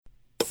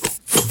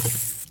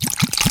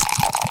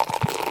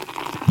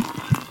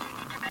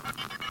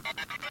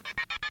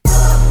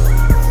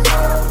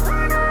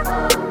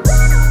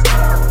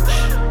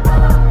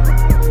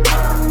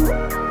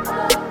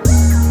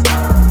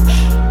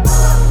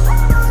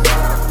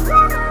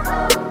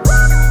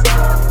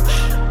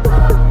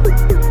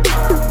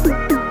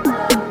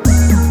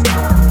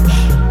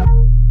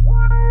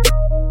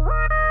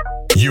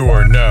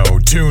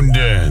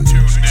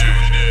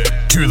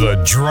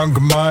Drunk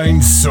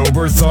Mind,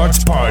 Sober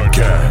Thoughts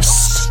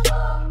Podcast.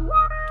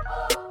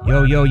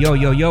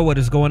 Yo, what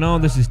is going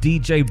on? This is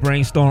DJ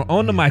Brainstorm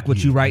on the mic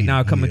with you right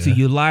now, coming to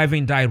you live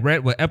and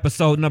direct with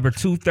episode number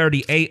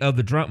 238 of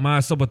the Drunk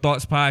Mind, Sober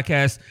Thoughts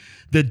Podcast.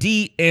 The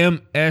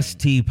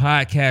DMST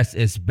Podcast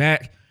is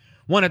back.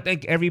 Want to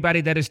thank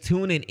everybody that is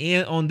tuning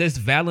in on this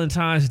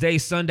Valentine's Day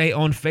Sunday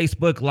on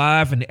Facebook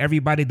Live, and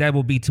everybody that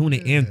will be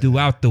tuning in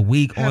throughout the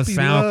week on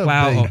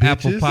SoundCloud, on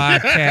Apple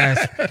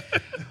Podcasts,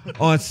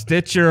 on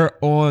Stitcher,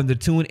 on the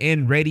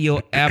TuneIn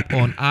Radio app,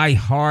 on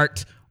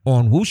iHeart,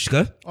 on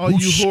Wooshka. All you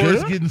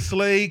whores getting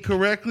slayed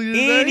correctly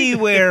today?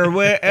 Anywhere,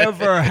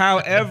 wherever,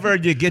 however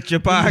you get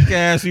your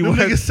podcast. You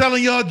niggas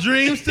selling y'all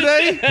dreams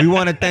today? We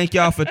want to thank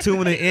y'all for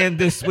tuning in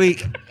this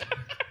week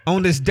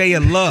on this day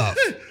of love.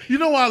 You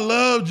know I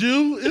loved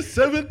you. It's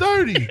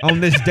 7:30. On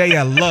this day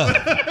of love.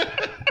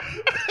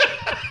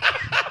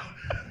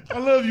 I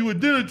love you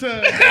at dinner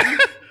time, baby.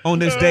 On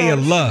this day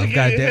of love,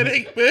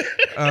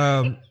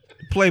 goddammit.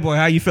 Playboy,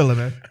 how you feeling,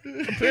 man?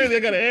 Apparently I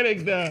got a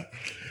headache now.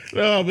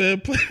 No,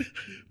 man.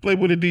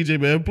 Playboy the DJ,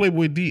 man.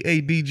 Playboy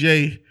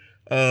DJ.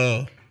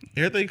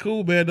 Everything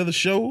cool, man. Another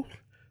show.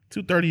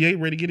 238,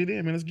 ready to get it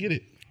in, man. Let's get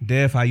it.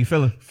 Dev, how you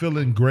feeling?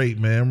 Feeling great,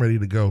 man. I'm ready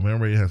to go, man.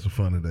 I'm ready to have some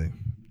fun today.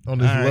 On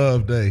this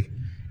love day.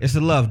 It's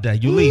a love day.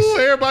 Ulysses. Ooh,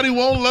 everybody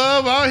want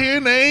love out here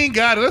and they ain't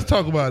got it. Let's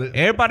talk about it.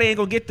 Everybody ain't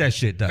gonna get that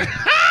shit though.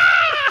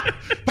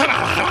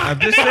 I'm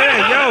just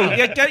saying,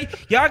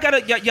 y'all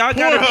gotta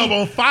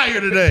Pornhub on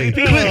fire today.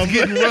 Clint's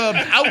getting rubbed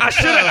out.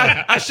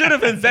 I should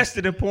have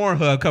invested in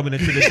Pornhub coming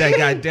into the day,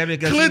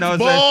 goddammit. Clint's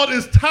bald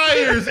as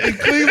tires in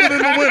Cleveland in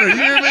the winter. You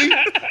hear me?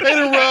 They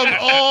done rubbed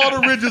all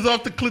the ridges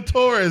off the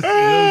clitoris.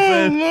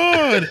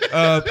 Lord.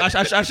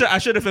 I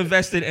should have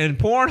invested in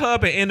Pornhub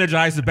and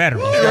Energize the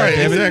batteries. Right,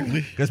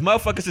 exactly. Because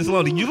motherfuckers is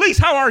lonely. Ulysses,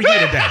 how are you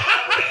today?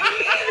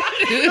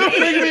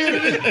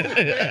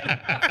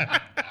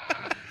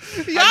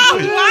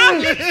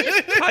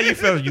 How you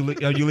feeling,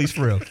 Ulysses,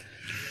 for real?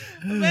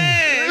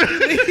 Man,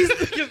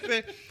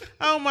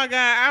 oh my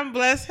God, I'm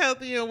blessed,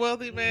 healthy, and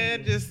wealthy,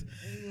 man. Just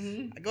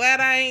glad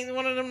I ain't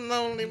one of them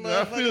lonely motherfuckers.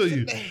 I feel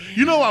you.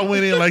 You know I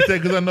went in like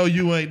that because I know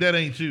you ain't. That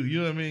ain't you. You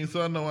know what I mean?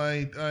 So I know I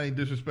ain't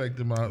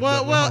disrespecting my.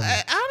 Well,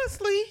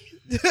 honestly,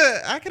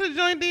 I could have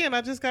joined in.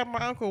 I just got my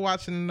uncle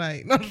watching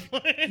tonight. No,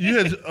 you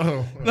had. Just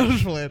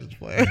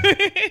playing.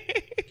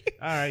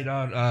 All right,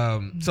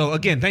 dog. So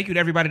again, thank you to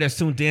everybody that's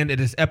tuned in. It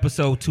is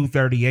episode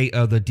 238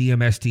 of the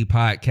DMST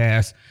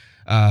Podcast.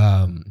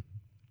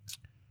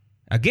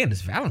 Again,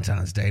 it's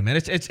Valentine's Day, man.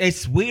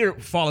 It's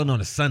weird falling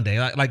on a Sunday.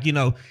 Like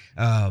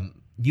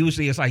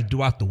usually it's like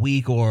throughout the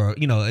week, or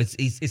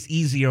it's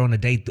easier on a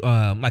day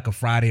like a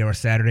Friday or a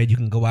Saturday. You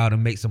can go out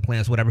and make some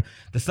plans, whatever.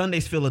 The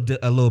Sundays feel a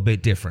little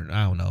bit different.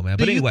 I don't know, man.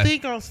 But anyway, do you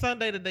think on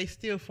Sunday that they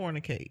still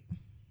fornicate?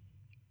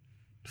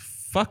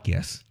 Fuck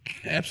yes.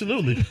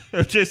 Absolutely.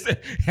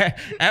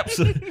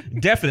 Absolutely.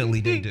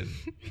 Definitely they do.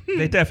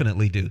 They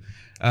definitely do.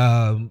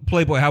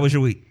 Playboy, how was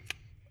your week?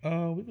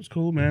 Week was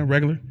cool, man.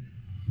 Regular.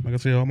 Like I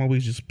said, all my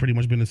weeks just pretty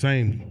much been the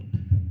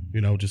same.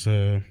 Just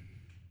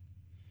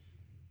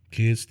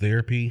kids,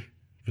 therapy,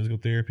 physical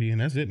therapy,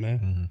 and that's it, man.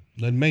 Mm-hmm.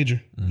 Nothing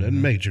major. Mm-hmm.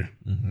 Nothing major.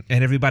 Mm-hmm.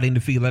 And everybody in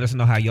the feed, let us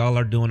know how y'all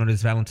are doing on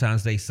this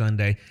Valentine's Day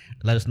Sunday.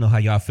 Let us know how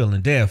y'all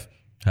feeling. Dev,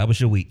 how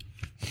was your week?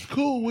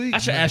 Cool week. I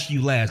should ask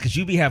you last because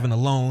you be having a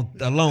long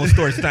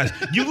story sometimes.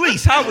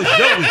 Ulysses, how was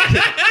your week?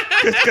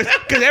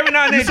 Because every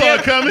now and then, you saw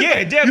it coming.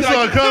 Yeah, Dev, you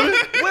saw it coming.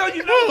 Well,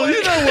 you know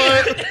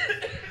what?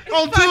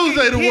 On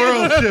Tuesday, the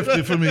world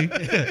shifted for me.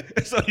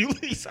 So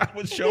Ulysses, how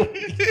was your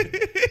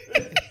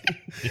week?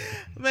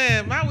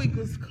 Man, my week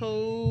was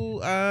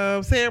cool.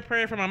 Say a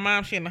prayer for my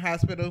mom. She in the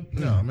hospital.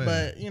 No, man.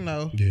 But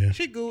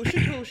she cool.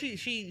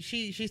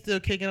 She still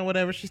kicking or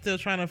whatever. She's still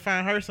trying to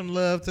find her some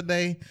love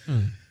today.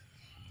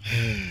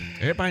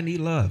 Everybody need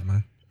love,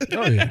 man.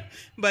 Oh yeah.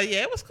 But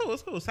yeah, it was cool.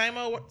 Same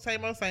old.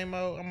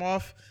 I'm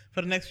off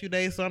for the next few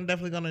days, so I'm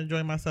definitely gonna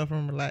enjoy myself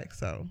and relax.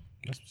 So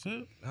that's what's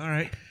up. All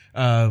right.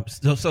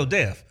 So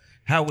Dev,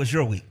 how was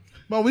your week?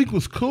 My week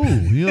was cool.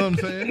 You know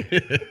what I'm saying?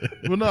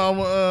 But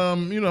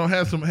no,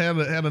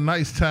 had a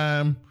nice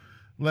time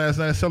last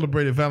night.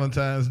 Celebrated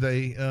Valentine's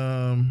Day.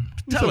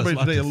 Celebrated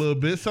today a little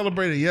bit.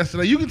 Celebrated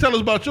yesterday. You can tell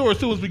us about yours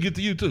too as we get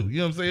to you too. You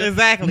know what I'm saying?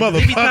 Exactly.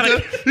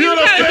 Motherfucker. You know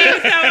what I'm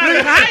saying?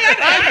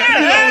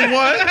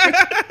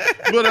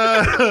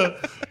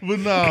 But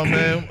no,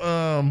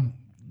 man.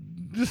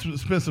 Just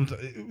spent some time.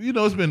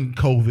 It's been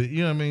COVID.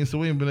 You know what I mean? So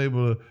we ain't been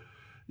able to.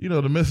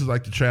 The missus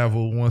like to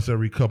travel once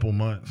every couple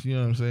months. You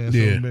know what I'm saying? So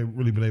we ain't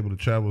really been able to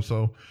travel.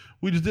 So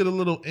we just did a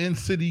little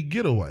in-city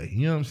getaway.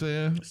 You know what I'm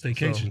saying?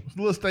 Staycation. So,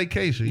 a little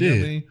staycation. You know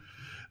what I mean?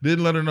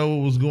 Didn't let her know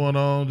what was going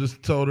on.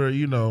 Just told her,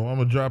 I'm going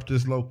to drop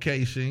this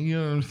location. You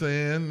know what I'm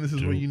saying? This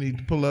is where you need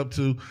to pull up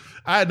to.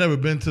 I had never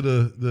been to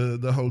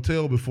the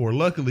hotel before.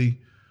 Luckily,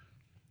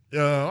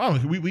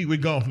 we're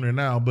gone from there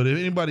now. But if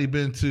anybody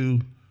been to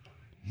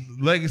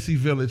Legacy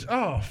Village.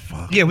 Oh,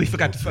 fuck. Yeah, we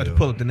forgot to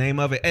pull up the name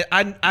of it.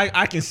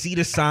 I can see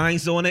the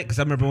signs on it because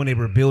I remember when they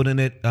were building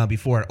it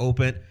before it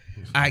opened.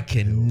 I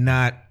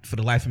cannot, for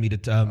the life of me,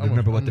 to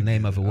remember what the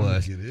name of it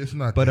was. It's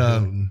not. But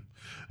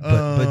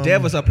But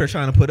Dev was up here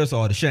trying to put us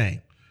all to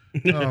shame.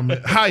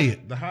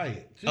 Hyatt, the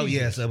Hyatt. Oh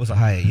yes, it was a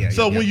Hyatt. Yeah.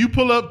 So when you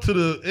pull up to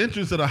the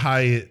entrance of the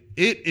Hyatt,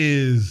 it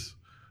is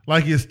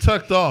like it's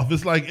tucked off.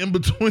 It's like in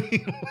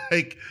between,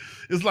 like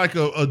it's like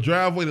a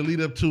driveway to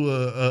lead up to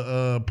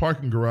a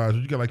parking garage.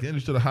 You got like the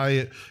entrance to the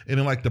Hyatt, and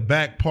then like the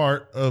back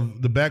part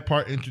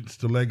entrance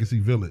to Legacy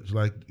Village.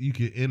 Like you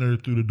can enter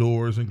through the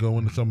doors and go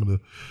into some of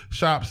the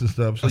shops and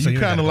stuff. So you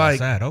kind of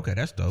like outside. Okay,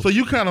 that's dope. So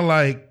you kind of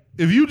like.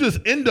 If you just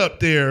end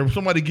up there,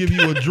 somebody give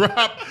you a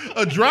drop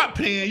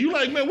pan, you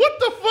like, man, what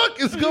the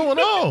fuck is going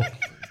on?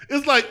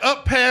 It's like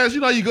up past,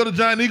 you go to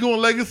Giant Eagle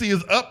and Legacy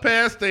is up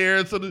past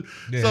there. But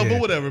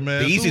whatever,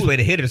 man. The easiest way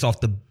to hit it is off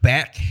the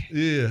back.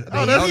 Yeah.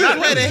 Oh, that's the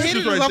way to hit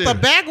it is off the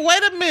back.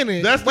 Wait a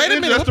minute. Wait a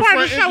minute. What part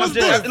of the show is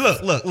this?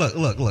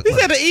 Look. He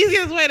said the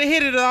easiest way to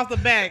hit it is off the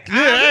back.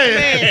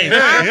 Hey,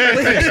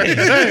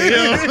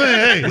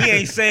 we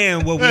ain't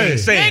saying what we ain't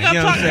saying. You ain't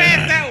gonna talk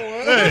past that one.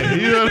 Hey,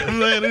 you know what I'm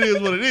saying? It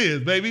is what it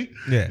is, baby.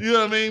 Yeah. You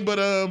know what I mean?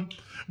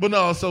 But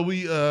no, so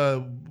we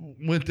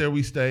went there,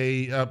 we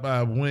stayed.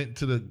 I went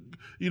to the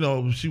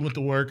she went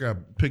to work. I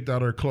picked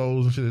out her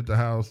clothes and shit at the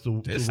house to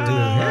wear. So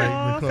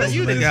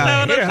you didn't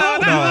Hold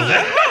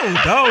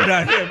on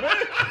down here,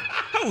 man.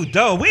 Hold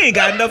on. We ain't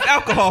got enough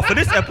alcohol for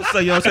this episode,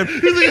 you know what I'm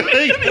saying?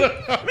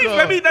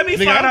 Let me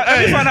find out.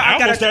 I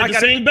gotta start the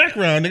same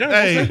background, nigga.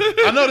 Hey,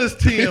 I know this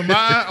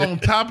TMI. On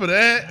top of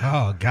that,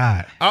 oh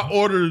God, I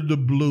ordered the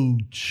Blue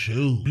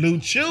Chew. Blue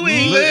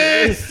Chewy.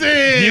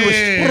 Listen, you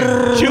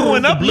was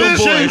chewing up Blue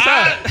Boy.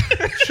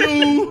 I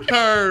chewed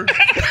her.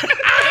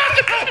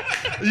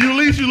 At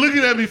least you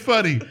looking at me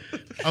funny.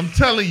 I'm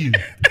telling you,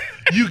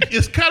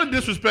 it's kind of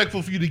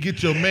disrespectful for you to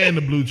get your man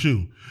the Blue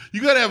Chew.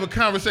 You got to have a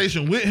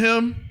conversation with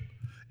him.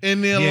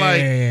 And then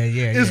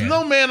there's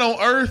no man on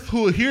earth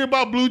who will hear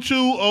about Blue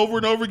Chew over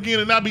and over again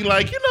and not be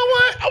like, you know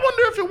what? I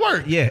wonder if it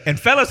worked. Yeah, and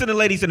fellas and the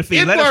ladies in the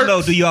field, let us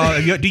know. Do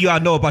y'all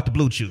know about the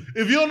Blue Chew?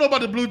 If you don't know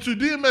about the Blue Chew,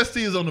 DMST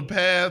is on the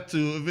path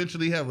to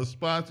eventually have a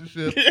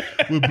sponsorship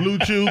with Blue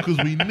Chew because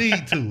we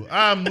need to.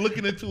 I'm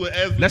looking into it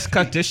as let's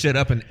cut this shit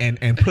up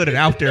and put it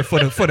out there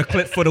for the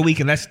clip for the week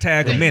and let's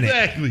tag a minute.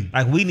 Exactly.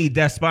 Like we need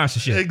that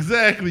sponsorship.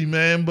 Exactly,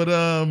 man. But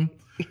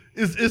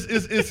it's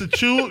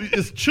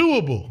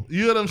chewable.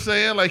 You know what I'm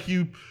saying? Like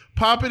you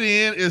pop it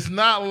in. It's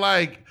not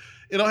like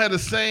it don't have the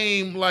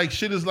same like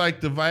shit as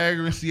like the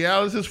Viagra and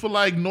Cialis. It's for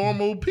like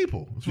normal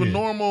people. It's for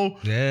normal.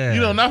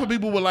 Yeah. Not for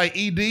people with like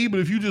ED. But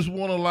if you just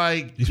want to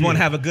like, you just want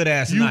to have a good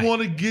ass. You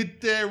want to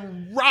get that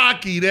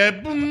rocky.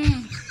 That. You want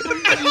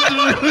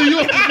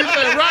to get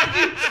that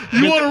rocky.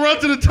 You want to run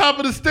to the top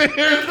of the stairs,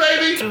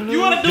 baby. You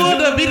want to do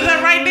the beat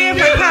that right there,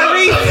 like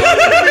Tyrese.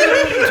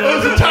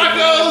 Those are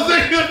tacos,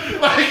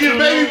 like your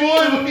baby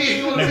boy.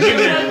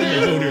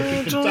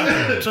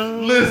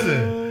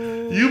 Listen.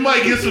 You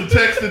might get some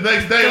text the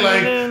next day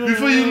like,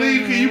 before you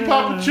leave, can you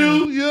pop a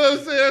chew? You know what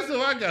I'm saying?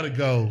 So I gotta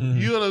go.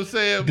 You know what I'm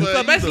saying? But,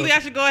 so basically, I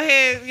should go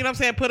ahead, you know what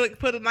I'm saying,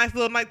 put a nice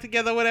little night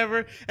together,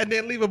 whatever, and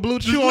then leave a Blue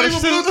Chew on the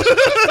suit.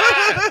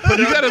 But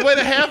you gotta wait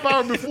a half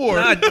hour before.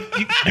 Nah,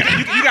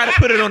 you gotta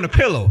put it on the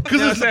pillow.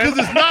 Because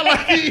it's not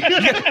like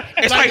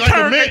it's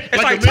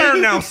like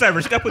turn down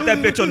service. You gotta put that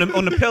bitch on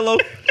the pillow.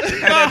 Have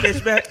that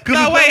bitch back.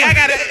 No, wait,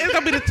 it's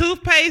gonna be the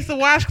toothpaste, the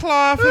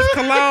washcloth, his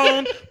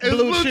cologne,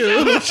 Blue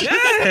Chew.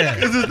 Yeah.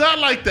 Because it's not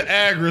like the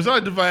Agra. It's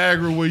not like the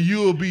Viagra where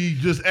you'll be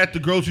just at the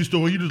grocery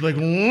store and you just like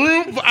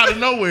out of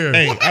nowhere.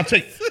 Hey, I'll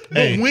take.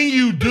 But when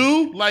you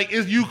do, like,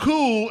 is you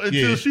cool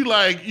until she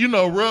like,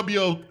 rub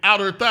your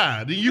outer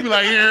thigh. Then you be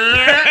like,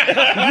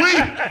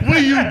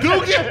 when you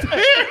do get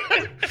there,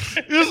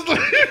 it's like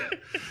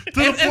to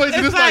the point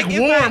that it's like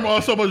warm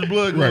or so much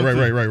blood.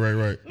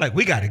 Right. Like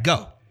we gotta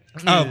go.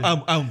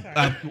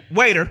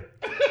 Waiter,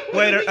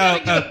 waiter,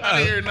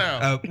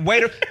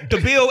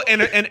 the bill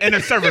and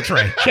a server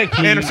tray. Check,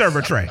 please. And a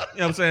server tray. You know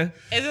what I'm saying?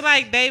 Is it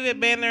like David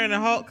Banner and the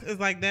Hulk? Is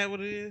like that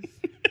what it is?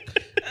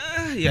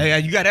 Yeah.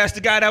 You got to ask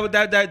the guy that was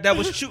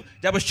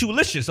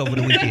chewlicious over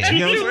the weekend.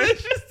 You know what I'm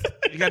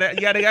saying? You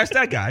got to ask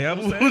that guy. You know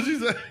what I'm saying? What'd she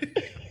say?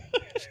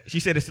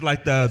 She said it's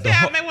like the.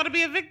 I may want to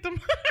be a victim.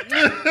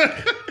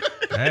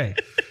 Hey.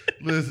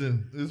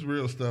 Listen, it's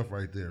real stuff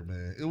right there,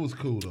 man. It was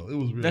cool though. It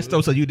was real. That's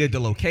dope. So you did the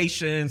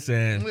locations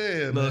and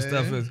little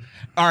stuff.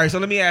 All right, so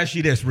let me ask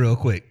you this real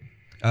quick.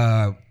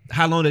 How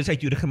long did it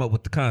take you to come up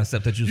with the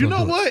concept that you? You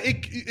know what?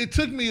 It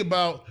took me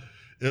about.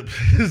 This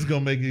is gonna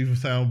make it even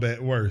sound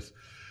worse.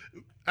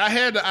 I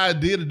had the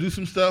idea to do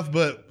some stuff,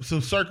 but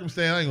some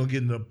circumstance. I ain't gonna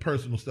get into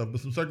personal stuff, but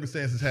some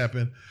circumstances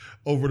happened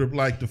over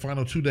the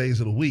final 2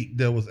 days of the week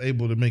that was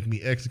able to make me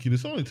execute it.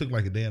 So it only took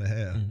like a day and a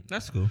half.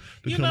 That's cool.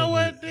 You know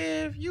what,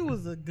 Dev? You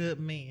was a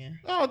good man.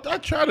 Oh, I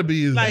try to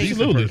be a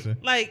decent person.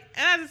 Like,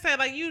 and I just said,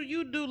 like,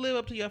 you do live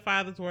up to your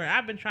father's word.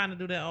 I've been trying to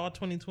do that all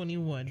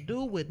 2021.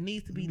 Do what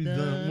needs to be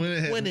done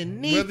when it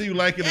needs. Whether you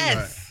like it or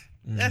not.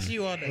 That's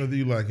you all day. Whether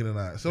you like it or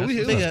not. So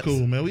it was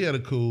cool, man. We had a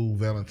cool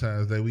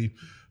Valentine's Day. We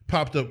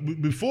popped up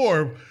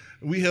before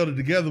we held it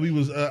together. We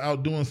was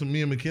out doing some.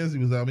 Me and Mackenzie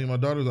was out. Me and my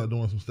daughter was out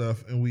doing some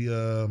stuff, and we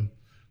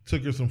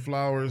took her some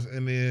flowers,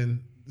 and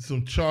then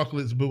some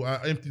chocolates, but I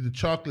emptied the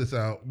chocolates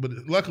out. But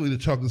luckily, the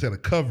chocolates had a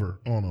cover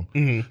on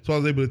them, so I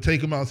was able to take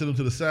them out, set them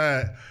to the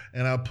side,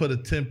 and I put a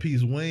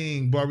 10-piece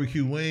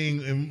barbecue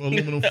wing, in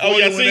aluminum foil. Oh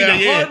yeah, I seen that.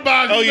 Yeah. Heart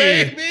box,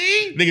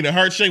 baby. Nigga, the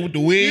heart shape with the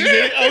wings. Yeah.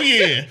 In it. Oh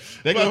yeah,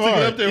 that What go I took it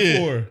hard. up there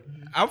for?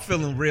 I'm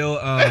feeling real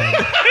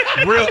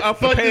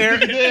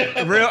unprepared.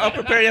 Real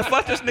unprepared. Yeah,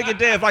 fuck this nigga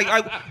Dev. Like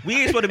we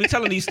ain't supposed to be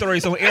telling these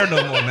stories on air no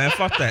more, man.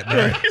 Fuck that,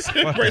 man.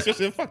 Bracer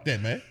said, "Fuck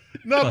that, man."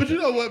 No, but you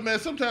know what, man?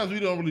 Sometimes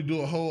we don't really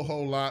do a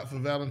whole lot for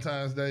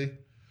Valentine's Day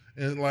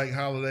and like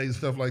holidays and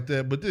stuff like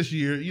that. But this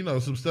year,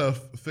 some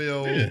stuff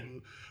fell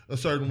a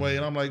certain way,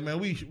 and I'm like,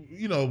 man,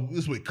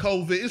 it's with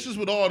COVID. It's just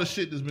with all the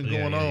shit that's been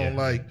going on. Yeah.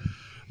 Like,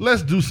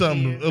 let's do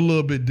something a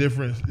little bit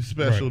different,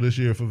 special this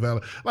year for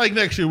Valentine's. Like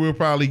next year, we'll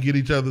probably get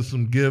each other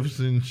some gifts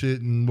and shit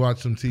and watch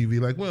some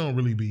TV. Like we don't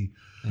really be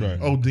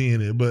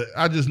ODing it, but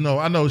I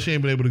know she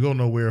ain't been able to go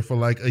nowhere for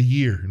like a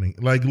year,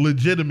 like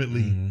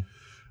legitimately. Mm-hmm.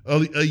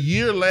 A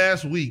year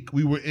last week,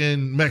 we were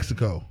in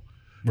Mexico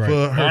Right.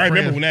 for her I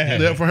remember when that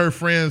happened. for her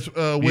friend's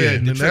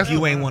wedding. The and trip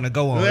you ain't want to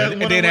go on, that's and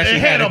when then I actually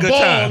had a good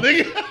ball, time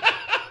nigga.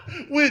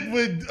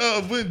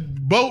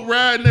 with boat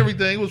ride and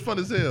everything. It was fun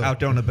as hell. out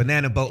there on a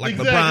banana boat like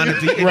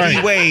Exactly. LeBron and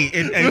D Wade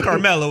and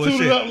Carmelo and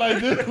Suited shit. up like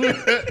this.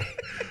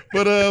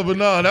 But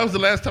no, that was the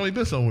last time we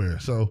been somewhere.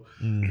 So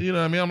you know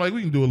what I mean. I'm like,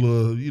 we can do a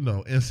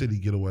little in city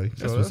getaway.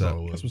 So what's up. all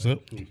it was. That's what's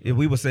up. Yeah,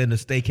 we were saying the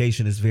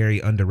staycation is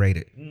very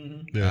underrated.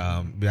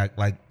 Yeah.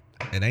 Like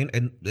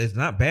and it's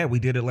not bad. We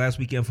did it last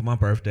weekend for my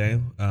birthday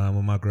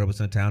when my girl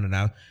was in town, and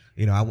I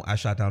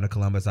shot down to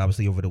Columbus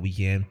obviously over the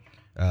weekend,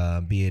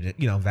 be it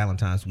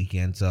Valentine's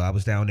weekend. So I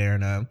was down there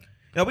and.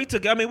 We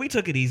took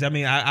it easy. I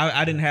mean,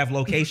 I didn't have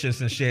locations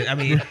and shit. I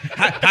mean,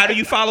 how do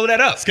you follow that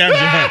up?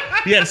 Scavenger hunt.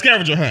 You had a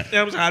scavenger hunt.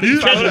 How do you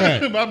follow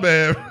that up? My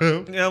bad,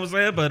 bro. You know what I'm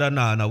saying?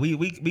 But no,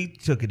 we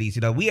took it easy.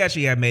 We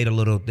actually had made a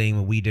little thing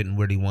where we didn't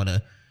really want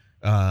to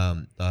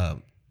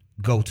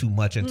go too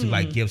much into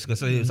like gifts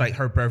because it was like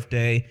her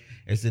birthday.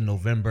 It's in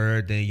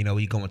November. Then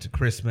we go into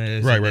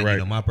Christmas. Right.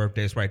 My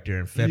birthday is right there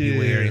in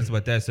February and stuff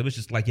like that. So it's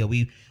just like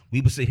we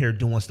would sit here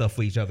doing stuff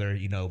for each other,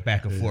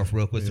 back and forth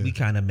real quick. So we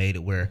kind of made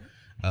it where.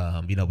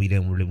 We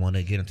didn't really want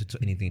to get into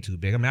anything too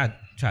big. I mean,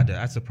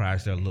 I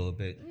surprised her a little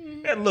bit.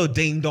 Had a little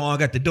ding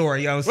dong at the door,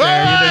 you know what I'm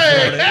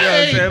saying? But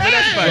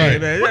that's about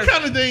it, man. What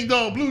kind of ding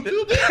dong?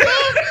 Bluetooth ding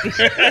dong?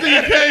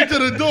 Nigga came to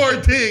the door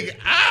and ting.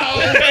 Ow!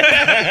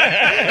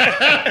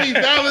 Happy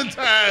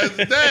Valentine's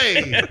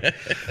Day.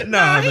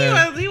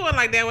 He wasn't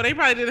like that. Well, they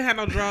probably didn't have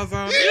no drawers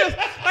on.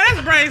 That's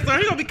brainstorm.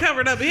 He gonna be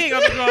covered up. He ain't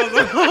got no drawers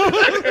on.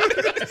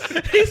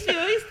 he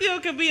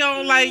still could be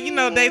on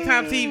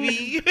daytime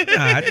TV.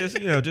 Nah,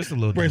 just a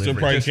little. Brainstorm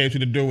probably came to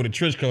the door with a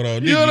trench coat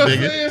on. You know what I'm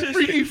nigga? saying?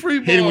 Freaky free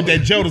ball. Hit it with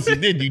that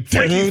Jodeci, didn't you?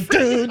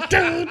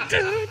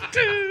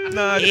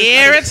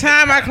 Every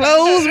time I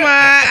close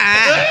my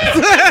eyes.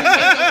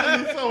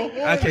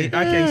 I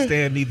can't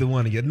stand neither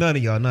one of you. None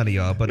of y'all.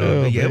 But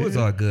yeah, it was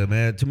all good,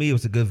 man. To me, it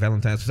was a good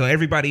Valentine's. So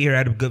everybody here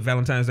had a good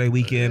Valentine's Day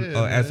weekend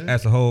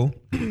as a whole.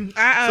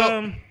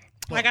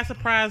 I got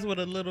surprised with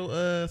a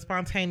little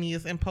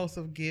spontaneous,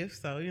 impulsive gift.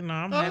 So I'm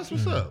happy. That's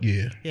what's up.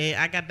 Yeah. Yeah,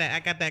 I got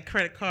that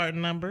credit card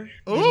number.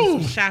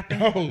 Ooh. Some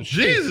shopping. Oh,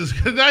 Jesus,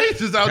 because now he's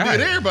just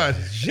outdid everybody.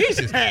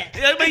 Jesus,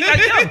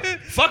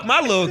 fuck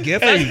my little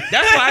gift.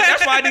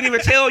 That's why I didn't even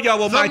tell y'all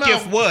what my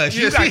gift was.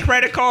 You got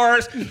credit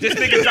cards. This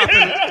nigga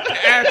dropping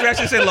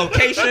addresses and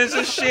locations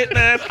and shit,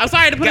 man. I'm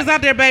sorry to put this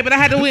out there, babe, but I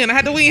had to win.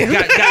 Got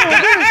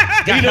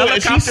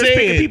helicopters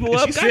picking people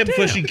up. She said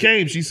before she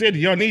came, she said,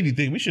 y'all need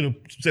anything. We should have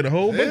said a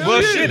whole bunch.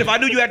 Well, shit, if I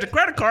knew you had the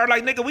credit card,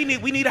 like, nigga, we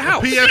need a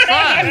house.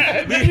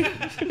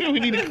 PS5. We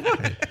need a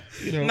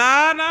No,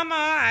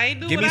 I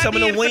ain't do Give what me I some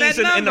of did the for wings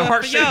that and the number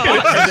heart for shaped y'all.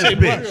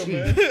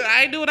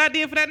 I ain't do what I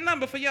did for that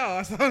number for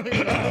y'all.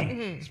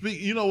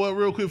 You know what?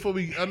 Real quick, before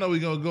I know we're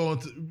gonna go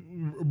into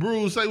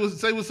Bruce. Say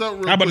what's up.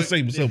 Real I'm about quick. to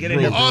say what's up, Get in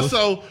bro. here,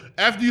 Also,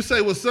 after you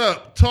say what's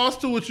up, toss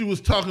to what you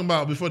was talking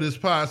about before this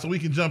pod, so we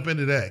can jump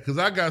into that. Because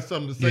I got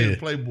something to say to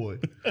Playboy.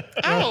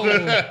 Oh,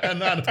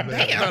 not a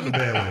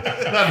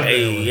bad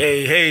way.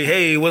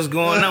 Hey, what's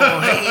going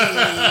on?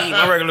 Hey,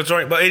 my regular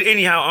joint. But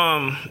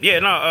anyhow,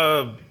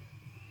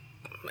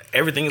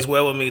 everything is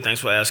well with me.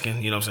 Thanks for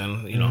asking. You know what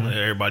I'm saying?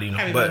 Everybody,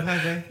 Happy but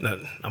Valentine's Day. no,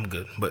 I'm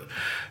good. But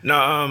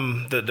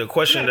no, the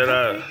question that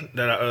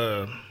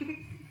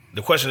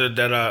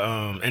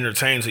I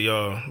entertained to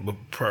y'all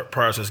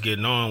prior to us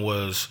getting on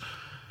was,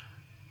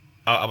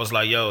 I was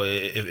like, yo,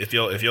 if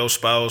your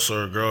spouse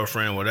or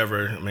girlfriend,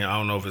 whatever, I mean, I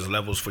don't know if it's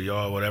levels for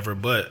y'all or whatever,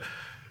 but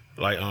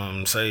like,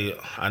 say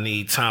I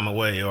need time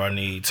away or I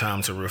need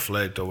time to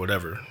reflect or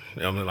whatever.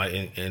 You know what I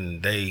mean? Like,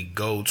 and they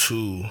go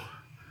to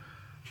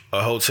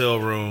a hotel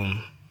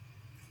room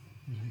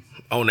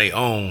on their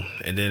own,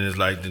 and then it's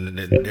like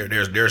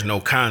there's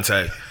no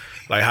contact.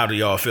 Like, how do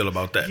y'all feel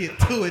about that? get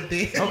to it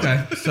then.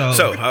 Okay,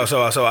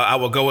 So I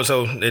will go with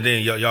and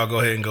then y'all go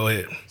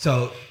ahead.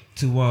 So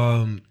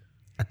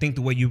I think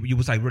the way you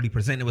was like really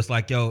presenting it was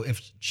like, yo,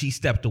 if she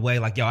stepped away,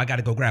 like, yo, I got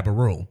to go grab a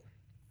room.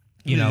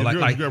 You know, your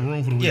girl like got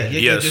room for the yeah,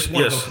 weekend. yeah, Yes, just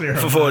wanna yes. go clear her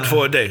For mind.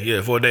 a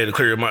day, for a day to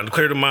clear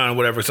your mind,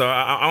 whatever. So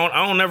I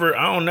don't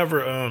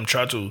never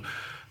try to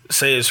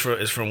say it's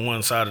from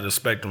one side of the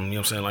spectrum. You know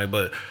what I'm saying? Like,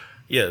 but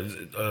yeah,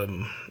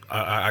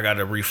 I got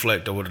to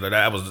reflect or whatever.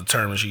 That was the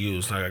term she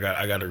used. Like,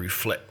 I got to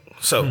reflect.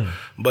 So,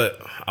 but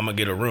I'm gonna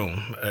get a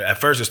room. At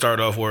first, it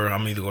started off where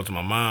I'm either going to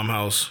my mom's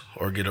house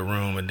or get a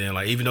room, and then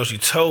like even though she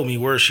told me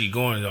where she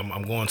going,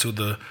 I'm going to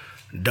the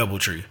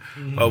DoubleTree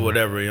or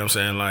whatever. You know what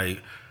I'm saying?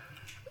 Like,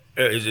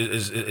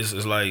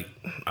 it's like,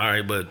 all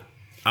right, but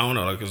I don't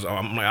know, like, cause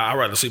I'm like, I'd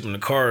rather sleep in the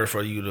car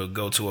for you to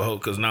go to a hotel,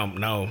 cause now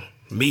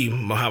me,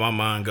 how my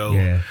mind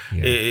go,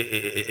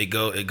 it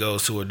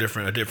goes to a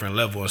different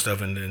level and stuff,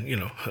 and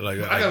then like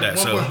that.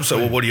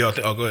 So what do y'all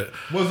think? Oh, go ahead.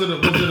 Was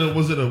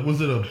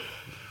it a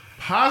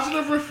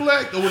positive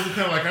reflect, or was it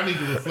kind of like I need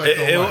to reflect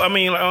on? I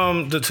mean,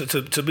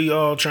 to be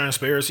all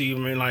transparency, I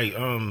mean, like,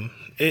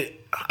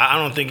 I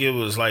don't think it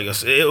was like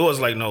it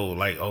was like no,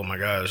 like, oh my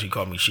gosh, she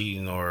caught me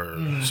cheating or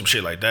some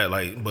shit like that.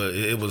 Like, but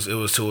it was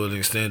to an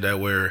extent that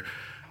where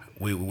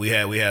we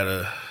had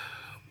a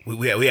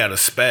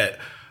spat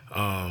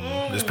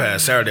this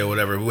past Saturday or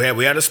whatever.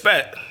 We had a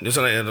spat.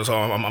 So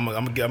I'm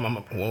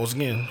once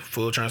again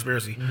full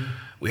transparency.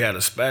 We had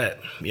a spat.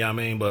 You know what I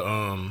mean? But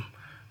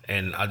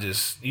and I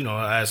just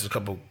I asked a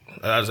couple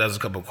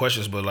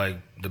questions, but like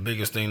the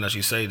biggest thing that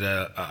she say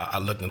that I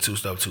looked into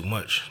stuff too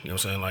much. You know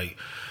what I'm saying? Like.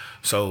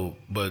 So,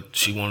 but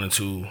she wanted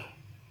to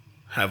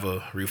have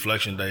a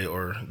reflection day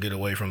or get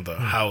away from the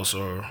house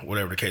or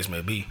whatever the case may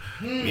be.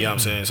 You know what I'm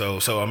saying?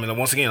 So I mean,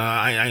 once again,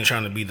 I ain't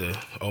trying to be the,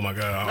 oh my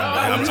God,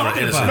 I'm an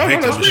innocent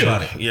victim and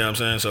shit. You know what I'm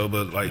saying? So,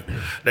 but like,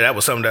 that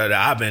was something that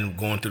I've been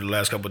going through the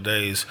last couple of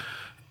days.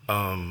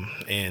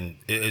 And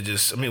it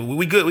just, I mean,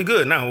 we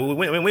good now.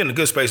 We in a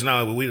good space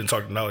now. We done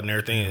talked about it and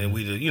everything, and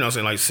we, what I'm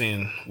saying, like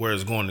seeing where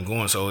it's going and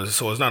going. So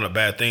it's not a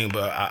bad thing,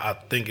 but I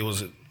think it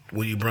was,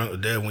 when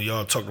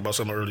y'all talked about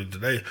something earlier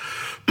today,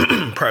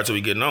 prior to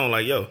we getting on,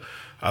 like, yo,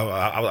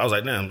 I was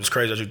like, damn, it's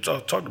crazy that you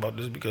talked about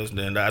this, because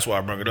then that's why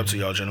I brought it up to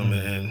y'all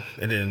gentlemen,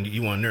 and then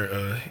you weren't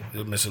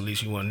there, Miss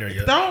Elise, you weren't there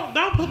yet.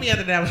 Don't put me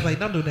under that. I was like,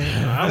 don't do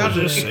that. I was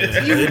just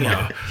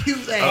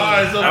saying,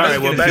 All right,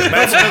 well,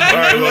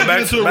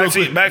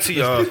 back to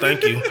y'all.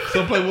 Thank you.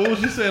 So, what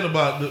was you saying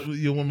about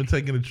your woman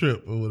taking a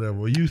trip or whatever?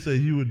 Or you said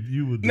you would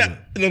do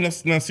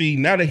it? Now, see,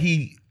 now that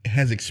he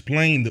has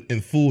explained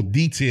in full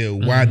detail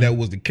why that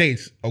was the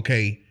case,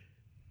 okay,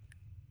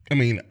 I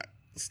mean,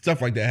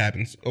 stuff like that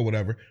happens or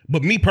whatever.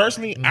 But me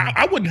personally,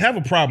 I wouldn't have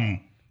a problem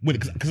with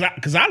it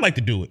because I like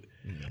to do it.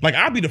 Like,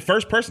 I'll be the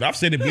first person. I've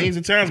said it millions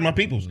of times, my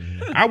peoples.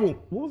 I will.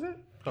 What was that?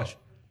 Oh.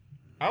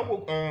 I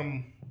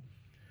will.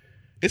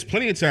 It's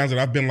plenty of times that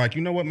I've been like,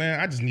 you know what,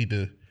 man? I just need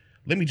to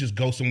let me just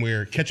go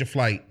somewhere, catch a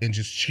flight, and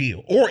just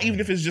chill. Or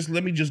even if it's just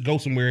let me just go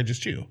somewhere and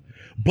just chill.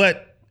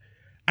 But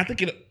I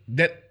think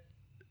that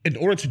in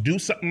order to do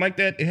something like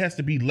that, it has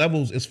to be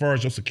levels as far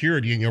as your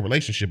security in your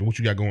relationship and what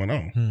you got going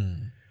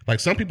on. Like,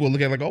 some people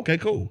look at it like, okay,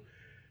 cool.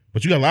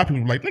 But you got a lot of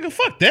people like, nigga,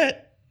 fuck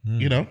that.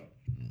 You know?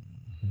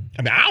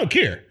 I mean, I don't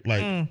care.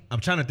 Like, I'm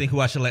trying to think who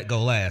I should let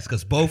go last,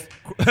 because both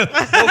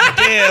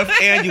Dev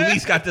and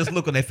Ulysses got this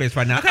look on their face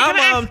right now. Okay,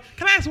 can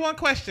I ask one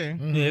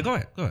question? Yeah, go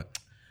ahead.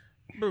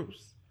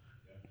 Bruce.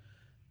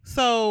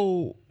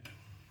 So,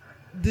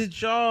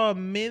 did y'all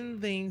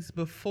mend things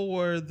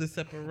before the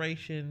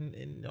separation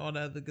and all the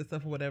other good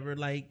stuff or whatever?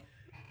 Like,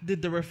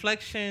 did the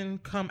reflection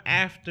come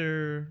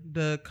after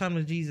the come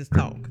to Jesus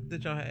talk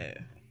that y'all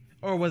had?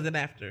 Or was it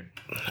after?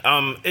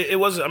 It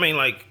was, I mean,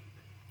 like,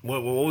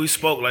 when we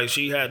spoke, like,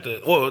 she had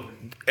to, well,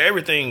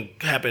 everything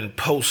happened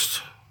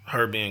post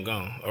her being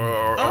gone,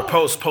 or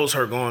post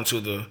her going to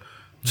the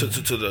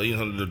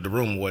the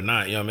room or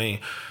whatnot. You know what I mean?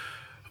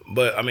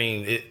 But I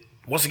mean,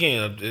 once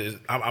again,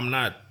 I'm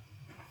not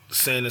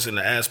saying this in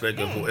the aspect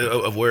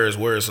of where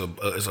it's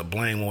a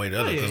blame one way or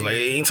the other. Because like,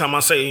 anytime I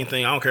say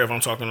anything, I don't care if I'm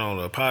talking on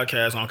a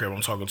podcast, I don't care if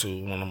I'm talking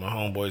to one of my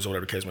homeboys or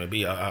whatever the case may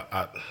be.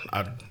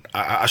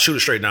 I shoot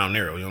it straight down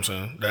narrow. You know what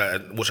I'm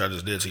saying? Which I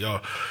just did to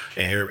y'all,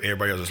 and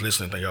everybody else is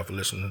listening. Thank y'all for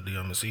listening to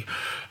DMC.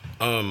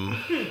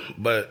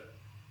 But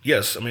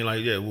yes, I mean,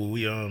 like, yeah,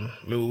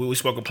 we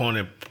spoke upon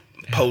it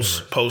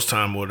post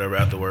time or whatever,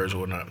 afterwards or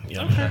whatnot.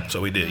 Yeah. Okay.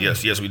 So we did.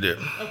 Yes, we did.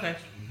 Okay.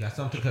 You got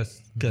something?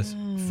 Because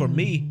for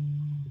me,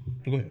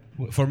 go ahead.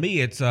 For me,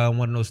 it's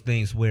one of those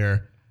things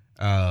where,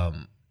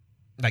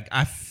 like,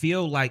 I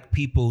feel like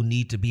people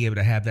need to be able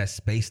to have that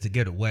space to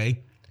get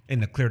away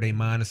and to clear their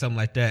mind or something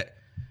like that.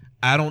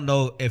 I don't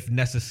know if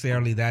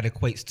necessarily that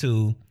equates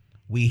to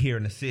we here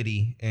in the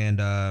city and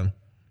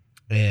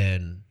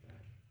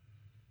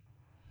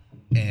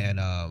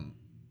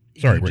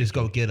just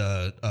go get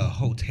a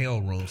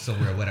hotel room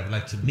somewhere or whatever.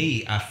 Like, to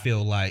me, I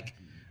feel like.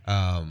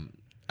 All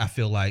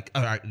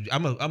right,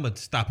 I'm gonna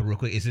stop it real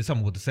quick. Is it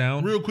something with the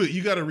sound? Real quick,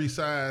 you got to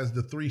resize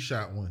the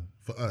 3-shot one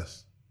for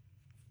us.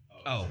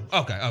 Oh,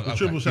 okay. The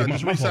triple shot.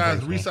 Just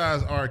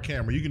resize our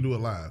camera. You can do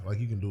it live. Like,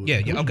 you can do it.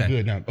 Yeah. Okay.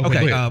 Good now.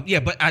 Okay.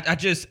 But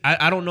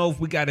I don't know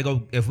if we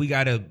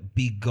gotta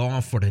be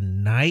gone for the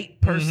night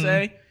per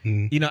se.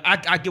 You know,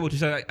 I get what you're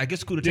saying. I guess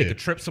it's cool to take a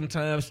trip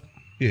sometimes.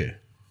 Yeah.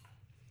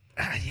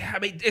 Yeah, I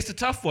mean, it's a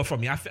tough one for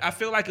me. I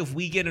feel like if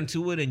we get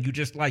into it and you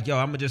just like, yo,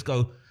 I'm gonna just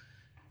go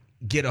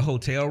get a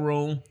hotel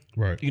room,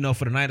 right? You know,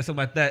 for the night or something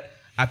like that.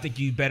 I think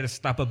you better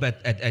stop up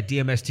at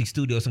DMST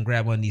Studios and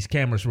grab one of these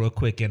cameras real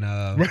quick and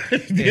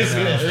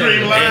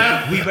stream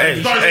live. We better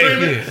start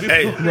streaming.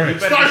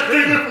 Start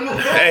streaming from the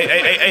phone.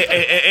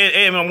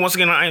 Hey, once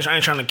again, I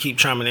ain't trying to keep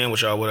chiming in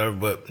with y'all, whatever.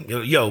 But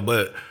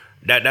but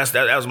that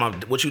was my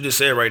what you just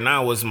said right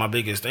now was my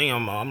biggest thing.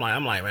 I'm like,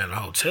 man, the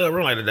hotel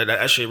room like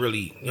that shit really,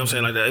 you know what I'm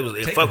saying? Like that,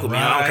 it fuck with me.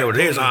 I don't care what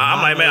it is.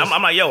 I'm like, man,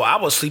 I'm like, yo, I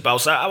would sleep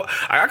outside.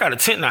 I got a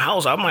tent in the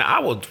house. I'm like, I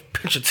would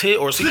pinch a tent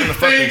or sleep in the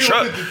fucking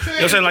truck. You know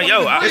what I'm saying? Like,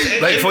 yo,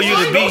 like for you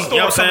to be, you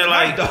know what I'm saying?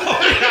 Like,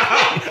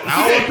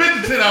 I don't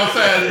pinch a tent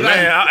outside.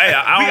 Man,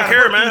 I don't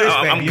care, man.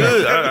 I'm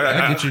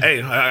good.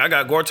 Hey, I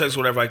got Gore-Tex,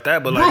 whatever like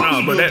that. But like,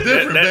 no, but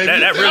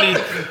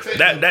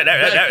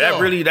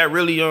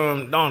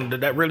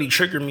that really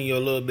triggered me a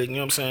little bit. You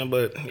know what I'm saying?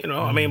 But you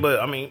know, I mean, at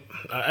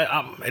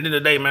the end of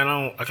the day, man,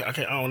 I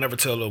don't never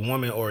tell a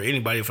woman or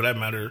anybody for that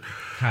matter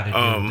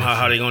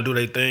how they gonna do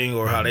their thing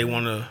or how they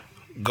want to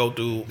go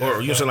through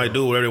or you know like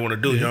do whatever they want to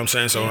do. You know what I'm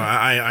saying? So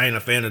I ain't a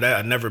fan of that.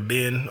 I've never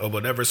been or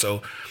whatever.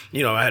 So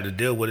you know, I had to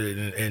deal with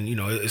it and you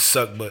know, it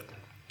sucked, but.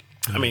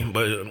 I mean,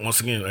 but once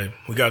again, like,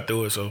 we got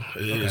through it, so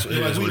it is.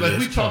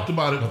 We talked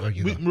about it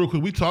real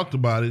quick. We talked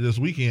about it this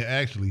weekend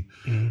actually,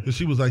 and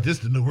she was like, "This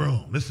is the new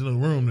room. This is the new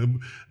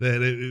room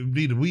that it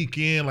be the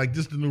weekend. Like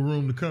this is the new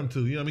room to come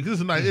to." You know, what I mean, because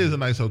it is a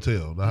nice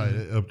hotel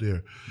up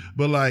there.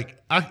 But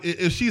like,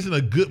 if she's in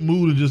a good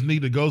mood and just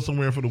need to go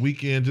somewhere for the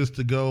weekend, just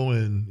to go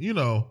and you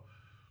know,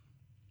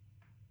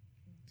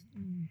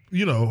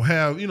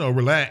 have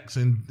relax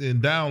and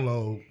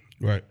download.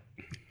 Right.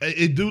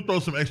 It do throw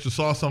some extra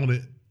sauce on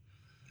it.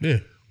 Yeah.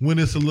 When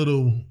it's a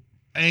little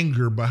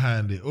anger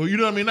behind it. Or you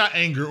know what I mean? Not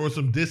anger or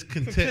some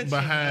discontent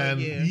behind.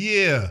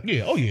 Yeah.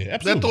 Oh yeah, absolutely.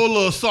 That throw a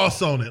little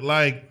sauce on it.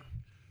 Like,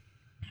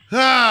 you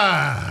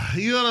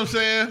know what I'm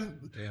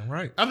saying? Damn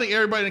right. I think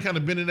everybody done kind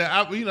of been in that.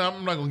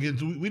 I'm not gonna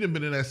get into. We done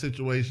been in that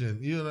situation.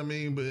 You know what I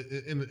mean? But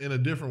in a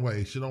different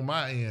way. Shit on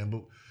my end.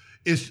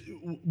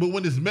 But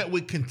when it's met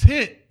with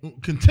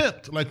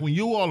contempt, like when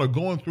you all are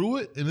going through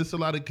it, and it's a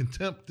lot of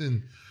contempt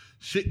and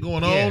shit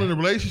going on in the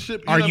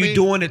relationship. Are you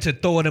doing it to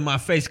throw it in my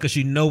face because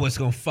you know it's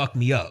gonna fuck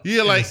me up?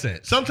 Yeah, like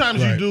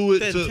sometimes you do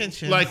it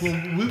to like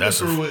when we went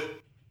through it.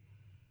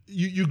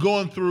 You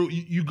going through.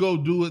 You go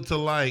do it to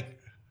like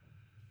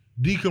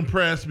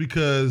decompress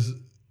because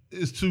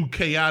it's too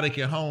chaotic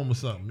at home or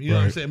something. You know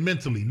what I'm saying?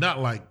 Mentally, not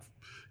like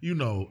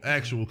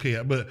actual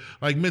chaos, but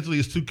like mentally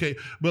it's too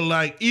chaotic. But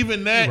like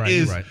even that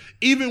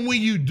even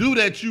when you do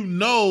that, you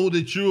know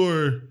that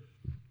you're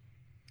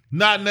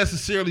not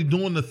necessarily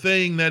doing the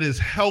thing that is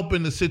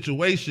helping the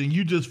situation.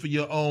 You just for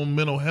your own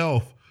mental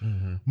health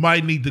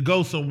might need to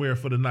go somewhere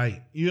for the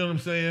night. You know what I'm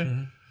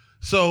saying?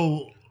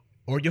 So,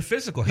 or your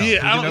physical health.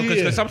 Yeah,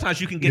 because sometimes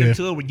you can get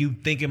into it when you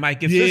think it might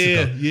get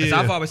physical. Because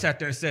I've always sat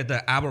there and said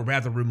that I would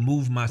rather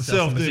remove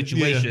myself from a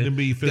situation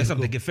than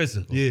something to get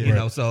physical. Yeah, you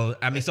know. So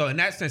I mean, so in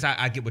that sense,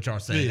 I get what y'all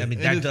saying. Yeah, I mean,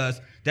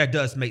 that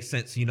does make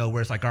sense. You know, where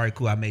it's like, all right,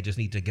 cool, I may just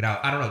need to get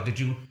out. I don't know. Did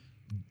you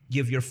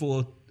give your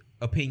full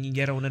opinion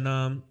yet on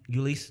an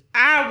Ulysses?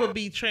 I would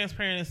be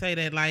transparent and say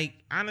that, like,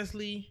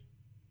 honestly,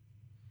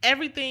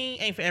 everything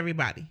ain't for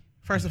everybody,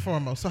 first and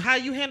foremost. So how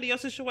you handle your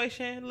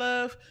situation,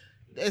 love,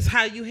 is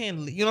how you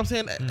handle it. You know what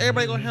I'm saying?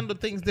 Everybody gonna handle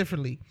things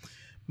differently.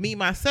 Me,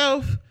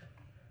 myself,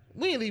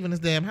 we ain't leaving this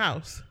damn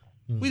house.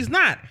 We just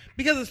not.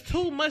 Because it's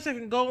too much that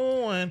can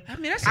go on. I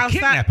mean, that's a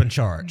kidnapping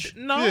charge.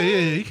 No. Yeah,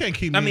 you can't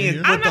keep me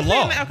in here. With the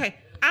law.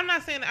 I'm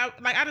not saying that,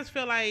 I just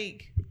feel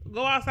like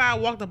go outside,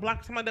 walk the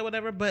block, something like that,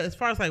 whatever. But as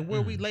far as like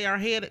where we lay our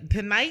head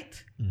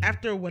tonight,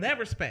 after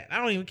whatever spat, I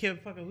don't even care.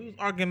 Fucking, we was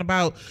arguing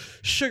about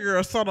sugar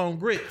or salt on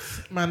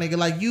grits, my nigga.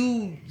 Like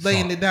you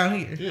laying it down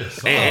here. Yeah,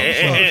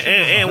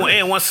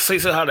 and once to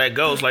say how that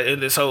goes, like in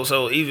this whole,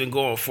 so even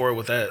going forward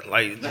with that,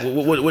 like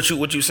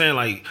what you saying,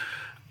 like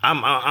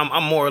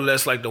I'm more or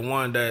less like the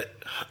one that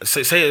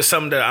say it's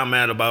something that I'm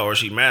mad about or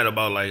she mad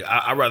about. Like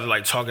I rather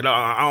like talk it out.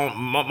 I don't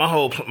my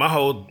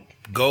whole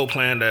goal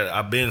plan that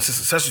I've been,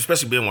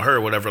 especially being with her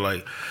or whatever,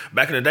 like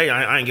back in the day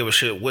I ain't give a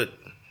shit what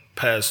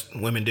past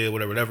women did,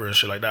 whatever and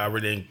shit like that. I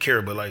really didn't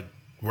care, but like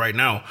right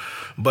now,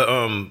 but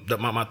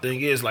my thing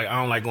is like I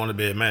don't like going to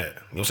bed mad. You know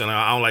what I'm saying? Like,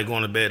 I don't like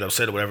going to bed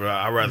upset or whatever.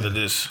 I'd rather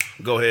just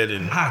go ahead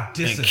and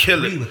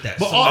kill it. With that.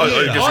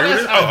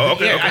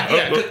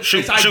 But shoot.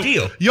 It's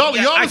ideal. Y'all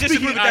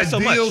speaking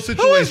ideal situation.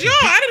 Who is y'all?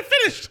 I didn't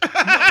finish.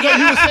 No,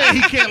 you were saying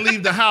he can't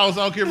leave the house.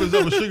 I don't care if it's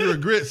over sugar or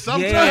grits.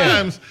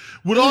 Sometimes,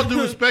 with all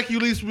due respect,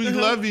 Ulysses, we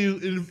love you.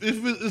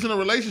 If it's in a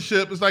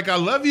relationship, it's like I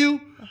love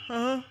you.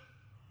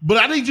 But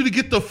I need you to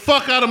get the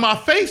fuck out of my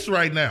face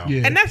right now.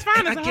 Yeah. And that's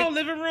fine. It's a whole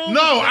living room.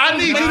 No, I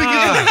need you to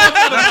get the fuck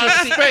out of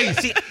my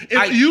space.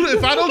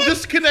 If I don't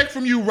disconnect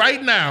from you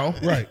right now,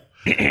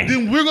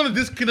 then we're gonna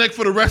disconnect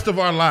for the rest of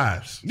our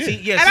lives. Yeah.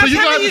 So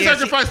you're gonna have to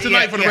sacrifice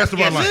tonight for the rest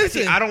of our lives.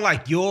 See, I don't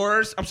like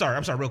yours. I'm sorry,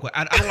 real quick.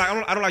 I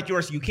don't like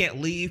yours. You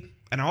can't leave,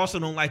 and I also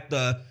don't like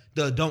the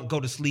don't go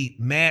to sleep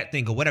mad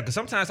thing or whatever. Because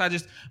sometimes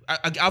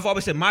I've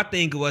always said my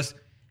thing was,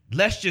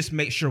 let's just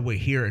make sure we're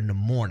here in the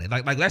morning.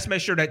 Like let's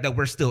make sure that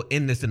we're still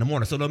in this in the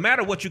morning. So no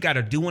matter what you got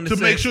to do in the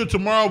to make sure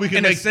tomorrow we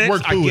can work through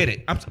it. I get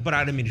it. But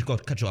I didn't mean to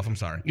cut you off. I'm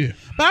sorry. Yeah.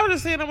 But I was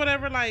just saying or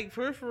whatever, like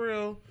for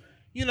real,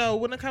 you know,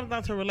 when it comes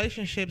down to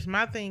relationships,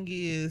 my thing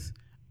is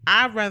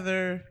I'd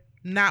rather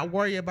not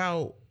worry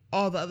about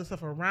all the other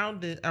stuff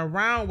around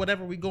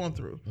whatever we're going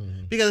through.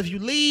 Because if you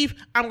leave,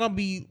 I'm gonna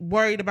be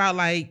worried about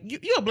like you're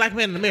a black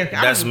man in America.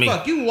 That's me.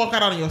 Fuck. You walk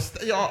out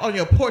on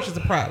your porch is a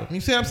problem. You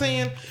see what I'm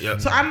saying?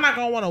 Yep. So I'm not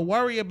gonna want to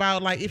worry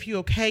about like if you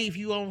okay, if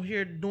you over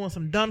here doing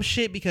some dumb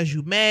shit because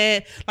you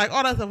mad, like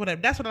all that stuff.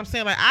 Whatever. That's what I'm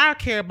saying. Like I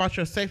care about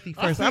your safety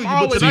first. I'm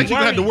always tonight you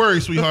have to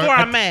worry, sweetheart. Before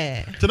I'm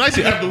mad. Tonight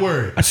you have to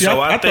worry.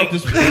 So I think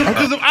Because if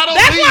I don't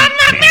That's leave, why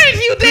I'm not married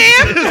to you,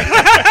 damn.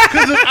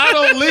 because if I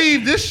don't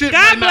leave, this shit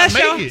God might not bless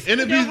make your- it.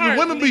 And if your the heart,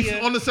 women be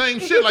Leah. on the same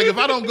shit, like if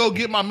I don't go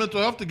get my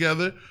mental health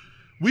together,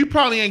 we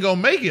probably ain't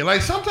gonna make it.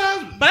 Like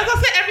sometimes, But as I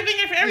said, everything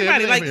ain't for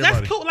everybody. everything Like ain't for that's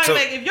everybody. cool. Like, So-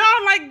 like if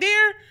y'all like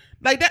there,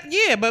 like that,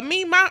 yeah. But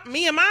me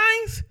and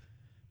mine's.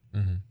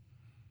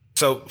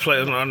 so.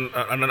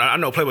 I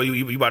know Playboy.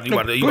 You about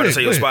go to ahead,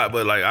 say go your ahead. spot,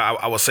 but like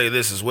I will say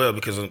this as well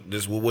because of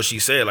this what she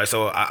said. Like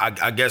so,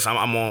 I guess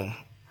I'm on.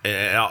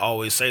 And I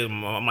always say,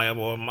 I'm like,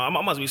 well, I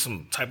must be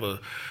some type of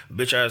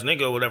bitch ass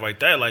nigga or whatever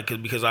like that. Like,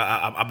 because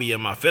I be in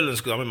my feelings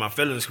because I'm in my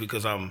feelings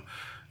because I'm, you know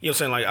what I'm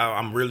saying? Like,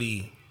 I'm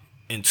really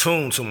in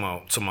tune to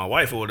my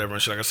wife or whatever.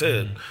 And shit, like I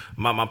said,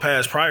 my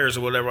past priors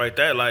or whatever like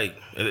that. Like,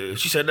 if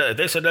she said that, if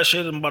they said that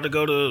shit, I'm about to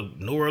go to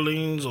New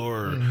Orleans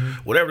or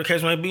whatever the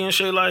case may be and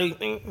shit. Like,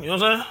 you know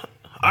what I'm saying?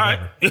 All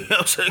right, you know what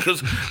I'm saying?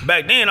 Because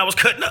back then I was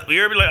cutting up. You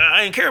hear me? Like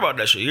I ain't care about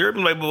that shit. You hear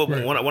me? Like, but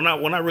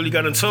when I really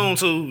got in tune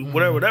to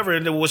whatever,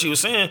 and then what she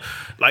was saying,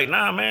 like,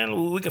 nah,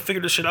 man, we can figure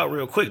this shit out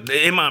real quick.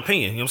 In my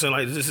opinion, you know what I'm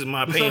saying? Like, this is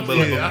my opinion, but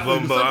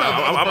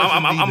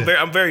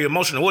I'm very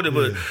emotional with it.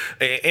 But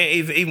and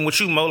even with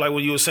you, Mo, like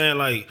when you were saying,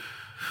 like,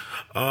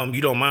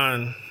 you don't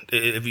mind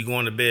if you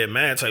going to bed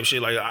mad type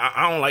shit. Like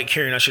I don't like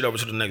carrying that shit over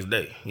to the next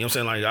day. You know what I'm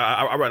saying? Like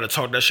I'd rather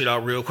talk that shit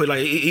out real quick.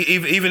 Like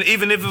even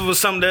if it was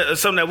something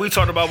that we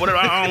talked about, whatever.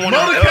 I don't want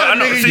to.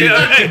 Hey,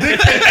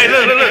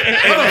 look.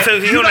 Hey,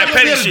 he on that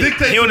petty shit.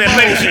 He on that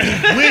petty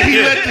shit. when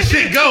he let the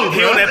shit go, He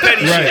bro. on that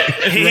petty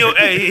shit.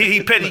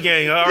 He petty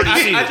gang. I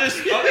already see I it. just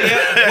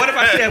what if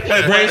I said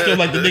Brainstorm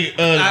like the nigga.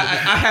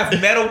 I have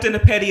medaled in the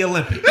petty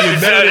Olympics.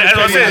 That's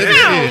what I'm saying.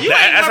 No, you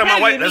ain't That's how my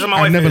my wife. petty That's how to my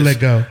I wife. never is. let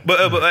go.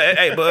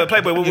 But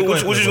Playboy, what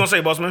you gonna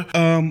say, boss man?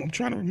 I'm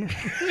trying to remember.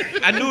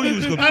 I knew you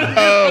was gonna.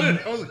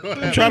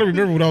 I'm trying to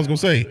remember what I was gonna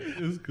say.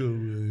 It's cool,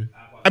 man.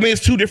 I mean,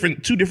 it's two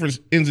different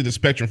ends of the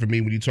spectrum for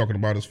me when you're talking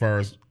about as far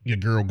as your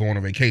girl going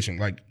on vacation.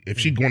 Like, if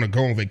she's going to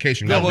go on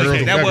vacation, That with was-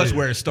 girls or that whatever, was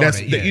where it started.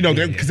 That's, Yeah, you know,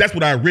 yeah, because that's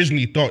what I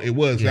originally thought it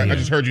was. I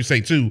just heard you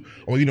say too,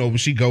 or you know, when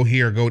she go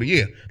here, go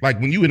to Like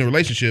when you in a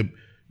relationship,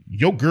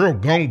 your girl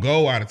gonna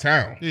go out of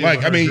town. Yeah,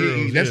 like, her I mean,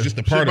 girls, that's yeah. just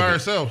a She part by of it.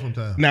 herself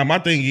sometimes. Now, my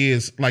thing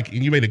is, like,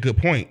 and you made a good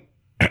point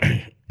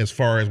as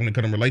far as when it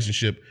comes to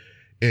relationship,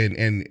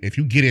 and if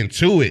you get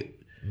into it,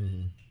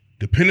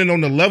 depending on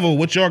the level of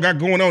what y'all got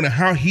going on and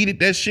how heated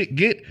that shit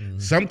get,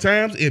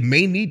 sometimes it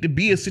may need to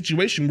be a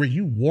situation where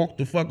you walk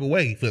the fuck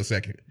away for a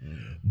second.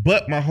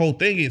 But my whole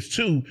thing is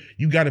too,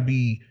 you got to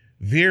be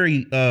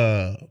very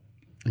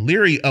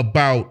leery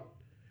about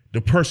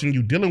the person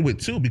you're dealing with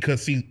too,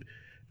 because see,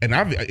 and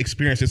I've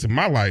experienced this in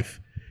my life.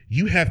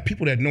 You have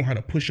people that know how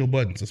to push your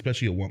buttons,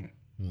 especially a woman.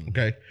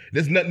 Okay,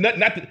 there's not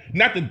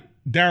to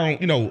down,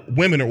 you know,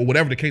 women or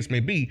whatever the case may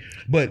be,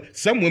 but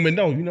some women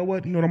know. You know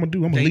what I'm gonna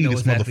do? I'm gonna They leave know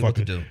this exactly what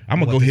to motherfucker. do, I'm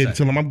gonna what go to ahead and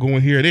say. tell them I'm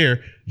going here or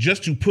there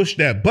just to push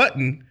that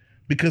button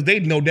because they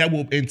know that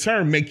will in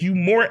turn make you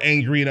more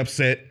angry and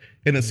upset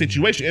in a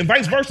situation, and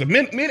vice versa,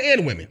 men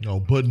and women. No,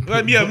 button.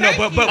 But Oh,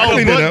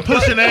 clean it button up.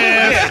 pushing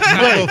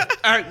ass.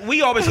 all right,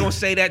 we always gonna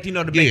say that, you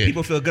know, to make Yeah.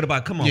 people feel good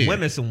about. Come on, Yeah.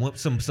 women, some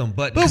buttons.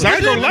 Because I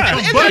ain't gonna lie. At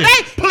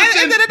the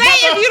end of the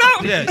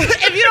day, Yeah.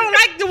 if you don't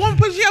like the woman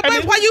push your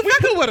buttons, why you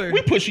fucking with her?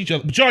 We push each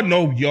other, but y'all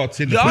know y'all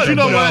tend to Y'all push you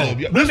know each other. what?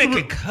 Yeah. This Women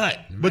is- can cut,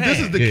 But this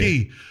is the Yeah.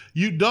 key.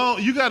 You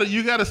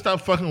gotta stop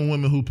fucking with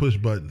women who push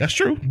buttons. That's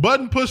true.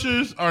 Button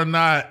pushers are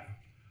not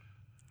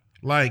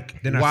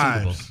like they're not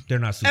wives. suitable. They're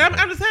not And suitable.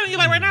 I'm just telling you,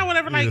 like right now,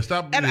 whatever, like, Yeah,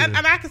 stop- and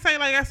yeah. I can say,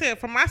 like I said,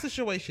 from my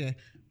situation,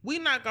 we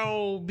not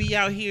gonna be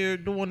out here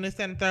doing this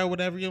and third,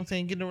 whatever. You know what I'm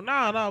saying? Getting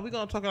no, we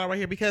gonna talk it out right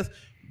here because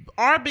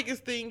our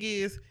biggest thing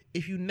is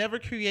if you never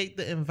create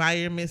the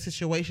environment,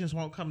 situations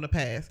won't come to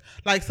pass.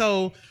 Like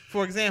so,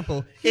 for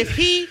example, if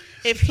he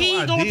going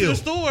to ideal. the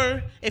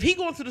store, if he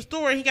going to the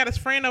store and he got his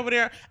friend over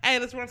there, hey,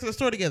 let's run to the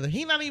store together.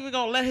 He not even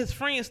gonna let his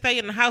friend stay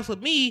in the house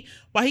with me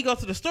while he goes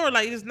to the store.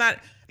 Like it's not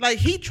like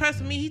he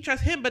trusts me, he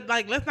trusts him, but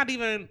like let's not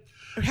even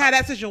have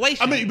that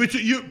situation. I mean, but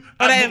you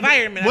that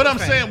environment, What I'm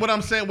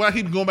I'm saying, why I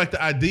keep going back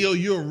to ideal,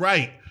 you're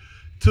right.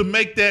 To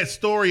make that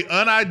story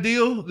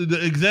unideal,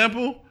 the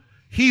example,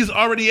 he's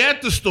already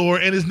at the store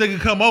and his nigga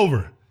come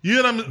over. You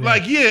know what I mean?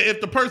 Like, yeah,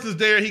 if the person's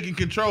there, he can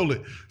control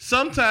it.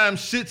 Sometimes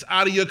shit's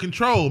out of your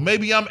control.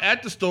 Maybe I'm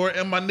at the store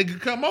and my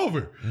nigga come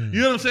over. You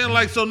know what I'm saying?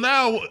 Like, so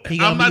now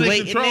I'm not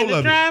in control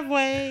of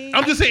it.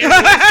 I'm just saying,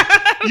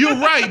 you're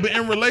right, but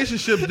in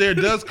relationships, there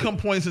does come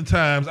points in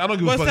times. I don't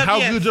give a fuck how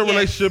good your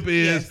relationship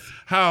is,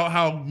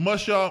 how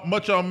much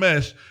y'all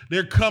mesh.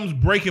 There comes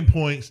breaking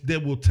points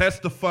that will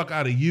test the fuck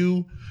out of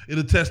you.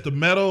 It'll test the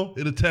metal.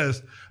 It'll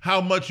test how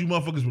much you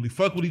motherfuckers really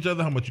fuck with each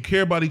other, how much you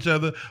care about each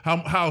other,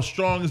 how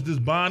strong is this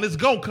bond. It's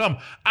gonna come.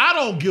 I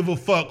don't give a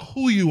fuck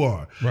who you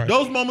are. Right.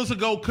 Those moments are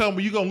gonna come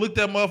where you gonna look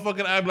that motherfucker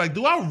in the eye and be like,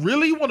 do I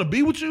really want to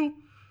be with you?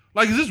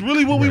 Like, is this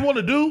really what we want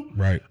to do?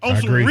 Right. On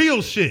some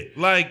real shit.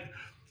 Like,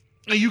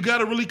 and you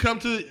gotta really come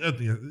to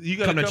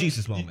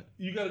Jesus moment.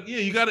 You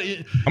gotta.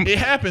 It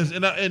happens,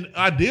 and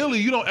ideally,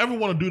 you don't ever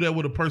want to do that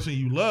with a person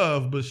you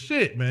love. But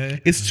shit, man,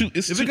 if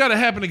it gotta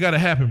happen, it gotta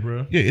happen,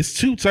 bro. Yeah, it's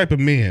two type of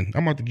men.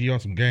 I'm about to give y'all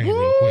some game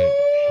real quick.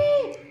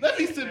 Let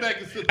me sit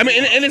back and sit. I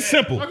mean, and it's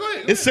simple. Go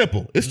ahead. It's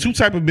simple. It's two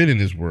type of men in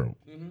this world.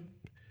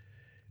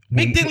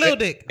 Big dick, little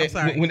dick. I'm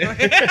sorry. With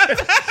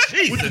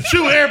the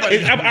chew,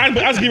 everybody. I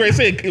was getting ready to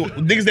say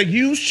niggas that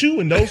use chew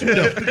and those who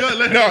don't. Go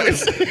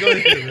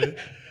ahead, man.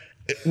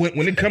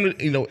 When it comes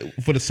to,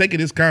 for the sake of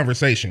this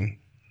conversation,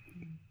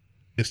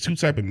 it's two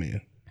type of men.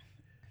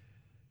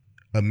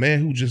 A man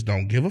who just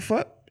don't give a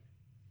fuck,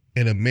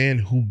 and a man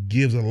who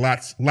gives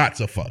lots of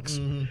fucks.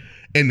 Mm-hmm.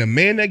 And the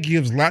man that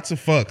gives lots of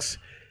fucks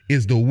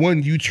is the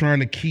one you trying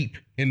to keep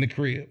in the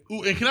crib.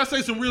 Ooh, and can I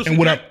say some real shit?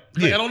 And add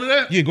on to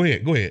that? Yeah, go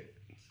ahead.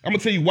 I'm gonna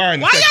tell you why.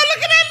 Why y'all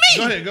looking at me?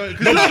 Go ahead.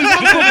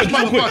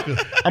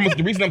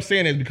 The reason I'm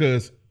saying is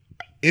because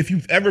if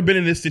you've ever been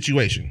in this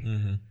situation.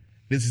 Mm-hmm.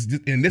 This is the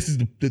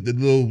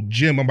little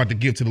gem I'm about to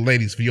give to the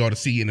ladies for y'all to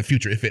see in the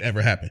future if it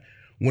ever happened.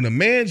 When a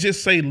man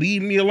just say,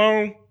 leave me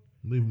alone,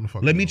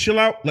 let me chill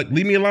out, like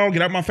leave me alone,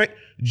 get out my face.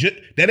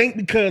 That ain't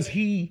because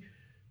he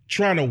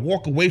trying to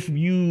walk away from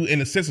you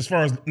in a sense as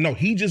far as, no,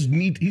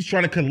 he's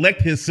trying to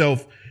collect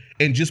himself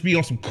and just be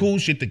on some cool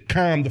shit to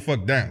calm the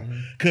fuck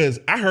down. Because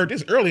I heard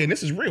this earlier, and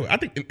this is real. I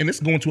think, and this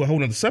is going to a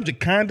whole other subject,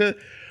 kinda,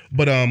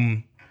 but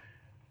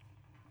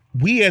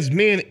we as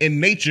men in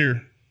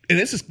nature, and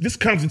this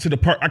comes into the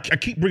part, I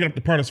keep bringing up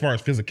the part as far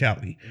as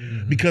physicality,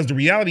 because the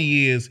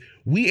reality is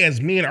we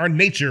as men, our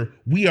nature,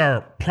 we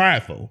are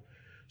prideful.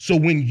 So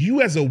when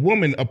you as a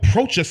woman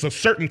approach us a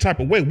certain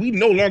type of way, we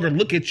no longer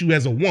look at you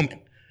as a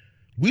woman.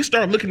 We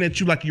start looking at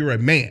you like you're a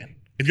man,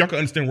 if y'all can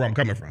understand where I'm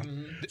coming from.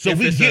 So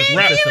we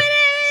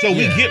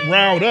get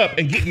riled up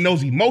and getting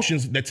those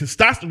emotions, that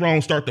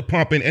testosterone start to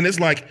pump in, and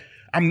it's like,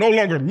 I'm no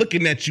longer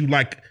looking at you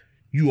like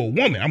you a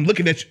woman. I'm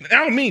looking at you. I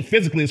don't mean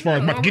physically as far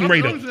as getting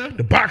ready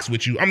to box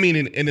with you. I mean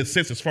in a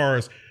sense as far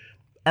as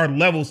our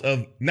levels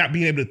of not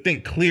being able to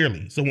think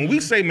clearly. So when we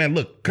say, man,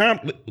 look,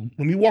 let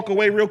me walk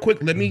away real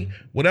quick. Let me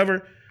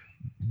whatever.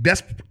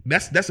 That's a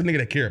nigga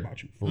that care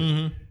about you.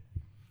 And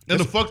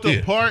the fucked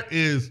up part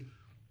is,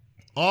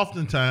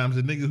 oftentimes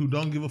the nigga who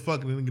don't give a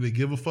fuck and the nigga that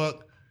give a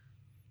fuck,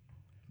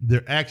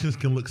 their actions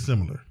can look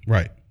similar.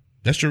 Right.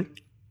 That's true.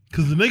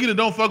 Because the nigga that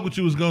don't fuck with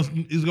you is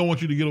gonna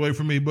want you to get away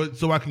from me, but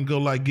so I can go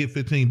like get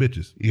 15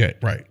 bitches. Yeah,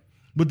 right.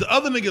 But the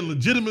other nigga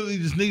legitimately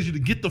just needs you to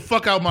get the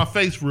fuck out my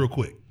face real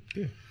quick.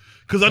 Yeah.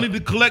 Because I need to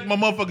collect my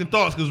motherfucking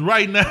thoughts. Because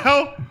right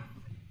now,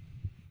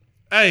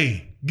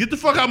 hey, get the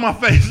fuck out my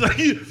face.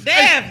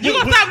 Damn, you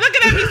gonna stop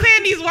looking at me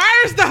saying these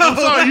words though? I'm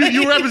sorry,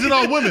 you represent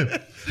all women.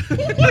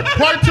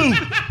 Part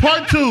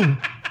two.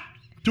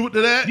 To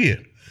that. Yeah.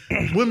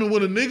 Women,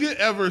 when a nigga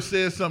ever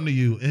says something to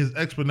you and his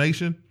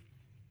explanation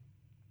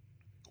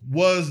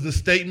was the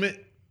statement,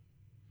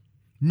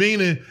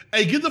 meaning,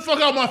 hey, get the fuck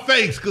out my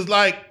face, because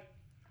like,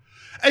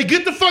 hey,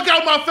 get the fuck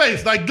out my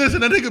face. Like, listen,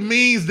 that nigga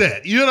means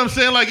that. You know what I'm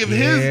saying? Like, if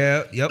his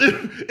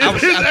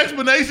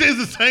explanation is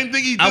the same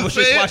thing he just said. I was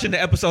just watching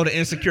the episode of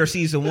Insecure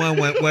season 1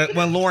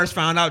 when Lawrence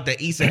found out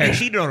that Issa had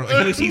cheated on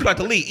him. He's about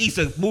to leave.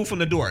 Issa, move from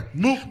the door.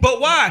 But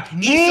why?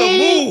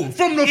 Issa, move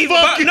from the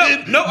fucking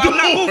door. No, I'm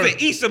not moving.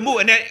 Issa,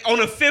 move. And then on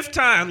the 5th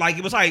time, like,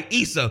 it was like,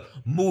 Issa,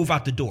 move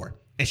out the door.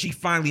 And she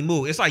finally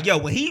moved. It's like, yo,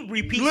 when he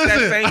repeats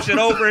that same shit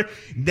over,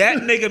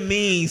 that nigga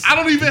means I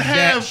don't even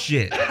have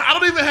shit. I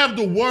don't even have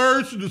the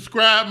words to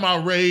describe my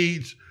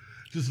rage.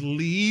 Just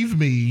leave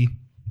me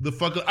the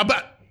fuck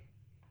alone.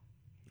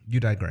 You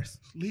digress.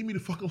 Leave me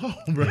the fuck alone,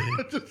 bro. You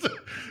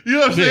know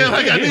what I'm saying?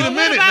 Like, I need a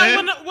minute,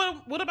 man.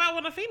 What about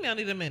when a female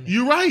need a minute?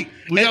 You're right.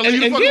 We gotta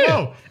leave you the fuck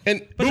alone.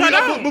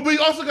 But we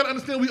also gotta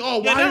understand we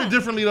all wired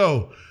differently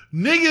though.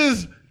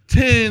 Niggas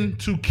tend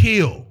to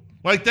kill.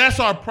 Like, that's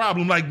our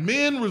problem. Like,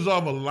 men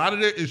resolve a lot of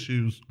their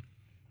issues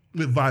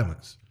with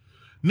violence.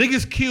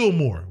 Niggas kill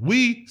more.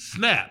 We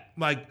snap.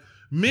 Like,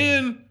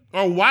 men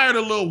are wired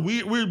a little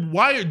weird. We're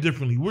wired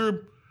differently.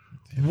 We're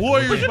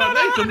warriors. But you know what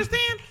I don't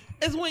understand?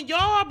 Is when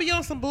y'all be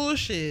on some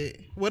bullshit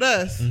with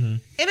us, and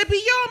it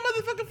be y'all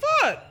motherfucking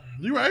fault.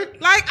 You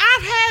right. Like,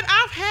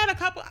 I've had a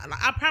couple.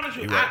 I promise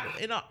you,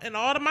 in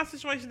all of my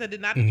situations that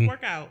did not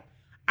work out,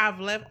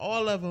 I've left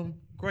all of them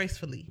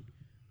gracefully.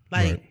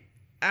 Like. Right.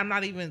 I'm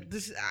not even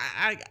this.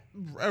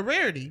 A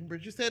rarity,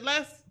 but you said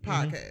last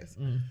podcast.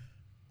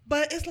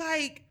 But it's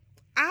like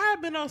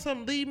I've been on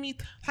some leave me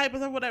type of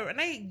stuff, whatever, and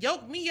they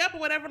yoke me up or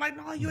whatever. Like,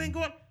 no, you ain't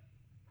going.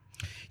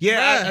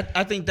 Yeah,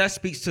 I think that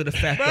speaks to the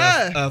fact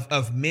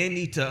of men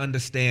need to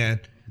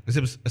understand. Because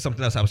it was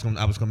something else I was going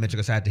to mention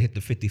because I had to hit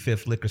the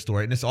 55th liquor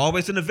store, and it's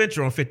always an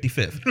adventure on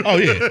 55th. Oh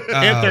yeah,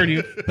 and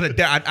 30th. But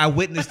I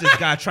witnessed this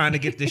guy trying to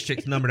get this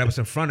chick's number that was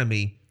in front of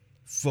me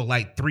for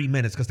like 3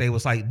 minutes because they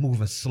was like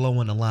moving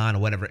slow in the line or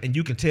whatever, and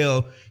you can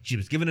tell she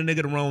was giving the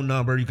nigga the wrong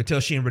number. You could tell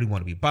she didn't really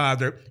want to be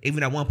bothered.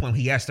 Even at one point,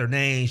 he asked her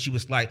name. She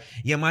was like,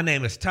 "Yeah, my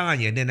name is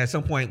Tanya." And then at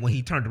some point, when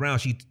he turned around,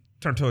 she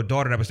turned to her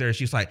daughter that was there.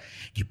 She's like,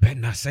 "You better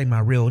not say my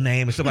real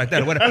name," and stuff like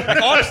that, or whatever.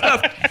 Like all this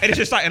stuff, and it's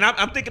just like, and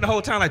I'm thinking the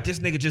whole time like, this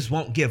nigga just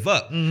won't give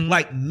up.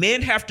 Like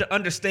men have to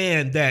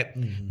understand that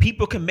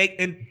people can make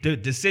the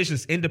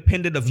decisions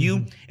independent of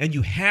you, and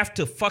you have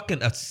to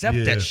fucking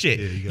accept that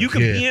shit. You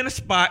can be in a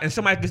spot and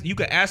somebody, you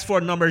can ask for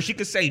a number, she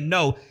could say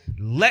no.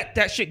 Let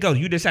that shit go.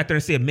 You just sat there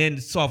and said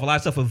men solve a lot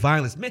of stuff with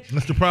violence. Men,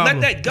 that's the problem.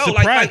 Let that go. It's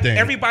a pride thing.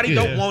 Everybody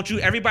don't want you.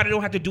 Everybody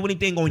don't have to do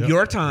anything on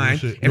your time.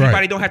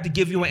 Everybody don't have to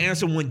give you an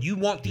answer when you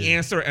want the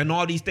answer and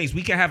all these things.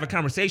 We can have a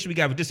conversation. We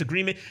can have a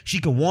disagreement. She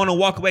can want to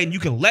walk away and you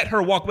can let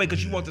her walk away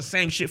because you want the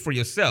same shit for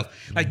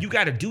yourself. Like, you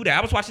got to do that.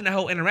 I was watching that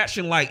whole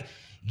interaction like,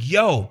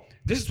 yo,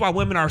 this is why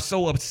women are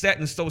so upset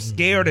and so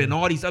scared and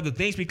all these other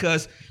things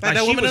because like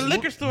that woman in the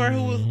liquor store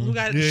who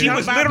got she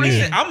was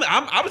literally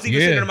I was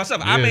even sitting there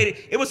myself. Yeah. I made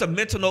it was a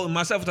mental note in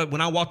myself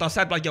when I walked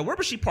outside like, yo, where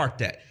was she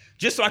parked at?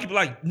 Just so I could be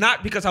like,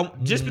 not because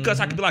because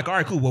I could be like, all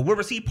right, cool. Well, where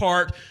was he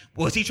parked?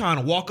 Was he trying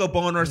to walk up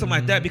on her or something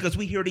like that? Because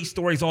we hear these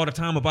stories all the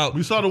time about.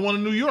 We saw the one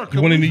in New York.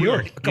 The one in New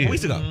York a couple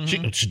weeks ago.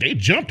 They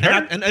jumped her.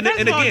 And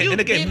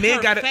again,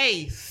 men got to.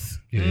 Yeah,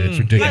 it's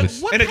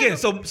ridiculous. Like, and again,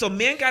 so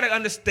men got to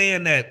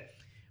understand that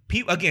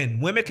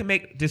women can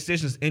make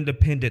decisions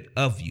independent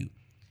of you.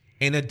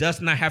 And it does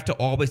not have to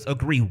always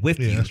agree with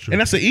you. That's true. And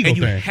that's an ego and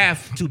you thing.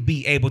 have to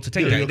be able to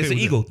take that. okay It's an with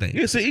ego that. thing.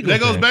 Yeah, it's an ego That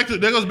goes thing.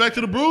 back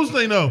to the bruise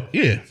thing, though.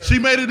 Yeah. She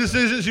made a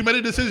decision. She made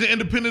a decision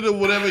independent of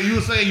whatever you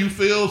were saying. You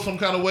feel some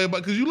kind of way about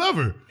because you love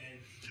her.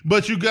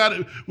 But you got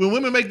it. When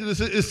women make the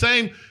decision,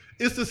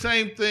 it's the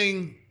same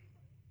thing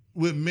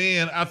with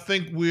men. I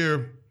think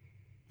we're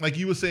like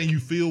you were saying.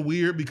 You feel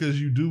weird because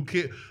you do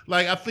care.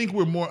 Like I think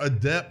we're more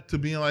adept to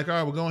being like, all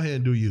right, well, go ahead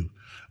and do you.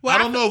 Well, I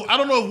don't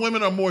know if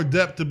women are more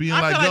adept to being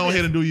like, go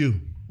ahead and do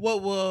you.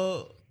 What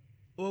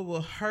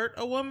will hurt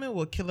a woman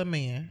will kill a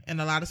man in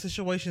a lot of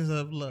situations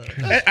of love.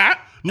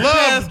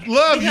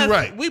 Love, you're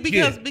right.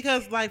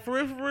 Because like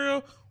for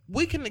real,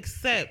 we can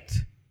accept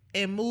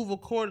and move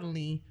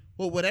accordingly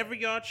with whatever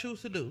y'all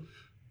choose to do.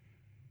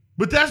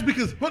 But that's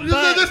because. Let's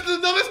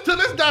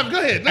dive. Go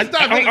ahead. Let's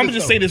dive. I'm gonna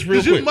just say this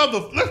real quick.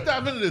 Let's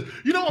dive into this.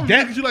 You know why I'm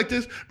looking at you like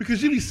this?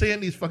 Because you be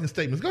saying these fucking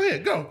statements. Go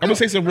ahead. Go. I'm gonna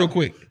say something real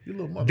quick. You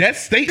little mother. That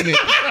statement,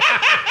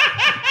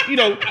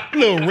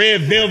 little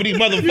red velvety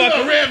motherfucker. You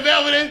know, red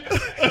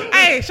velvet.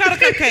 Hey, shout out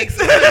cupcakes.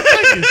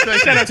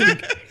 Shout out to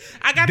the.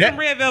 I got some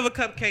red velvet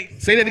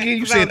cupcakes. Say that again.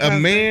 You said a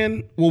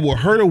man will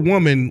hurt a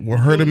woman will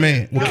hurt a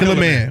man. Will kill a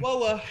man. What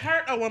will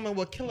hurt a woman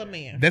will kill a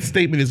man. That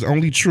statement is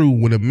only true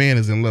when a man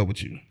is in love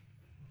with you.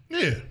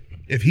 Yeah.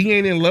 If he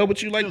ain't in love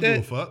with you like Don't that,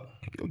 give a fuck.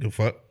 don't give a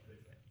fuck.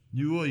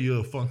 You or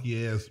your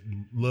funky ass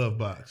love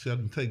box. I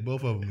can take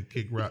both of them and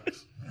kick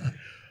rocks.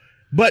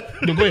 But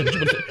no, go ahead.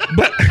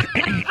 But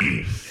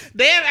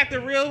Damn,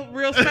 acting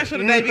real special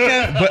today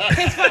because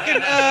his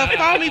fucking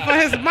phony for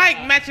his mic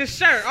matches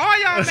shirt.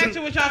 All y'all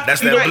matching with y'all.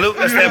 That's that blue.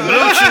 That's that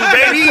blue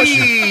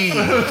chew,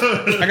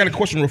 baby. I got a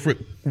question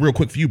real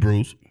quick for you,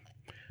 Bruce.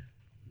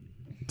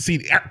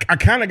 See, I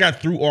kind of got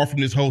threw off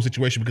from this whole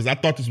situation because I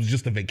thought this was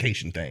just a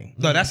vacation thing.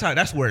 No,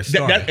 that's where it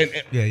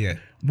started. Yeah.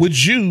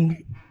 Would you?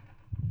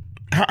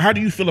 How do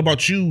you feel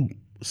about you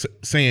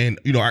saying,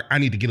 I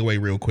need to get away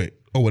real quick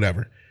or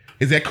whatever?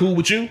 Is that cool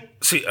with you?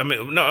 See, I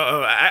mean,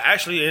 no,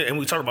 actually, and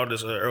we talked about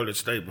this earlier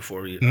today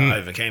before I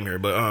even came here.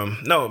 But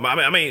no,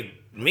 I mean,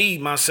 me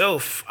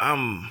myself,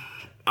 I'm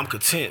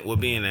content with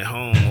being at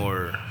home,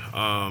 or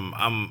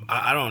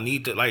I don't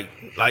need to like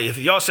if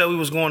y'all said we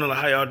was going to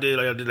how y'all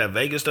did that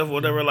Vegas stuff or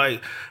whatever,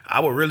 like I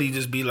would really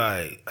just be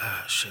like,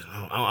 shit,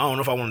 I don't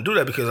know if I want to do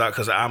that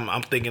because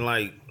I'm thinking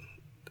like.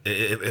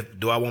 If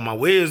do I want my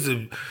whiz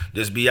to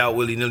just be out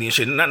willy nilly and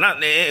shit?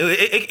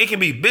 It can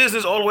be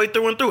business all the way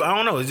through and through. I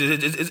don't know.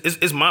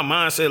 It's my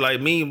mindset, like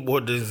me,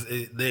 or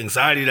the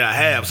anxiety that I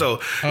have.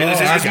 So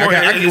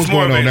it's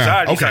more of an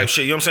anxiety type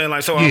shit. You know what I'm saying?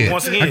 Like, so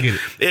once again,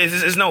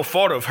 it's no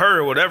fault of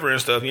her or whatever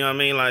and stuff. You know what I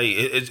mean? Like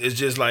it's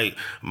just like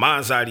my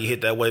anxiety hit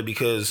that way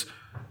because.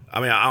 I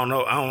mean, I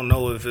don't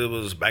know if it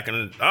was back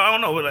in. I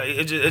don't know. But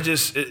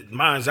like,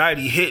 my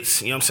anxiety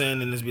hits. You know what I'm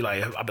saying? And it's be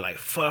like, I'll be like,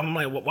 fuck. I'm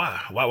like,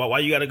 why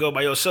you got to go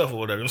by yourself or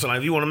whatever? You know what I'm saying? Like,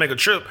 if you want to make a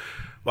trip,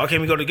 why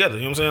can't we go together?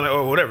 You know what I'm saying? Like,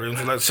 or whatever. You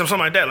know, like something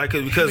like that. Like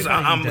because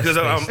I'm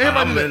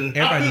everybody need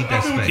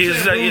that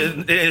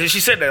space. She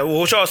said that. Well,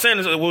 what y'all saying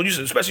is, well,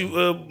 you especially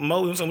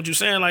Mo, what you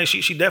saying? Like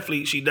she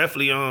definitely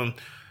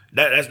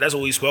that's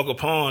what we spoke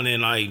upon,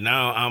 and like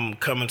now I'm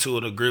coming to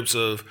the grips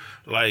of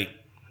like,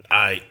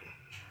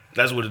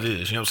 That's what it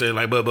is. You know what I'm saying?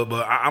 Like, but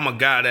I'm a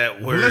guy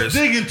that let's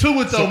dig into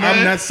it though, man.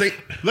 I'm not saying.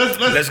 Let's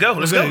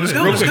go.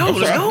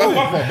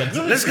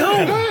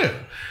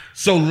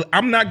 So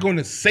I'm not going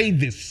to say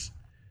this,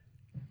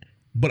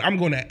 but I'm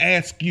going to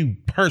ask you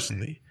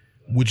personally.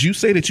 Would you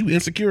say that you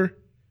insecure?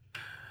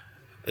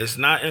 It's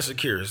not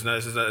insecure. It's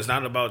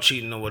not about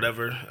cheating or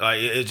whatever.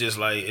 Like it's just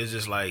like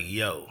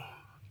yo.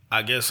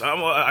 I guess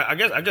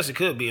it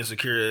could be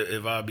insecure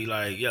if I'd be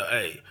like, yo,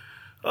 hey,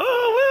 we out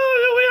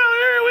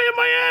here, we in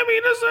Miami,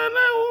 this and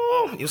that.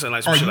 You know, saying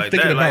like some shit like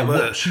that. Like,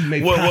 what she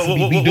may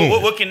possibly be doing?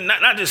 What can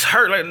not just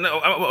her, like, no,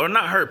 or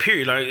not her.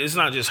 Period. Like, it's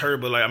not just her,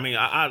 but like, I mean,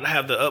 I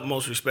have the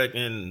utmost respect,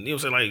 and you know,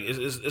 what I'm saying,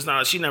 like, it's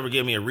not. She never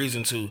gave me a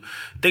reason to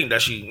think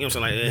that she, you know, what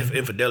I'm saying, like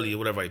infidelity or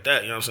whatever like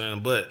that. You know what I'm saying?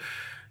 But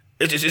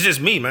it's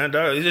just me, man.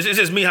 Dog. It's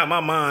just me. How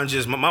my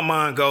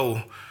mind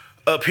go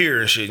up here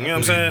and shit, you know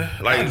what I'm saying?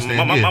 Like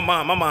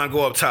my mind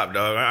go up top,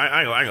 dog.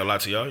 I ain't gonna lie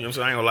to y'all. You know what I'm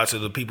saying? I ain't gonna lie to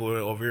the people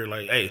over here.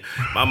 Like, hey,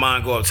 my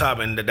mind go up top,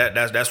 and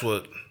that's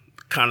what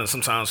kind of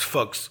sometimes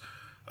fucks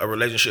a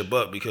relationship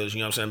up, because you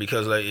know what I'm saying?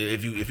 Because like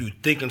if you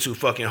thinking too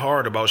fucking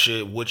hard about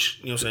shit, which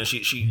you know what I'm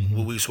saying, she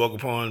what we spoke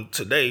upon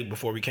today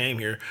before we came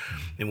here,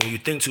 and when you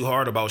think too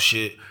hard about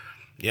shit,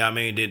 yeah, I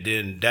mean,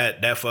 then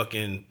that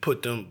fucking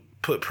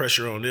put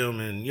pressure on them,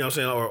 and you know what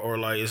I'm saying, or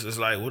like it's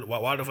like,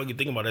 why the fuck you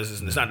thinking about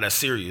this? It's not that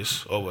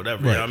serious or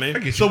whatever. Right. You know what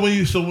I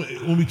mean? So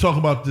when we talk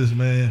about this,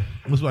 man,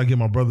 that's why I give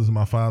my brothers and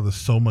my father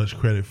so much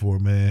credit for,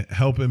 man,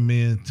 helping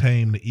men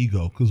tame the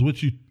ego. Because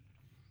what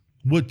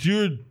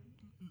you're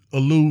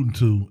alluding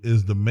to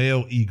is the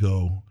male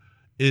ego.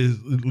 Is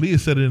Leah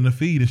said it in the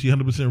feed, and she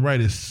 100% right.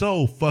 It's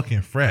so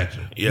fucking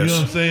fragile. Yes. You know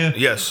what I'm saying?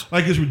 Yes.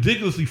 Like it's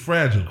ridiculously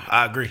fragile.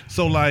 I agree.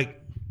 So like,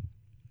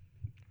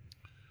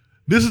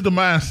 this is the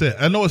mindset.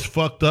 I know it's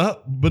fucked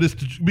up, but it's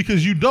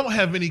because you don't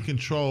have any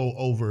control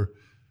over.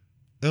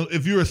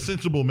 If you're a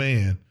sensible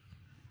man,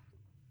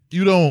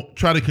 you don't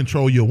try to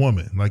control your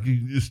woman. Like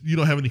you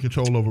don't have any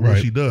control over what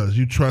she does.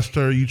 You trust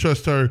her. You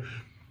trust her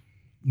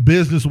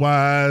business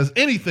wise,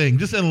 anything,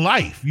 just in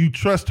life. You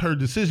trust her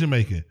decision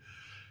making,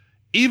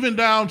 even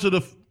down to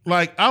the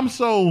like. I'm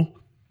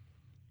so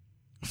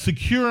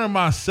secure in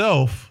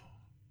myself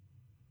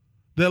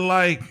that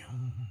like.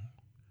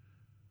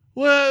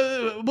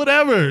 Well,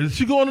 whatever.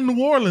 She going to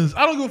New Orleans.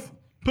 I don't give.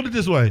 Put it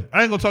this way.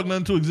 I ain't gonna talk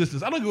nothing to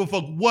existence. I don't give a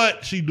fuck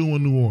what she do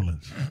in New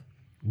Orleans.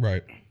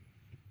 Right.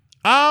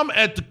 I'm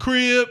at the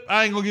crib.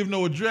 I ain't gonna give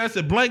no address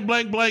at blank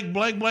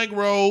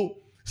road,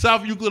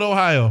 South Euclid,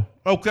 Ohio.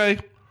 Okay.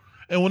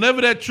 And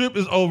whenever that trip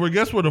is over,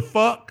 guess where the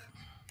fuck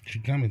she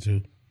coming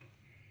to?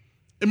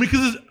 And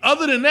because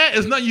other than that,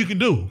 it's nothing you can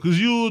do, because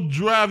you'll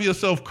drive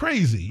yourself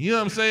crazy. You know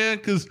what I'm saying?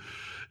 Because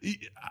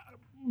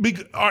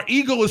our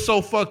ego is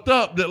so fucked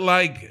up that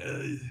like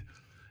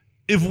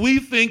if we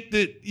think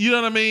that, you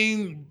know what I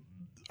mean,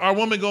 our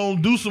woman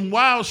gonna do some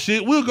wild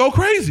shit, we'll go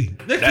crazy.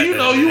 Next thing you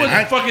know, you went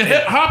to fucking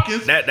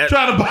Hopkins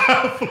trying to buy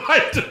a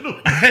flight to New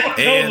York.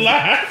 Don't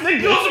lie. They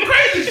do some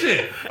crazy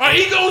shit. Our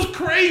ego's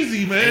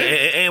crazy,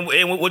 man.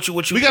 And what you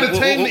we gotta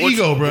tame the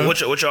ego, bro.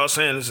 What y'all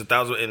saying is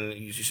 1,000. And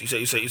you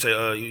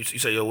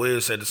say your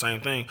Wiz said the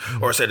same thing,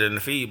 or said it in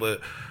the feed, but.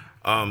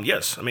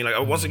 Yes, I mean, like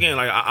once again,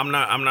 like I'm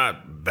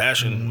not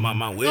bashing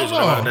my Wiz.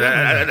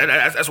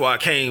 That's why I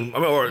came. I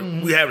mean, or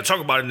we had to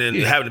talk about it, and then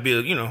it happened to be,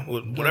 you know,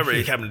 whatever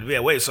it happened to be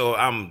that way. So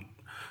I'm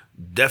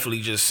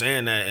definitely just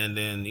saying that, and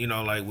then you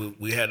know, like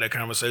we had that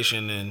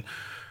conversation, and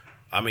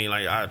I mean,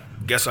 like I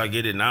guess I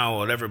get it now or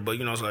whatever. But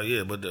you know, it's like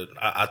yeah, but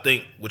I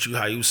think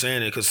how you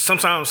saying it, because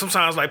sometimes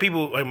like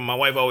people, like my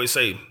wife always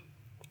say.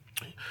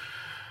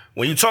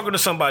 When you talking to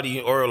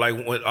somebody, or like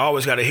I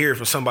always got to hear it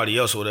from somebody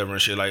else or whatever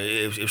and shit. Like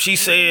if she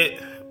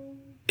said,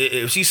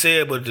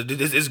 but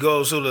this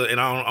goes to the, and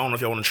I don't know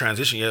if y'all want to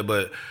transition yet,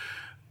 but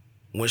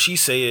when she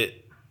say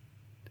it,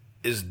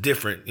 it's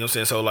different. You know what I'm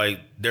saying? So like,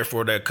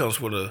 therefore that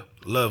comes with the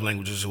love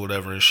languages or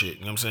whatever and shit.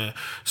 You know what I'm saying?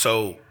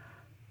 So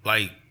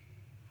like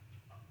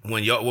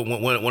when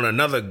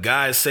another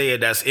guy say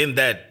it that's in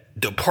that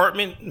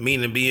department,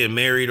 meaning being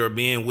married or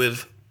being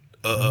with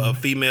a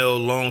female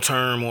long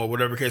term or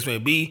whatever case may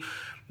be.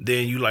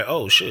 Then you like,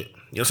 oh shit, you know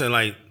what I'm saying?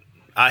 Like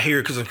I hear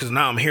it because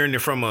now I'm hearing it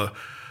from a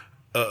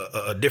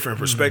different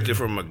perspective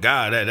from a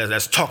guy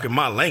that's talking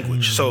my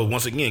language. So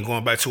once again,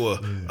 going back to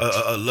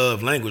a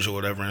love language or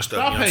whatever and stuff.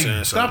 Stop you know hating. What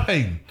I'm saying? Stop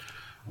hating.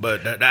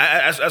 But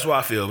that's what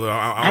I feel. But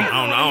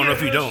I don't know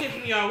if you don't. Shit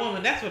from y'all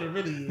woman. That's what it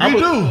really is. You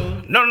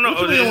do. No.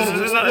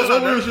 It's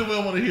not what shit we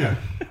don't want to hear?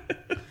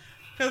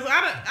 Because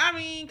I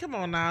mean, come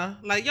on now.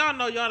 Like y'all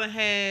know y'all done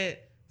had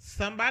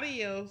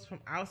somebody else from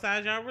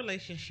outside your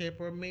relationship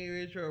or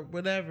marriage or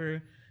whatever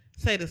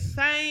say the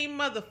same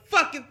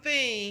motherfucking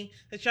thing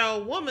that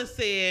y'all woman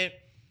said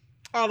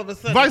all of a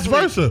sudden. Vice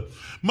versa.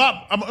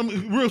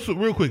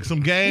 Real quick,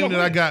 some game that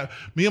I got.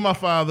 Me and my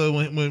father,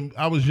 when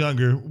I was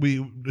younger,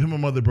 him and my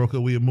mother broke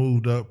up. We had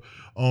moved up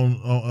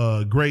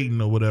on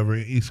Graydon or whatever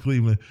in East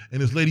Cleveland,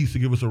 and this lady used to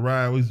give us a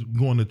ride. We was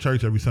going to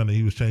church every Sunday.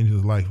 He was changing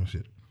his life and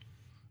shit.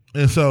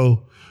 And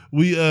so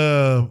we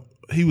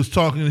he was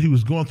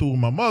going through with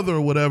my mother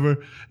or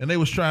whatever, and they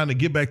was trying to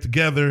get back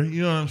together,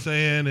 you know what I'm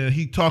saying? And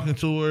he talking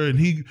to her, and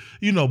he,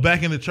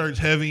 back in the church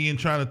heavy and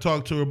trying to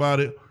talk to her about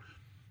it.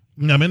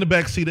 And I'm in the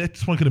back seat. That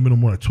one could have been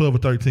more like 12 or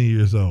 13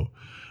 years old.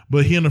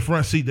 But he in the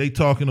front seat, they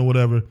talking or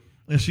whatever.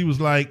 And she was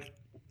like,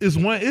 it's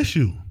one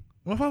issue.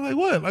 I was like,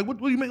 what? Like, what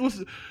do you mean?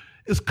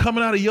 It's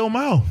coming out of your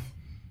mouth.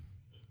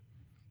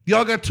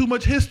 Y'all got too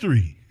much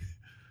history.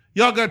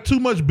 Y'all got too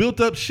much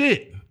built up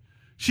shit.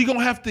 She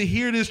gonna have to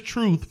hear this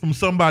truth from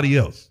somebody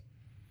else.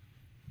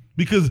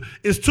 Because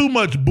it's too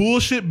much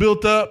bullshit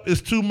built up.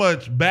 It's too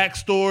much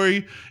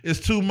backstory.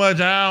 It's too much,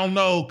 I don't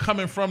know,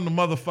 coming from the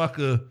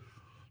motherfucker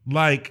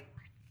like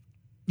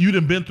you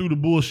done been through the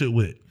bullshit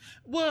with.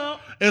 Well,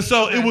 and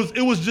so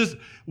it was just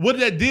what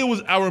that did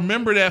was I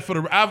remember that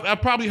I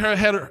probably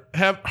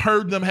have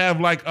heard them have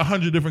like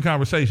 100 different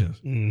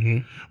conversations,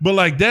 but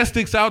like that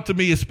sticks out to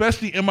me,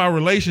 especially in my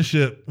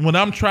relationship when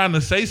I'm trying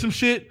to say some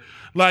shit.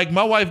 Like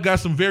my wife got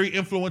some very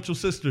influential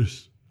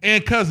sisters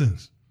and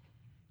cousins,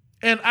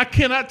 and I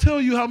cannot tell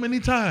you how many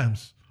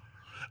times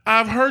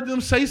I've heard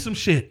them say some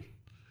shit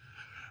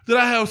that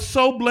I have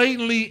so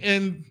blatantly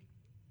and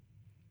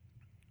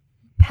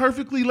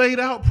perfectly laid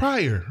out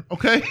prior.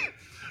 Okay.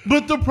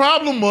 But the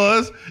problem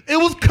was, it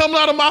was coming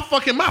out of my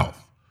fucking mouth.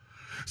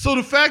 So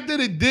the fact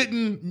that it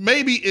didn't,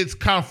 maybe it's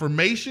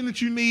confirmation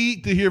that you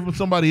need to hear from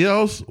somebody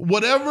else,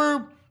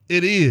 whatever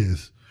it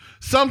is.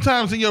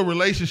 Sometimes in your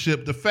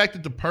relationship, the fact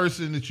that the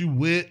person that you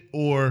with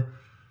or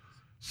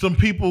some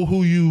people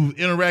who you've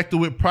interacted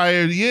with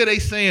prior, they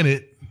saying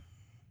it.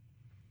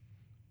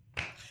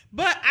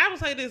 But I would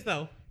say this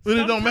though. But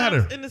it don't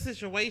matter. In the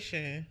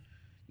situation,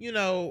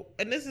 and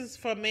this is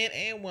for men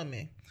and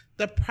women,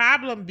 the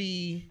problem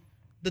be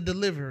the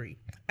delivery.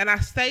 And I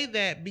say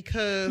that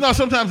because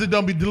sometimes it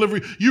don't be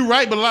delivery. You're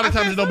right, but a lot of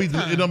times it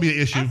don't be an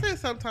issue. I say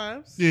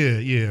sometimes.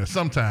 Yeah,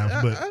 sometimes.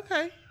 But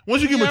okay.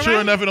 Once you get mature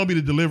enough, it don't be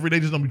the delivery. They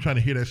just don't be trying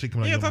to hear that shit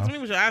come out. You your talk mouth. to me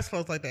with your eyes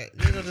closed like that.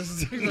 See what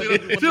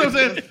I'm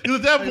saying? Because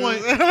at that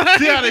point,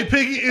 see how they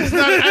picky? It's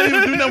not. I didn't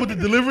even do nothing with the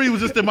delivery. It was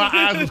just that my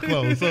eyes was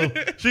closed, so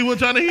she wasn't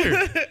trying to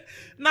hear.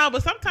 No,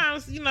 but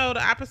sometimes the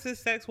opposite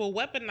sex will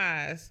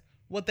weaponize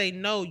what they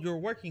know you're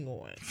working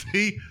on.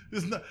 See,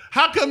 it's not.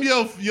 How come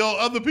your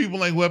other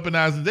people ain't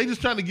weaponizing? They just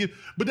trying to give.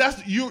 But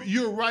that's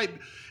you're right.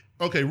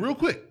 Okay, real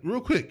quick.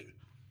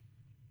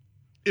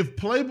 If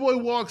Playboy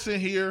walks in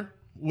here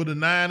with a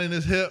 9 in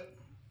his hip,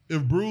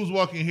 if Bruce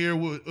walk in here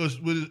with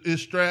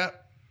his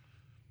strap,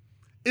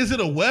 is it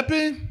a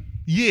weapon?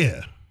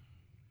 Yeah.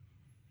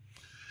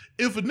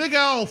 If a nigga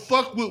I don't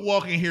fuck with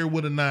walking here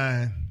with a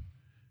 9,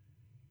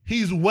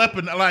 he's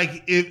weapon.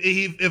 Like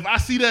if I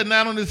see that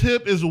 9 on his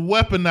hip, it's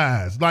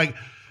weaponized. Like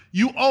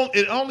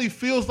it only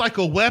feels like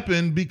a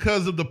weapon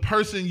because of the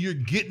person you're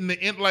getting the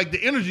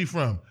energy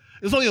from.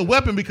 It's only a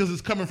weapon because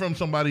it's coming from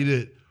somebody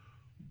that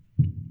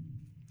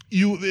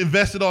you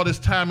invested all this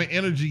time and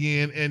energy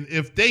in, and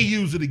if they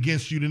use it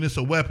against you, then it's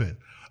a weapon.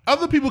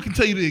 Other people can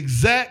tell you the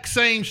exact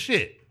same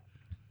shit.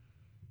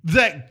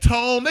 Exact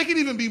tone. They can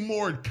even be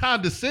more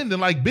condescending.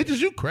 Like, bitches,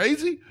 you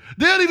crazy?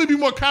 They'll even be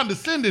more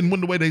condescending when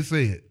the way they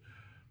say it.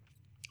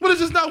 But it's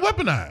just not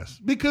weaponized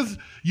because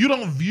you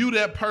don't view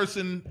that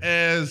person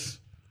as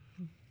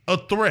a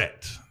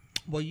threat.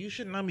 Well, you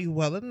should know me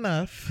well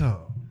enough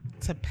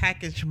to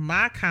package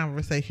my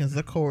conversations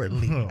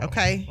accordingly.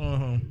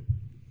 Okay?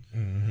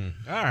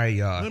 All right,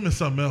 y'all. Let me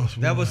something else.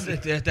 That was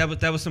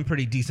some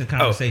pretty decent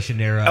conversation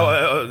there.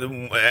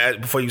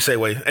 Before you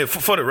segue, hey,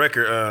 for the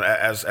record,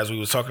 as we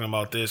was talking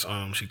about this,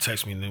 she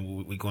texted me and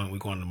then we going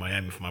to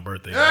Miami for my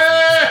birthday.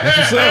 I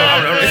just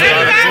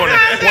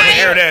want to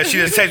hear that. She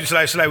just texted me.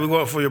 She's like, we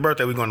going for your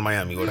birthday. We going to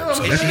Miami. Whatever.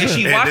 So, is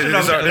she watching?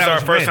 This is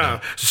our first time.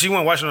 So she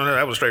wasn't watching on that.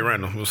 That was straight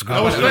random. It was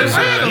good. But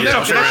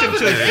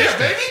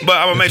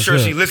I'm gonna make sure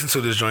she listens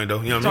to this joint though.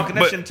 You know what I mean? Talking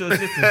that shit into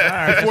existence. All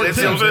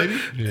right.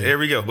 Here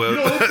we go.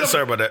 But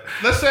sorry about that.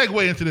 Let's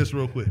segue into this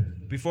real quick.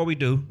 Before we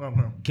do,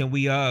 can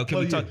we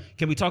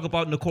talk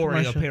about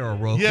Nakori Apparel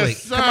real quick?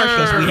 Yes, sir.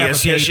 Because we have a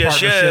paid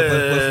partnership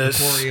with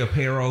Nakori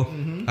Apparel.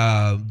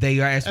 They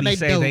are, as we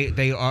say,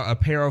 they are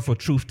apparel for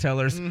truth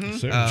tellers.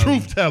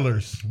 Truth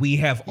tellers. We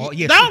have all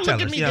Don't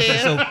look at me,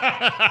 so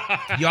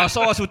y'all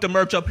saw us with the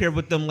merch up here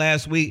with them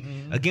last week.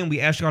 Again,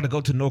 we asked y'all to go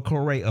to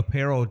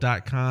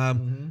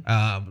NokoreApparel.com.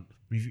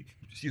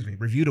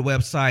 Review the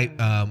website,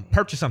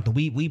 purchase something.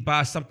 We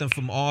buy something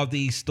from all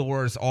these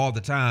stores all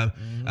the time.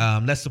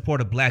 Let's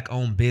support a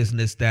black-owned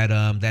business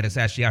that is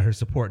actually out here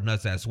supporting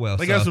us as well.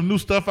 They got some new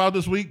stuff out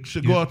this week.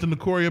 Should go out to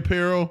Nakori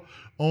Apparel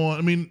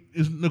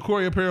is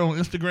Nakori Apparel on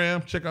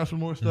Instagram. Check out some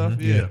more stuff.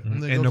 And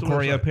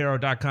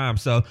NokoriApparel.com.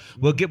 So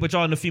we'll get with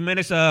y'all in a few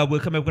minutes. We'll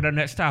come up with our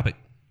next topic.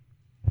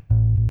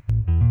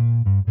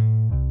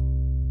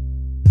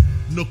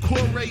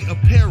 Nakori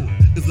Apparel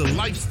is a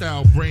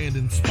lifestyle brand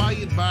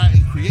inspired by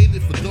and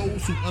created for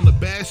those who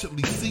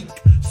unabashedly seek,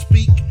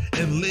 speak,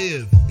 and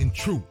live in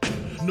truth.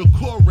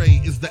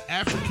 Nakore is the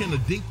African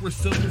Adinkra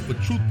symbol for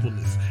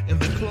truthfulness, and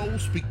the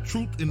clothes speak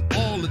truth in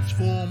all its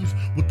forms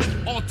with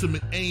the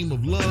ultimate aim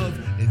of love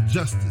and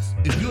justice.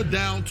 If you're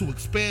down to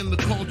expand the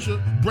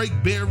culture, break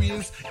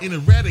barriers, and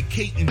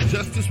eradicate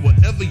injustice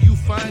wherever you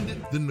find it,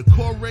 then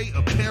Nakore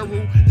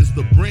Apparel is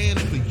the brand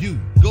for you.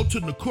 Go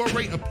to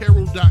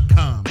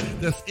NakoreApparel.com.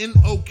 That's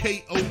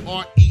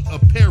NOKORE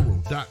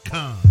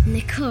Apparel.com.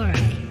 Nakore,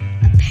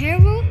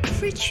 apparel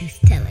for truth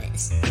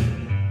tellers.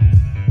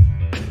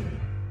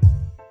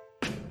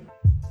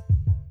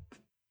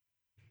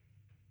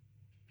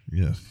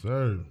 Yes,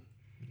 sir.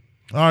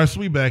 All right, so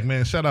we back,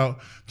 man. Shout out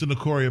to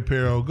Nakore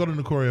Apparel. Go to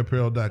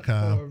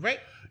NakoreApparel.com. All right.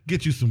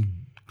 Get you some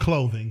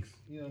clothing.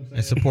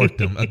 And support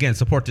them. Again,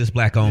 support this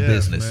black-owned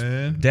Yes, business.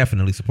 man.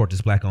 Definitely support this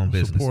black-owned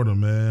business. Support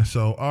them, man.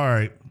 So, all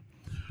right.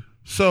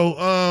 So,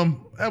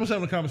 I was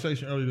having a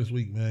conversation earlier this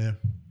week, man.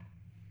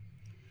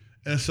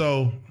 And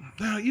so,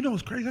 you know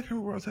what's crazy? I can't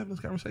remember where I was having this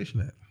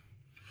conversation at.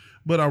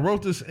 But I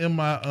wrote this in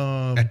my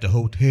At the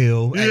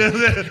hotel.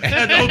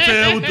 at the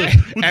hotel with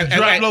the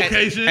drop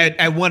location.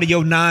 At one of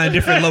your 9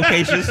 different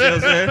locations. You know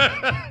what I'm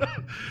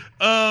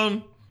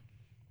saying?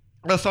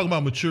 I was talking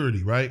about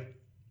maturity, right?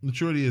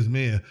 Maturity is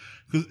men.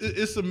 Because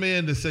it's a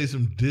man that say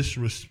some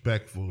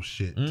disrespectful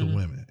shit to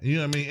women. You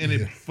know what I mean? And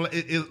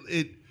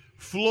it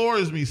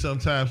floors me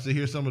sometimes to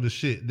hear some of the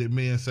shit that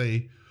men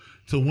say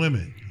to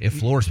women. It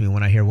floors me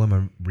when I hear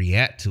women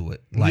react to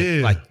it.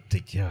 Anyway,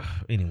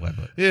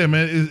 but yeah,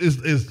 man,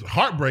 it's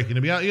heartbreaking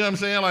to be out. You know what I'm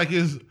saying? Like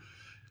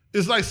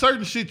it's like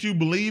certain shit you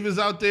believe is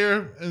out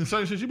there, and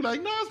certain shit you be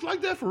like, no, it's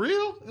like that for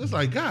real. It's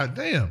like, God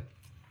damn.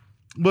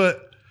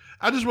 But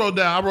I just wrote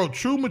down. I wrote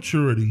true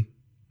maturity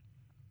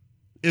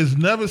is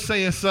never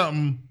saying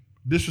something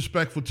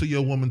disrespectful to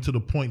your woman to the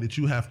point that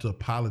you have to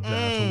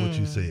apologize for what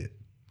you said.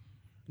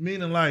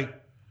 Meaning, like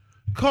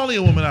calling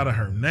a woman out of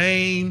her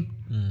name.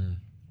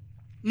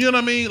 You know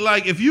what I mean?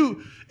 Like if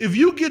you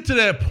get to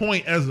that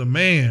point as a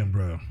man,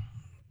 bro,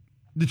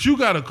 that you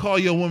got to call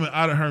your woman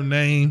out of her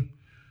name,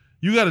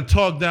 you got to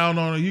talk down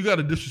on her, you got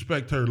to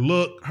disrespect her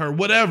look, her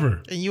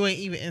whatever, And you ain't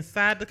even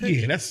inside the cookie.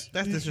 Yeah, that's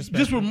disrespectful.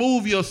 just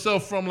remove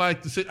yourself from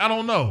like the. I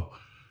don't know.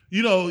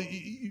 You know,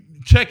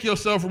 check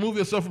yourself, remove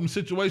yourself from the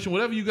situation,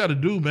 whatever you got to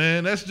do,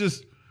 man. That's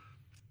just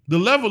the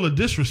level of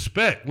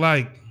disrespect.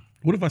 Like,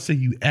 what if I say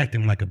you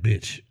acting like a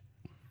bitch?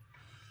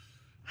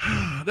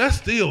 that's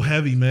still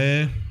heavy,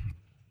 man.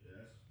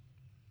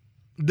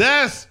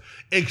 That's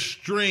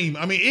extreme.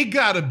 I mean, it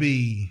got to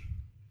be.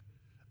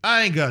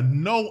 I ain't got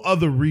no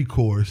other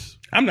recourse.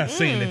 I'm not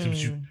saying that to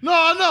you. No,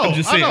 I know. I'm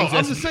just saying,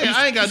 I'm just saying.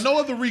 I ain't got no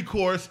other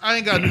recourse. I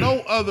ain't got no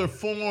other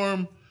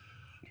form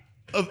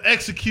of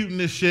executing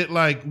this shit.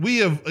 Like, we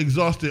have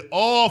exhausted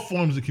all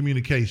forms of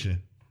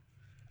communication.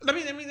 Let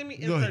me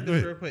insert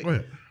this real quick. Go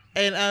ahead.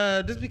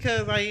 And just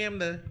because I am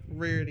the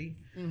rarity,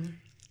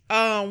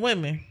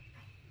 women.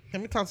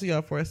 Let me talk to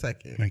y'all for a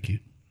second. Thank you.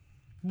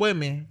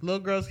 Women, little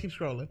girls keep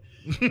scrolling.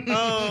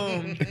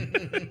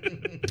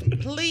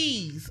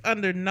 Please,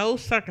 under no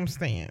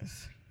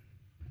circumstance,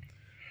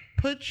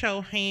 put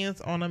your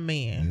hands on a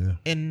man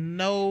in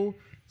no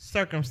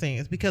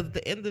circumstance, because at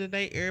the end of the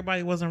day,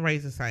 everybody wasn't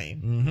raised the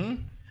same. Mm-hmm.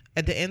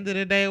 At the end of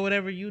the day,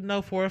 whatever, you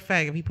know for a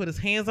fact, if he put his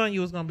hands on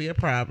you, it's gonna be a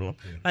problem.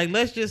 Like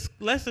let's just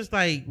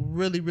like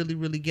really, really,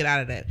 really get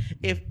out of that.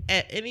 If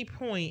at any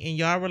point in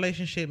y'all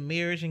relationship,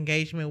 marriage,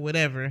 engagement,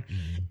 whatever,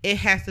 it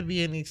has to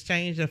be an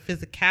exchange of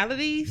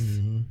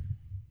physicalities,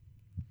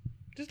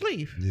 just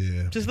leave.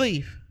 Yeah. Just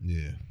leave.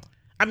 Yeah.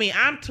 I mean,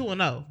 I'm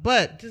 2-0,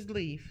 but just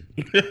leave.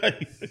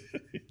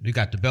 you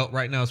got the belt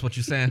right now, is what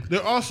you're saying?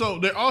 They're also.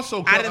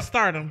 I didn't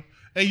start them.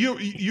 And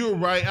you're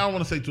right. I don't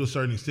want to say to a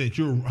certain extent.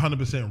 You're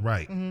 100%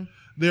 right. Mm-hmm.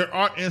 There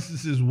are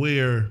instances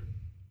where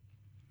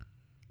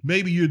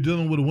maybe you're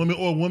dealing with a woman,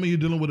 or a woman you're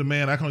dealing with a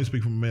man. I can only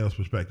speak from a male's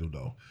perspective,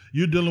 though.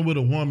 You're dealing with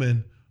a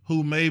woman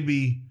who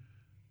maybe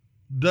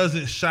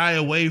doesn't shy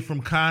away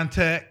from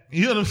contact.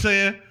 You know what I'm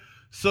saying?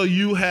 So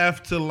you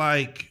have to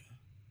like,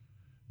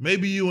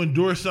 maybe you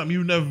endure something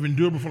you've never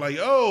endured before. Like,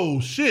 oh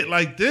shit,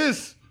 like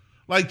this,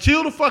 like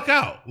chill the fuck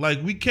out.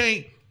 Like we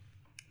can't.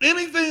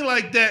 Anything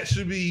like that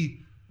should be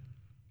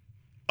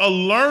a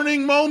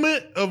learning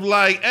moment of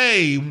like,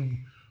 hey,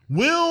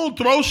 we'll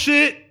throw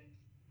shit,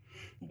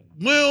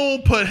 we'll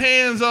put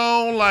hands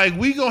on, like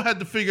we gonna have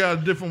to figure out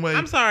a different way.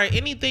 I'm sorry,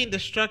 anything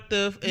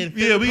destructive and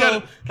physical, Yeah, we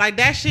gotta- like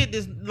that shit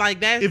is like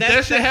that. If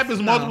that shit happens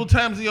no. multiple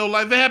times in your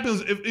life, that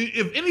happens.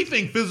 If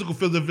anything physical,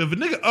 if a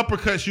nigga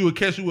uppercuts you or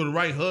catch you with a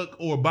right hook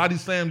or body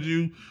slams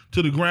you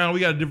to the ground, we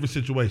got a different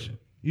situation.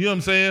 You know what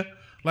I'm saying?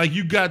 Like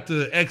you got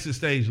the exit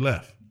stage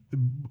left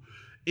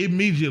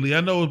immediately.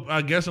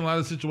 I guess in a lot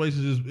of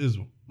situations is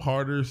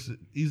harder,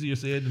 easier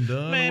said than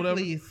done. Man, or whatever.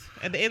 please.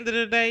 At the end of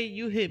the day,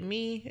 you hit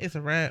me, it's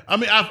a wrap. I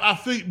mean, I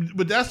think,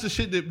 but that's the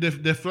shit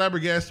that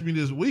flabbergasted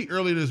me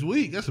earlier this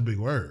week. That's a big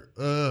word.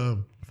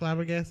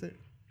 Flabbergasted.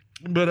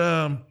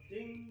 But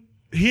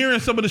hearing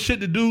some of the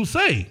shit the dudes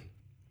say,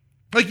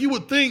 like you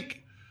would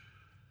think,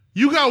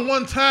 you got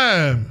one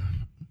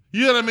time,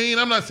 You know what I mean?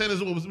 I'm not saying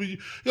this was you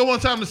got one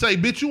time to say,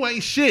 bitch, you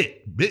ain't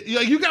shit. Bitch,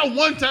 you got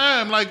one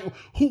time. Like,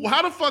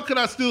 how the fuck could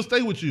I still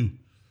stay with you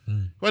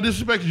if I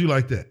disrespected you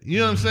like that? You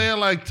know what I'm saying?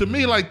 Like, to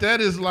me, like,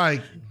 that is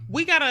like...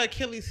 We got an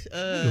Achilles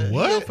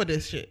heel for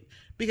this shit.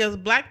 Because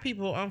black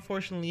people,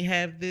 unfortunately,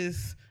 have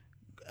this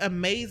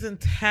amazing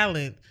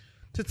talent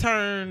to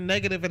turn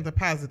negative into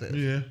positive.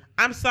 Yeah.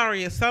 I'm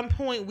sorry. At some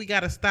point, we got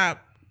to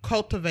stop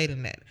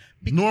cultivating that.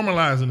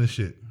 Normalizing this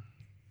shit.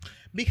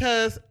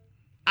 Because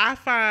I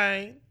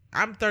find...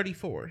 I'm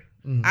 34.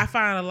 Mm-hmm. I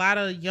find a lot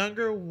of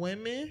younger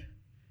women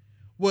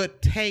would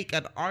take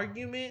an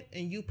argument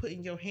and you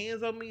putting your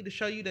hands on me to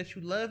show you that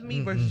you love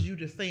me versus you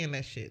just saying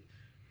that shit.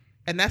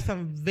 And that's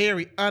some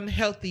very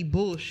unhealthy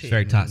bullshit.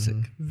 Very toxic.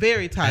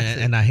 Very toxic.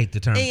 And I hate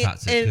the term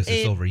toxic because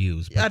it's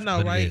overused. I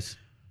know, right?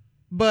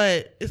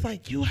 But it's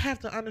like you have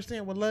to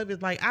understand what love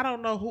is. Like, I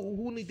don't know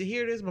who need to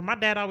hear this, but my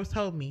dad always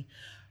told me,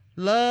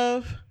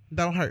 love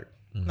don't hurt.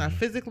 Not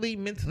physically,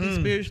 mentally,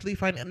 spiritually,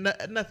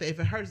 nothing. If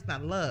it hurts, it's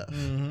not love.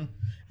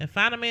 And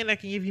find a man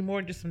that can give you more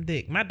than just some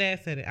dick. My dad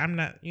said it. I'm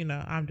not,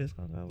 I'm just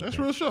going to go with That's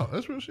that. real shit.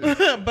 That's real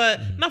shit.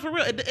 But no, for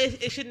real,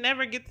 it should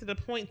never get to the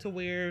point to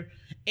where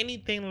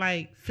anything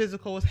like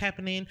physical is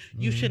happening.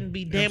 You shouldn't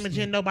be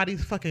damaging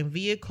nobody's fucking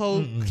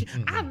vehicle.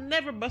 I've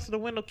never busted a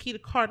window, key the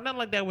car, nothing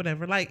like that,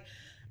 whatever. Like,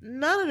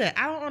 none of that.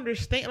 I don't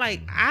understand.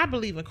 Like, I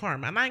believe in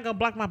karma, and I ain't gonna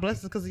block my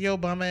blessings because of your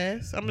bum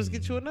ass. I'm just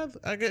get you another.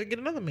 I get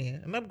another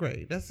man, an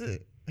upgrade. That's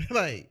it.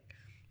 Like,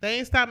 they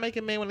ain't stop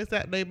making men when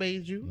they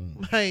made you.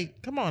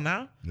 Like, come on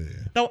now. Yeah.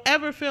 Don't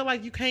ever feel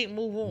like you can't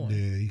move on.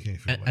 Yeah, you can't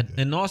feel like that.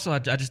 And also, I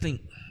just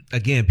think,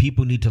 again,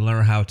 people need to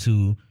learn how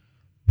to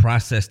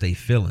process their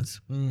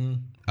feelings.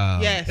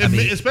 Yes,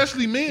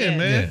 especially men,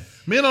 man. Yeah.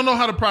 Men don't know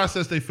how to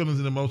process their feelings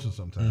and emotions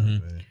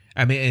sometimes, man.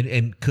 I mean,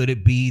 and could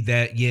it be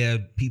that,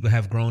 people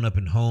have grown up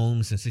in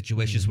homes and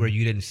situations where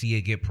you didn't see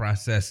it get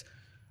processed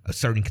a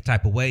certain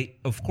type of way?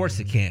 Of course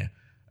it can.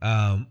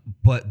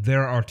 But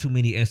there are too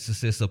many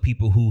instances of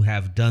people who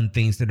have done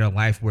things in their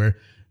life where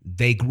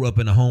they grew up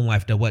in a home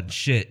life that wasn't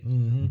shit,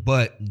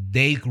 but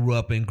they grew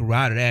up and grew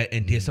out of that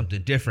and did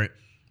something different.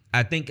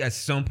 I think at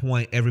some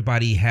point,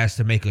 everybody has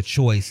to make a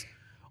choice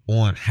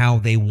on how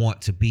they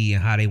want to be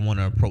and how they want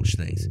to approach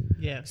things.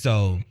 Yeah.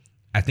 So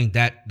I think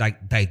that like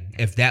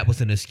if that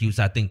was an excuse,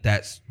 I think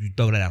you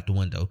throw that out the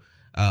window.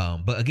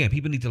 But again,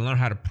 people need to learn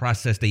how to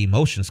process their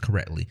emotions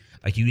correctly.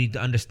 Like, you need to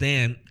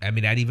understand. I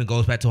mean, that even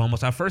goes back to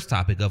almost our first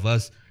topic of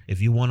us.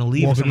 If you want to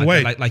leave, something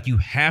like you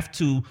have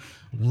to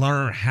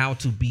learn how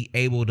to be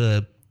able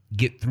to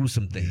get through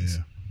some things.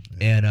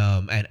 Yeah. And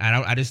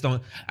I just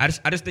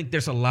think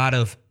there's a lot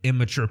of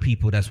immature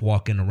people that's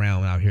walking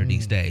around out here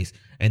these days,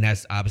 and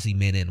that's obviously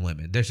men and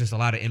women. There's just a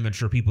lot of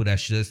immature people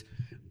that's just.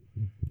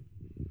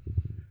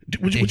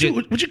 Would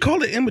you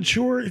call it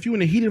immature if you in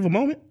the heat of a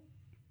moment?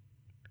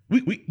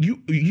 Hold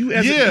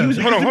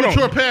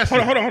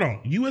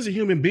on. You as a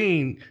human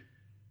being,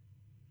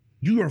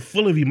 you are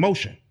full of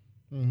emotion.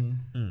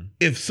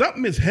 If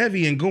something is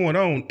heavy and going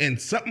on, and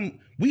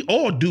we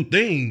all do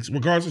things,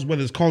 regardless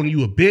whether it's calling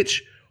you a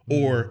bitch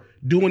or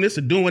doing this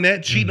or doing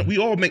that, cheating. We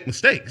all make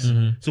mistakes.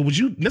 So would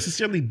you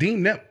necessarily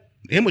deem that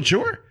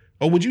immature,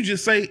 or would you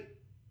just say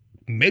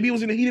maybe it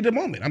was in the heat of the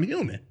moment? I'm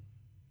human.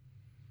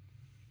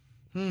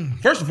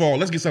 First of all,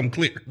 let's get something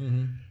clear.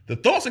 The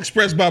thoughts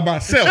expressed by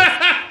myself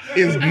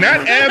is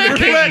not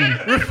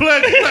advocating.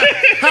 Reflect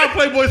how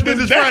Playboy spent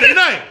this Friday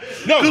night.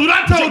 No, because when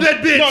I told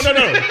that bitch.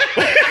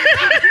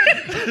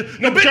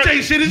 No, bitch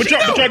ain't shit. But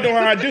y'all know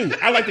how I do.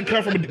 I like to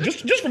come from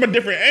just from a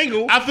different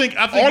angle. I think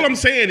all I'm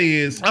saying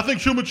is, I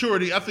think true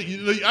maturity. I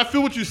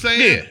feel what you're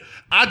saying. Yeah.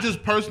 I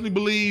just personally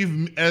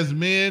believe as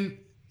men,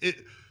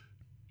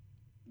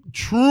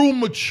 true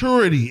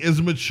maturity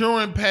is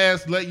maturing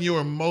past letting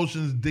your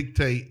emotions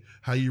dictate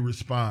how you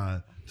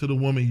respond to the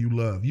woman you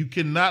love. You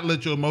cannot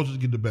let your emotions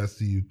get the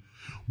best of you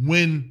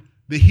when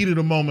the heat of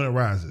the moment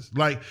arises.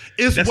 Like,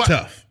 that's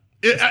tough.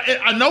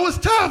 I know it's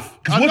tough.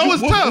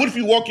 What if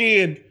you walk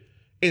in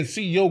and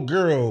see your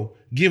girl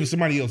giving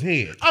somebody else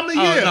head?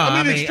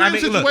 I mean, extreme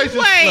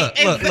situations.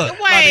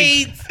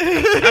 Wait.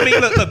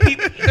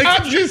 People.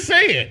 I'm just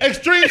saying.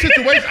 Extreme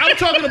situations. I'm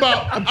talking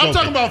about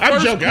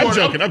first quarter. I'm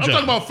joking. I'm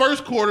talking about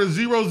first quarter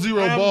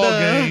 0-0 ball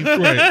game.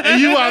 Right.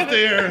 And you out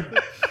there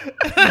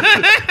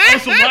on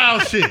some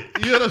wild shit.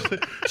 You know what I'm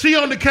saying? She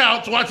on the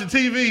couch watching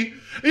TV.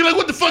 You're like,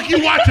 what the fuck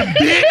you watching,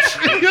 bitch?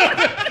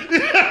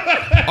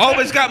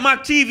 Always got my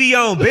TV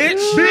on, bitch.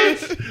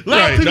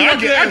 Loud TV.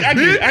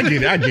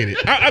 I get it.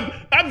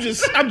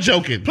 I'm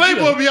joking.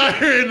 Playboy be out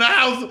here in the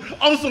house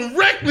on some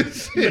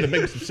reckless shit. You better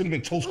make some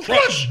cinnamon toast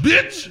crunch,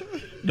 bitch.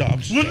 No, I'm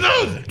just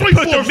put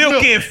the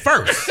milk in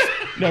first.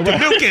 The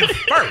milk in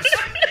first.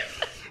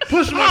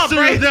 Push my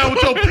cereal down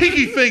with your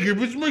pinky finger,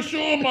 but make sure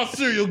all my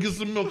cereal gets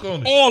some milk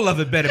on it. All of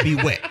it better be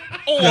wet.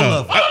 All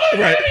of it.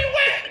 Right.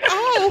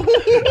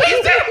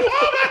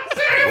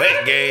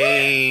 Wet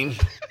game.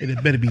 And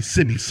it better be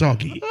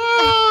semi-soggy.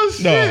 Oh,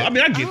 shit. No, I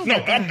mean, I get.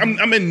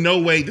 I'm in no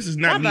way. This is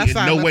not me in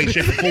no way,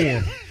 shape, or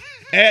form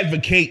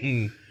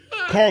advocating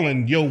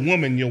calling your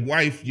woman, your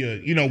wife, your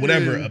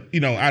whatever,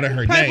 out of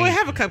her Playboy, name.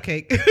 have a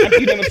cupcake.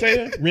 You know what I'm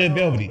saying? Red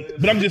velvety.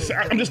 But I'm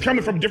just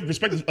coming from different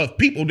perspectives of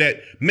people that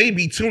may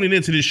be tuning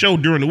into this show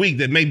during the week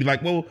that may be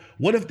like, well,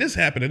 what if this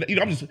happened?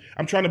 And,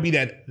 I'm trying to be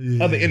that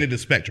other end of the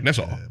spectrum. That's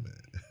all.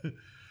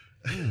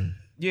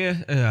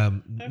 Yeah,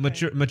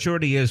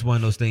 maturity is one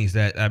of those things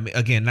that,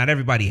 again, not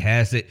everybody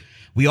has it.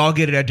 We all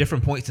get it at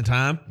different points in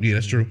time. Yeah,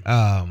 that's true.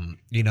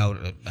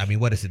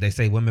 What is it? They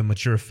say women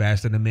mature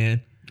faster than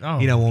men. Oh,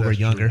 when we're that's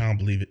younger. I don't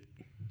believe it.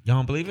 Y'all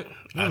don't believe it?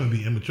 Women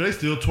be immature. They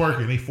still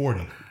twerking. They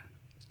 40.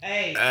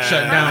 Hey,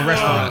 Shutting down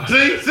restaurants.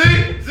 See?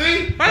 First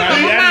of all,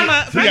 my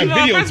mama,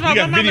 we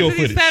got my video mama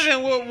footage.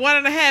 67 with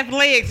 1.5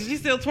 legs, and she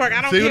still twerk.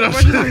 I don't See care what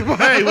what I'm you're saying? talking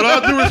about. Hey, with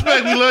all due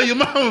respect, we love your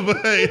mama, but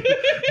hey,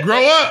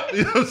 grow up.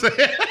 You know what I'm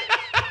saying?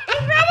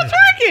 What's wrong with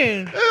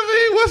twerking?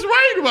 I mean, what's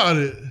right about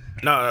it?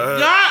 No,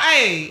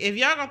 Y'all, if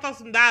y'all gonna throw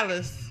some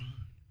dollars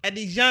at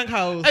these young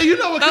hoes, Hey, you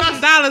know what? throw some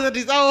dollars at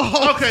these old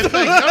hoes. Okay,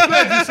 thank you. I'm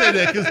glad you said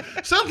that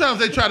because sometimes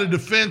they try to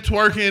defend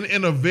twerking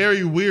in a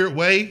very weird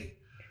way.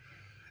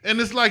 And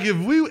it's like if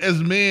we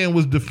as men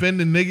was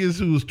defending niggas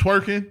who was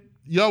twerking,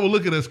 y'all would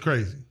look at us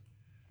crazy.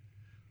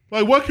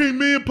 Like, why can't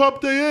men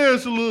pop their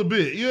ass a little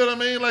bit? You know what I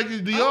mean? Like,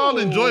 do y'all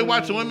enjoy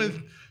watching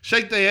women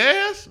shake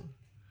their ass?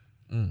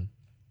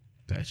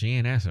 That she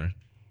ain't answering.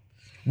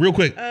 Real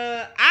quick.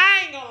 I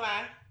ain't gonna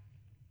lie.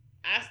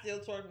 I still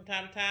twerk from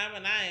time to time,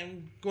 and I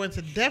am going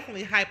to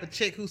definitely hype a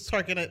chick who's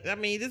twerking it. I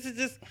mean, this is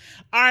just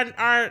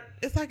our.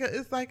 It's like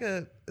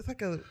a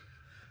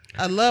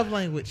love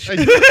language. Hey,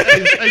 do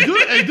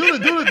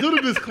the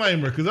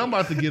disclaimer because I'm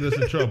about to get us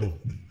in trouble.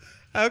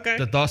 Okay.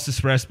 The thoughts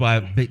expressed by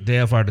Big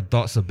Dev are the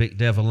thoughts of Big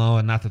Dev alone,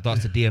 and not the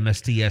thoughts of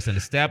DMST as an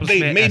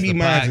establishment. They may as be the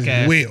mine podcast.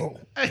 as well,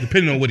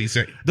 depending on what he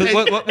say.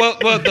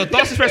 Well, the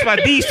thoughts expressed by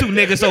these two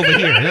niggas over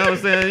here. You know what I'm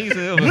saying? You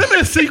say,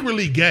 Women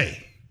secretly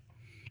gay.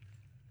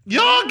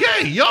 Y'all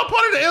gay. Y'all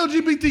part of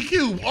the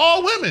LGBTQ.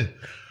 All women.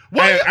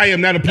 I am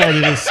not a part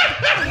of this.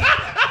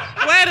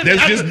 Wait a minute.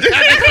 That's just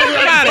Let's talk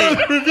about it.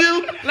 After the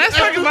review. Let's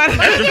talk about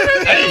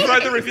it.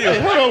 Start the review.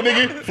 Hold on,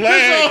 nigga.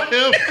 Flag.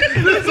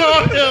 This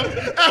all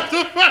him.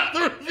 After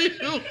the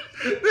review.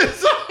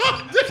 This all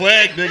him.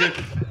 Flag,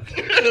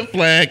 nigga.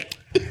 Flag.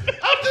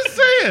 I'm just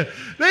saying.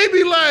 They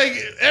be like,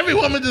 every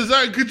woman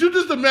desire. Could you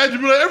just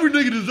imagine, like, every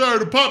nigga desire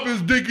to pop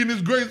his dick in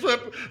his gray sweat?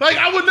 Like,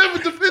 I would never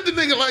defend a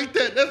nigga like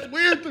that. That's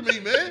weird to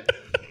me, man.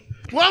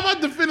 Why am I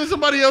defending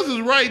somebody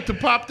else's right to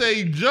pop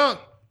their junk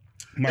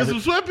in some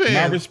sweatpants?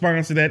 My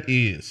response to that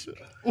is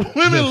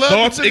Women the love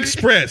thoughts to see-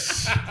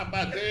 expressed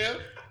My damn.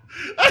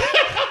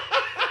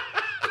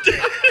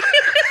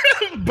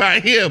 by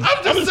him.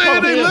 I'm just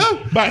saying calling they him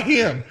love- by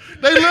him.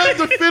 They love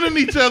defending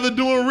each other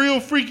doing real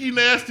freaky,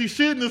 nasty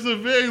shit, and it's a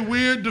very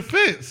weird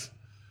defense.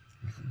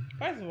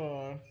 First of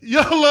all,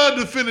 Y'all love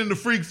defending the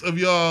freaks of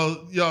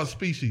y'all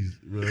species,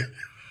 bro.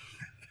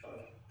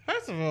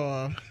 First of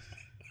all,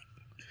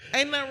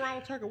 ain't nothing wrong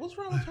with twerking. What's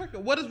wrong with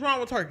twerking? What is wrong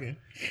with twerking?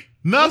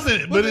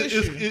 Nothing, What's but the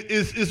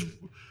it's issue?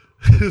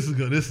 this is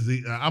good.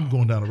 I'm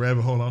going down a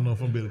rabbit hole. I don't know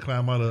if I'm able to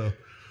climb out of.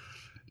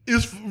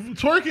 It's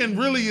twerking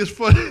really is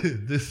fun.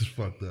 This is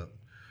fucked up.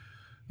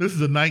 This is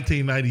a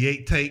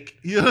 1998 take.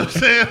 You know what I'm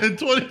saying? In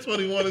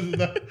 2021 is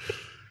not.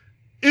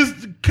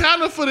 It's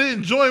kind of for the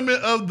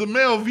enjoyment of the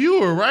male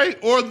viewer, right?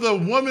 Or the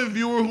woman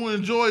viewer who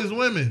enjoys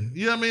women.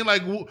 You know what I mean?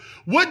 Like,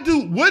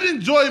 what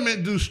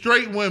enjoyment do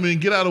straight women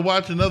get out of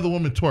watching another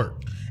woman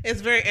twerk? It's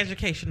very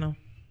educational.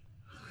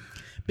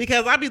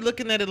 Because I be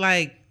looking at it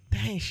like,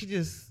 dang, she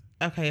just,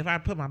 okay, if I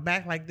put my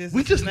back like this,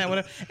 We this just- and that,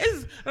 whatever.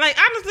 It's like,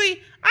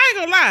 honestly, I ain't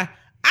gonna lie.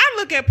 I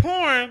look at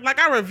porn like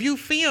I review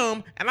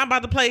film, and I'm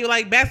about to play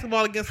like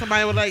basketball against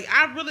somebody. With like,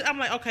 I'm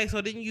like, okay, so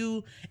then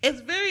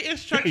it's very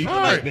instructional.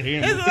 All right. Like,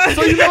 it's like,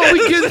 So you know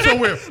we getting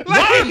somewhere.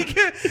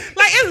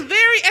 like it's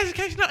very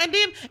educational, and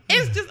then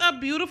it's just a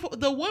beautiful.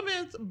 The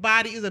woman's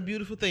body is a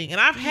beautiful thing,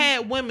 and I've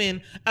had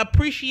women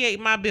appreciate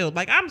my build.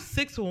 Like I'm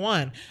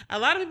 6'1". A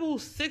lot of people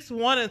who's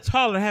 6'1" and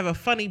taller have a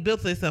funny build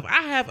to themselves.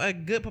 I have a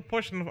good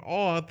proportion of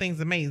all things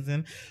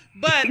amazing,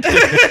 but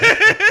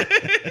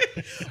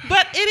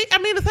I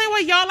mean the same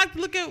way y'all like to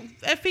look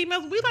at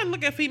females, we like to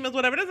look at females.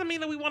 Whatever doesn't mean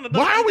that we want to.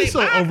 Why are we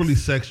so overly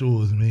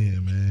sexual as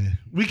men, man?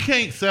 We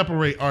can't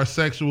separate our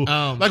sexual.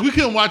 Like we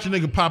couldn't watch a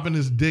nigga popping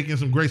his dick in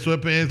some gray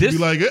sweatpants and be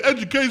like,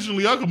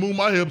 educationally, I can move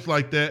my hips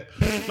like that.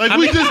 Like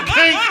we just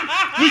can't.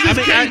 We just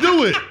can't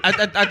do it.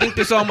 I think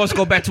this almost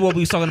go back to what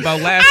we was talking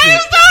about last week.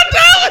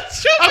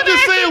 I'm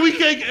just saying we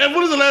can't. And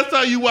when was the last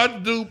time you watched a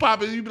dude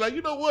pop it? You be like,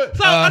 you know what?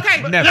 So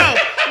okay, never.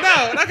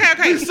 no,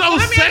 okay. He's so Let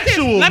me ask this.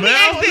 sexual, Let me man. I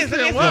ask don't this.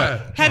 understand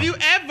why. Have you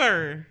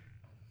ever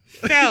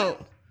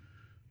felt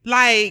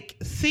like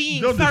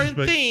seeing Don't certain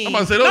disrespect- things? I'm about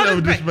to say, don't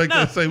ever disrespect no,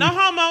 that. Say no we-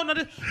 homo,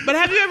 no. But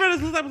have you ever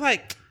just looked up and was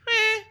like,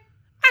 man,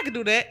 I could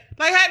do that?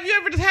 Like, have you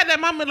ever just had that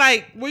moment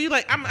like where you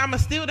like, I'm gonna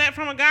steal that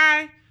from a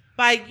guy?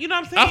 Like, you know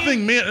what I'm saying? I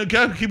think men.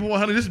 Can I keep it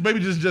 100? This is maybe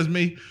just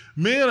me.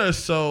 Men are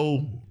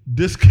so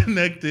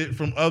disconnected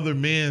from other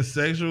men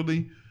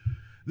sexually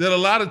that a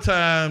lot of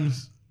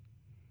times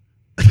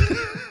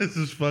this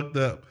is fucked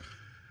up.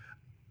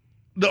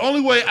 the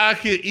only way I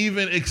could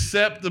even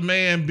accept the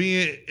man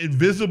being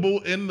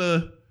invisible in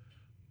the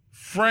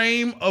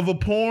frame of a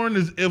porn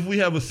is if we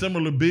have a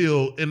similar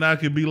build, and I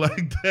could be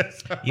like,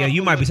 that's Yeah,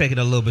 you might be taking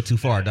it a little bit too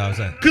far, dog.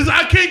 Because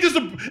I can't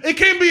it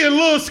can't be a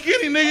little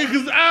skinny nigga,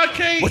 because I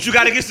can't. What you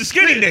got against the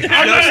skinny nigga? You know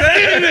I'm what not I'm a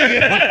saying? skinny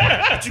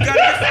nigga. What you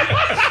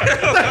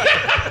got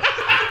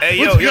Hey,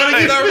 What yo, you gotta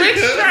hey, get The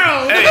rich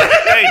strong.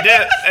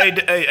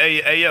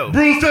 hey, yo.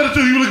 Bruce tell the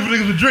truth, you looking for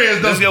niggas with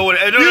dreads, Let's don't go with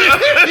it. Hey,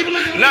 you? You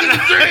looking for niggas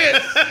with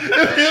dreads.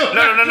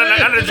 No,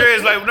 not the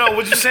dreads. Like, no,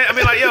 what you saying? I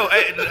mean, like, yo,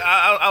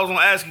 I was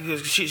gonna ask you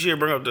because she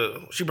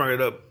brought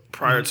it up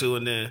prior to,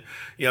 and then,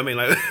 you know what I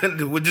mean,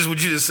 like, with just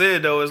what you just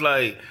said though, is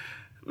like,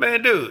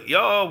 man, dude,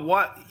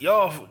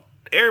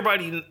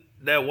 everybody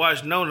that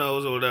watch No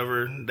Nos or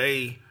whatever,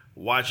 they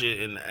watch it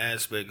in the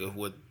aspect of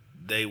what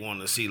they want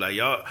to see. Like,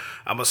 y'all,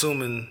 I'm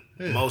assuming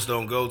most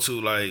don't go to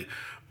like,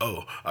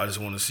 oh, I just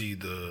want to see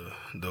the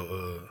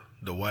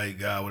white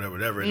guy,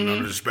 whatever, and no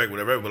disrespect,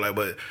 whatever,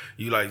 but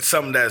you like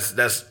something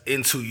that's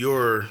into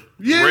your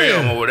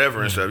realm or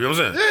whatever and stuff. You know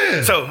what I'm saying?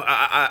 Yeah. So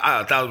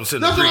I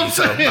 1,000% That's agree. what I'm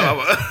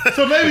saying.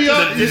 So maybe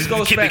y'all This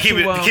goes keep back it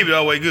to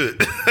all the way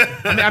good.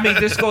 I mean,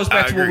 this goes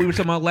back I to what we agree. were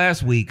talking about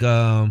last week.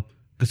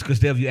 Because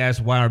Dev, you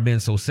asked why are men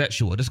so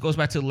sexual. This goes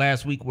back to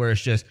last week where it's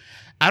just,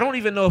 I don't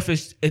even know if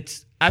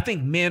it's. I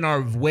think men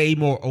are way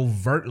more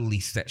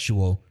overtly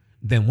sexual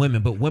than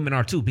women, but women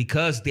are too,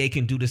 because they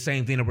can do the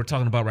same thing that we're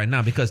talking about right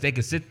now. Because they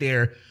can sit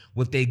there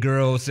with their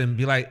girls and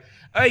be like,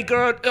 "Hey,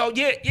 girl, oh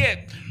yeah,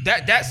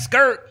 that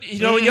skirt, you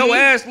know, your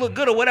ass look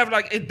good or whatever."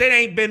 Like, they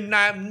ain't been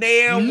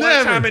nailed one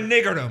Never. time and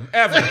niggered them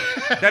ever.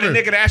 That a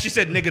nigga that actually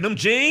said, "Nigga, them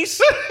jeans."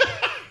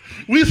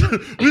 We used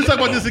to talk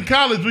about this in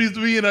college. We used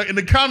to be in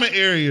the comment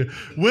area.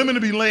 Women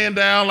to be laying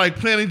down, like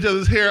playing each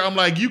other's hair. I'm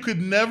like, you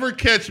could never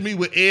catch me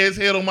with Ed's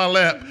head on my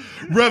lap,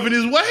 rubbing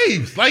his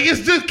waves. Like, it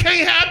just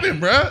can't happen,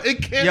 bro.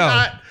 It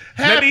cannot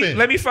happen.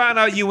 Let me find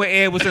out you and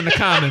Ed was in the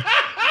comments.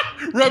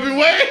 Rubbing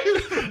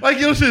waves? Like,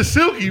 your shit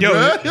silky, Yo,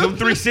 bro. them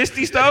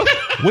 360s though.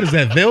 What is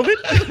that, velvet?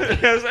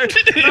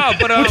 No,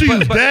 but What you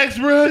use, Dax,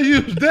 bro? You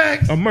use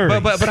Dax? A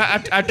merge. But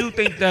I do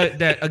think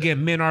that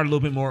again, men are a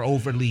little bit more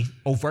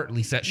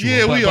overtly sexual.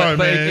 Yeah, but, we but, are,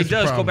 but man. it It's a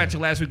does go problem. back to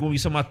last week when we were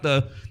talking about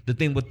the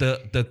thing with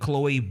the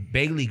Chloe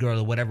Bailey girl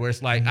or whatever.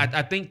 It's like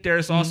I think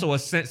there's also a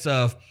sense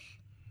of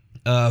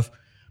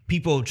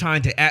people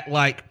trying to act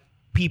like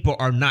people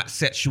are not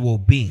sexual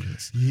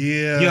beings.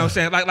 Yeah. You know what I'm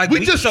saying? Like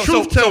we just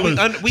truth tellers.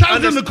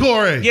 Shout out to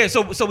Corey. Yeah,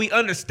 so we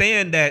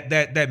understand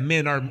that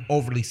men are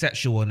overly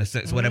sexual in a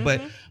sense,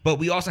 whatever. But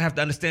we also have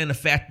to understand the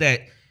fact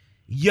that,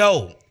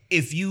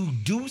 if you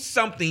do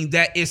something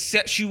that is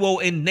sexual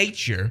in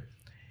nature,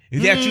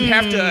 that you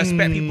have to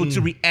expect people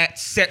to react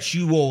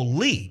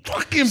sexually.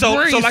 Fucking so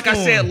like I brainstorm.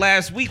 said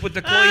last week with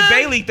the Chloe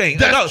Bailey thing.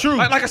 That's true.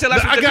 Like I said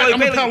last week with the I'm Chloe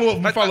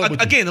gonna Bailey. follow up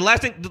with you. Again, the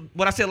last thing,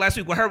 what I said last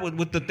week with her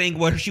with the thing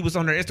where she was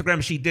on her Instagram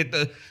and she did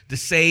the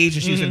sage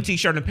and she was in a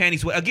t-shirt and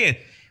panties. Again,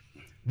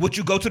 would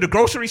you go to the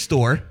grocery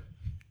store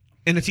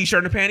in a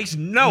t-shirt and panties?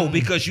 No,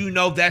 because you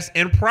know that's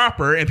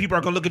improper and people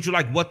are going to look at you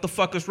like, what the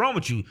fuck is wrong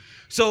with you?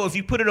 So if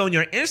you put it on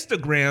your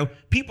Instagram,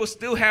 people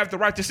still have the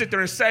right to sit there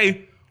and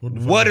say,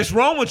 what is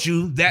wrong with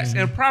you? That's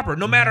improper,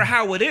 no matter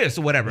how it is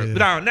or whatever. Yeah.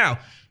 But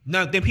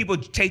now, then people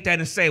take that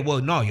and say, well,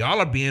 no, y'all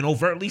are being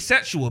overtly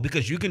sexual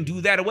because you can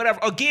do that or whatever.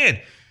 Again,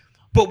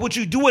 but would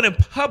you do it in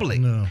public?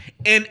 No.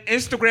 And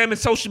Instagram and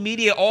social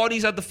media, all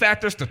these other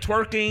factors, the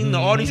twerking,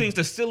 all these things,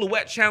 the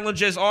silhouette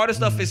challenges, all this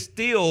stuff is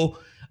still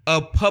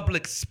a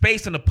public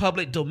space and a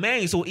public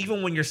domain. So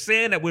even when you're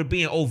saying that we're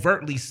being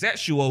overtly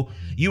sexual,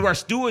 you are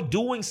still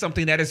doing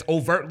something that is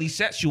overtly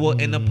sexual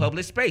in the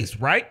public space,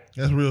 right?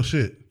 That's real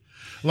shit.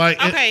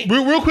 Like, Okay.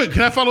 real quick,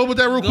 can I follow up with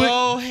that real quick?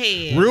 Go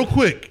ahead. Real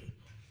quick.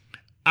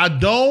 I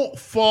don't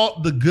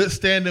fault the good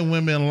standing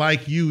women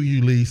like you,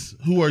 Ulysses,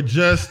 who are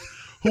just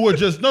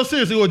no,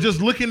 seriously, who are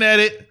just looking at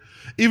it,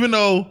 even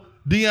though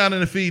Dion in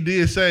the feed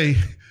did say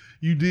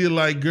you did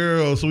like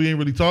girls, so we ain't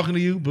really talking to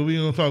you, but we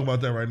ain't gonna talk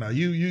about that right now.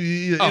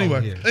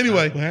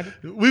 Anyway,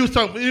 we was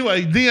talking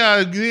anyway,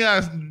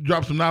 Dion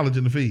dropped some knowledge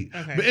in the feed.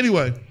 Okay. But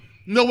anyway,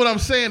 no, what I'm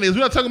saying is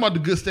we're not talking about the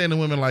good standing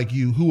women like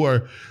you who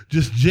are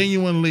just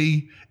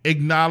genuinely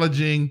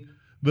acknowledging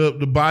the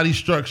body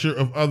structure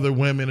of other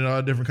women and all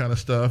that different kind of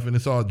stuff, and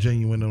it's all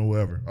genuine and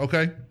whatever.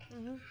 Okay?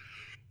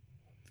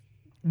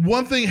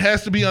 One thing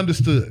has to be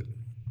understood.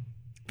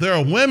 There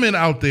are women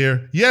out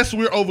there, yes,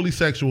 we're overly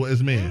sexual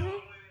as men.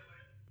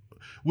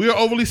 We are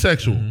overly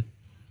sexual.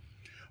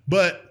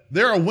 But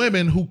there are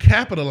women who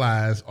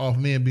capitalize off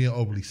men being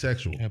overly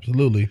sexual.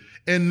 Absolutely.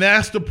 And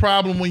that's the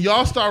problem. When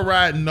y'all start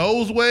riding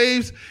those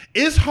waves,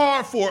 it's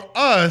hard for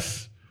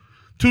us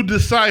to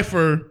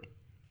decipher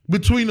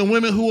between the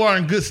women who are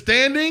in good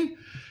standing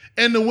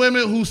and the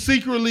women who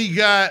secretly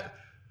got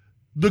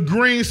the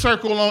green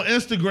circle on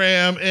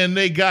Instagram and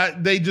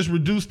they just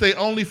reduced their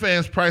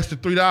OnlyFans price to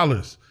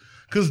 $3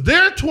 because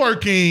they're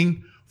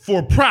twerking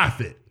for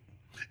profit.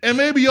 And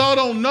maybe y'all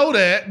don't know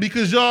that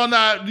because y'all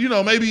not,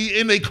 maybe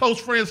in their close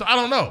friends. I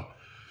don't know.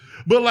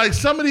 But like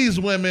some of these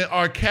women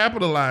are trying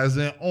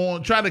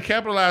to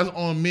capitalize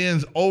on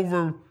men's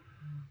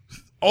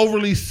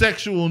overly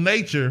sexual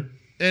nature,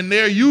 and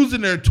they're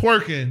using their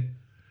twerking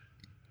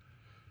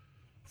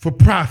for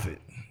profit.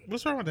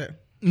 What's wrong with that?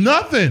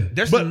 Nothing.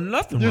 There's But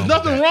nothing There's wrong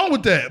nothing with that. wrong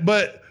with that.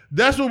 But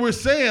that's what we're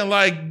saying.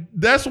 Like,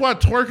 that's why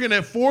twerking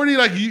at 40,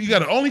 like you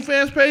got an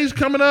OnlyFans page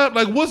coming up.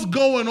 Like, what's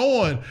going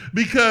on?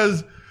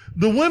 Because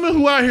the women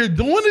who out here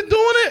doing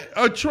it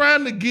are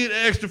trying to get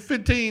an extra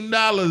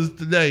 $15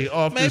 today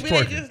off Maybe this they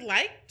twerking. just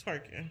like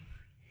twerking.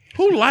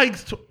 Who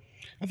likes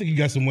I think you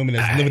got some women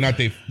that's living out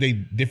they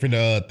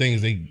different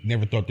things they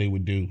never thought they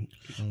would do.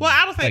 Well,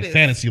 I would say Like this.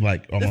 fantasy,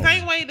 like The almost.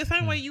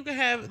 same way you can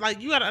have, like,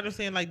 you got to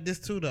understand, like, this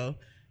too, though.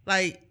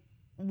 Like,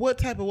 what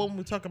type of woman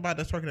we talk about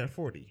that's working at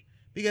 40?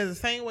 Because the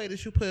same way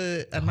that you put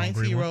a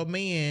 19-year-old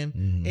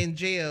man in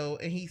jail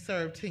and he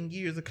served 10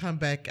 years to come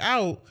back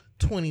out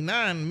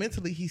 29,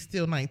 mentally he's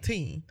still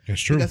 19. That's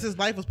true. Because his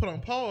life was put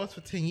on pause for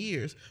 10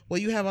 years. Well,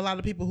 you have a lot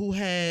of people who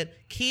had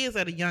kids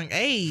at a young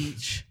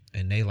age.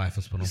 And their life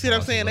was put on. See what I'm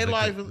pause a saying? Their little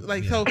life bit. is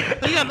like, Yeah. so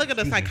you gotta look at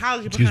the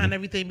psychology behind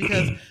everything,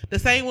 because the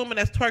same woman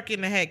that's twerking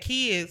that had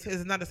kids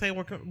is not the same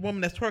woman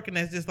that's twerking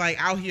that's just like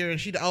out here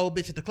and she the old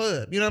bitch at the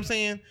club. You know what I'm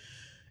saying?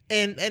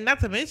 And not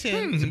to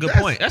mention, That's a good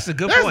point. That's a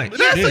good point.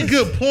 That's a Yes.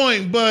 good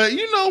point, but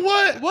you know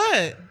what?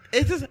 what?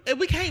 It's just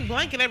we can't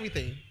blanket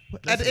everything.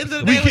 At the end of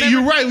the We day, can't,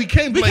 you're right. We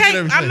can't we blanket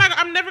can't. everything.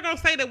 I'm never gonna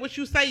say that what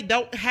you say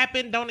don't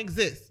happen, don't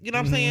exist. You know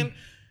what I'm saying?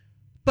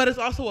 But it's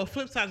also a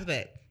flip side to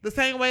that. The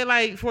same way,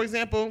 like, for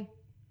example,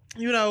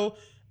 you know,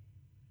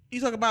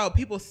 you talk about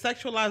people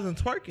sexualizing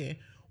twerking.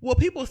 Well,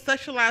 people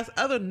sexualize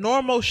other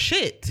normal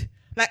shit.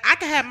 Like, I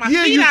can have my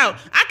feet out.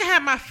 I can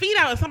have my feet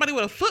out, and somebody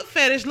with a foot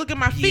fetish look at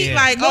my feet Yeah.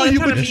 like, No, oh, you-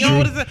 they're turning but me that's on. true.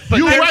 What is it?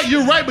 You're Like, right.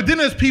 You're right. But then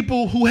there's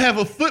people who have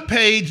a foot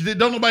page that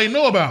don't nobody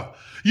know about.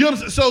 You know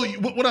what I'm saying?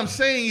 So what I'm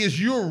saying is,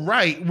 you're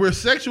right. We're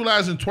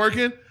sexualizing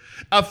twerking.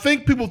 I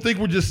think people think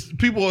we're just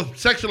people are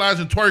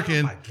sexualizing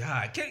twerking. Oh my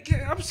God.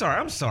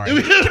 I'm sorry.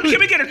 Can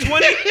we get a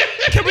 20?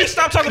 Can we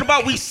stop talking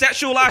about we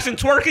sexualizing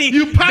twerking?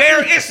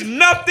 There is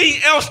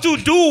nothing else to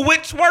do with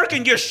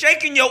twerking. You're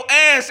shaking your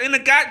ass in the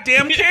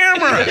goddamn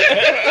camera.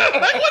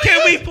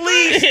 Can we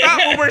please stop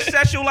when we're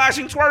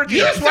sexualizing twerking?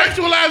 You're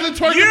sexualizing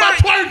twerking by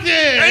twerking.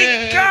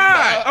 Thank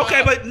God.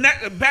 Okay,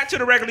 but back to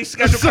the regularly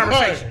scheduled Sorry.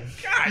 conversation.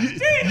 God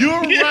damn.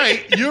 You're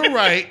right. You're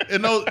right.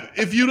 And those,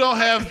 if you don't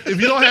have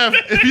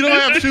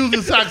shoes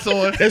and socks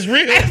on, That's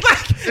real.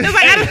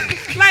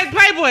 it's like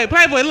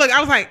Playboy. Look, I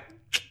was like,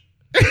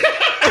 you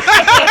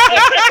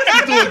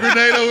threw a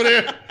grenade over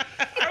there.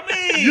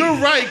 I mean, You're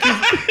right,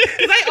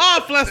 they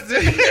all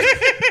flustered.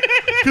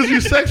 because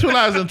you're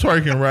sexualizing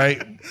twerking, right?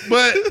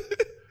 But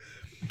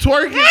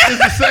twerking is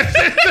the sex.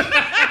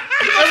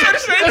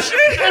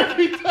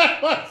 Every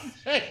time I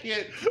say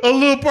it, a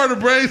little part of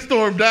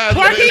brainstorm dies.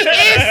 Twerking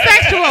is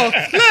sexual.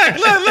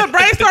 Look.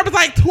 Brainstorm is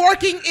like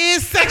twerking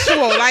is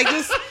sexual. Like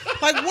just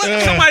like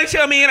what? somebody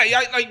tell me,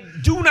 like,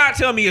 do not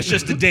tell me it's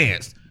just a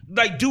dance.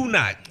 Like, do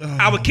not.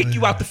 I would kick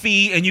you out the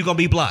feed and you're going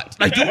to be blocked.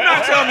 Like, do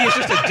not tell me it's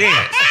just a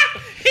dance.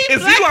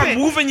 If you are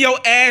moving your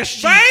ass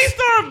cheeks,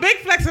 Brainstorm big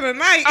flex of the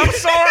night. I'm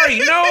sorry.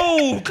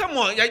 No. Come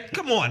on.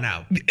 Come on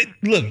now.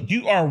 Look,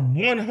 you are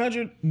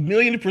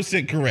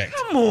 100,000,000% correct.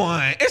 Come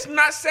on. It's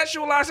not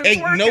sexualizing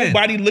Ain't twerking.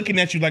 nobody looking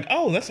at you like,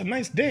 oh, that's a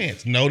nice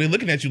dance. No, they're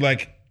looking at you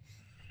like,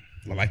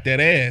 I like that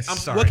ass. I'm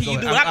sorry. What can Go you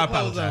ahead. do I without the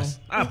clothes apologize.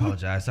 I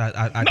apologize.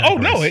 I Oh,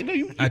 digress. no,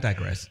 you, I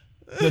digress.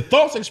 the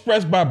thoughts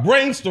expressed by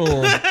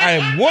Brainstorm, I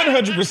am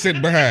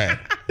 100% behind.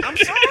 I'm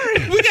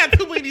sorry. We got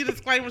too many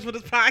disclaimers for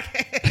this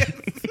podcast.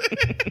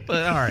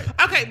 But all right.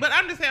 Okay, but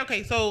I'm just saying.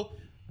 Okay, so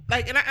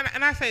like, and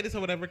I say this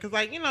or whatever because,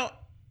 like, you know,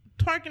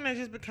 twerking has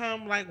just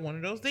become like one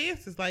of those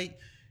dances. Like,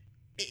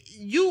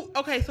 you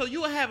so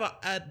you would have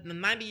a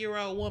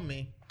 90-year-old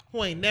woman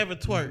who ain't never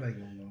twerked.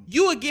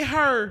 You would get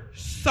her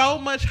so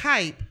much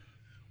hype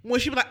when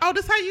she be like, "Oh,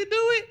 this how you do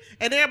it,"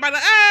 and everybody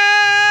like,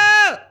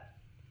 "Oh."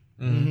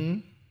 Mm-hmm.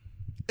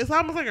 It's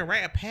almost like a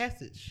rite of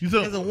passage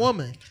So- as a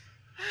woman.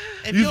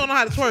 If you don't know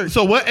how to twerk,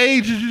 So what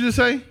age did you just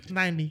say?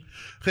 90.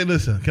 Hey,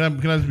 listen. Can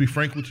I just be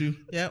frank with you?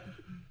 Yep.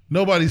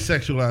 Nobody's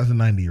sexualizing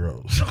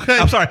 90-year-olds. Okay.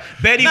 I'm sorry.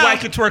 Betty No. White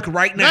can twerk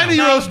right now.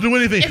 90-year-olds do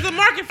anything. It's a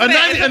market for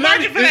that. It's a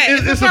market for that.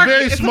 It's a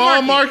very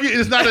small market.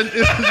 It's not a.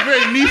 It's a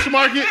very niche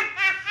market.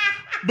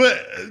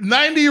 But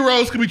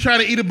 90-year-olds could be trying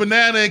to eat a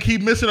banana and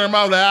keep missing their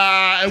mouth,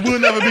 and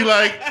we'll never be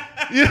like,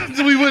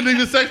 we wouldn't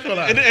even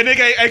sexualize. And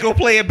nigga ain't gonna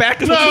play it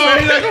back. Is No, what you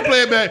he's saying? not gonna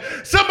play it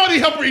back. Somebody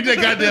help her eat that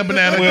goddamn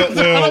banana. Well,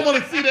 I don't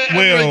want to see that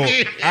ever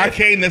again. I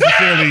can't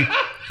necessarily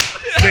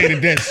say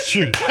that that's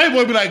true. Hey,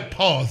 boy, be like,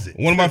 pause it.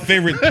 One of my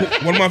favorite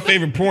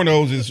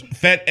pornos is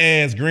fat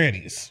ass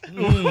grannies.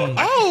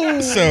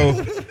 Oh. So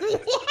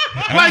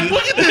Like,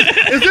 look at this.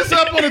 Is this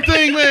up on the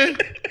thing, man?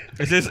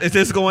 Is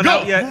this going Go,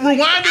 out yet?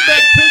 rewind it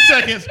back 10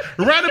 seconds.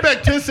 Rewind it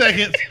back 10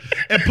 seconds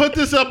and put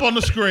this up on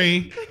the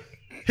screen.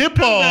 Hit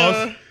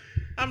pause.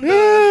 I'm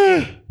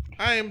done.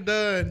 I am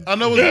done. I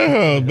know it's,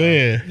 oh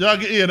man. y'all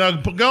get, now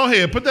go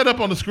ahead. Put that up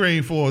on the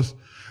screen for us.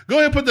 Go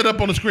ahead and put that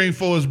up on the screen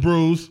for us,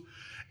 Bruce.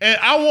 And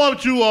I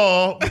want you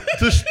all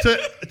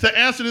to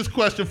answer this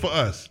question for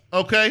us,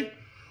 okay?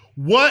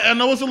 What, I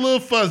know it's a little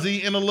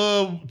fuzzy and a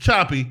little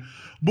choppy.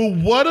 But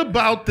what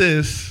about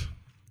this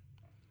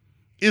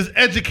is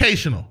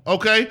educational,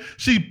 okay?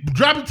 She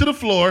dropped it to the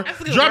floor,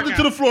 dropped it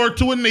to the floor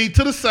to a knee,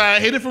 to the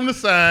side, hit it from the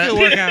side,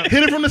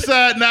 hit it from the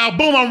side. Now,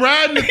 boom, I'm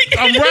riding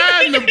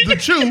the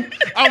chew.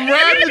 I'm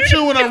riding the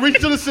chew and I reach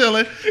to the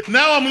ceiling.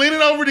 Now I'm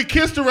leaning over to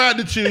kiss to ride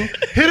the chew,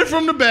 hit it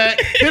from the back,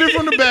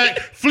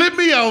 flip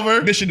me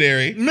over.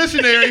 Missionary.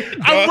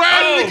 I'm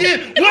riding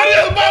again. What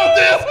is about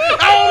this?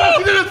 I don't know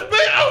if she did a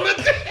split on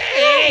the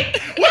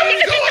head. What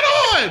is going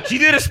on? She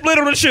did a split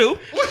on the shoe.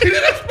 She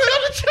did a split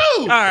on the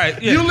chew. All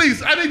right, yeah.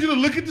 Ulysses, I need you to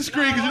look at the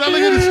screen because you're not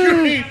looking at the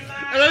screen.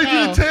 And I need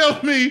you to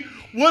tell me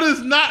what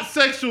is not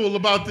sexual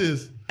about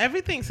this.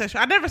 Everything's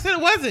sexual. I never said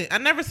it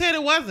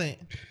wasn't.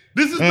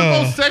 This is the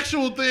most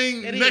sexual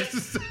thing next to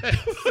sex.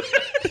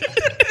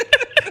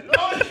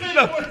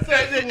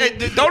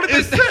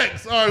 It's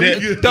sex. All right, we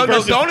good.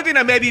 The only thing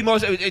that may be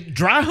most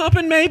dry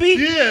humping, maybe.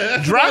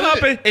 Yeah, dry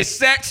humping is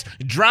sex.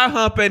 Dry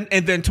humping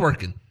and then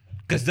twerking.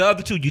 Because the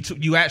other two,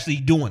 you actually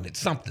doing it,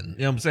 something. You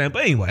know what I'm saying?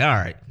 But anyway, all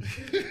right.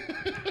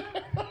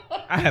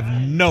 I have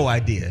no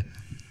idea.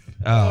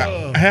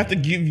 I have to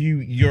give you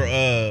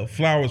your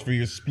flowers for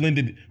your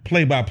splendid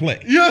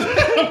play-by-play. Yeah.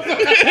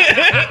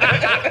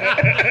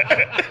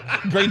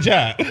 Great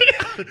job.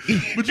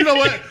 But you know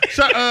what?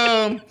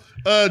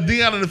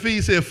 Dion in the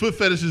feed said foot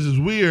fetishes is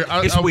weird.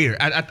 It's weird.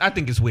 I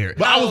think it's weird.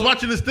 But I was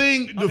watching this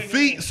thing, the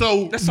feet.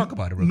 So let's talk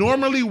about it real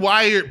normally quick.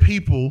 Wired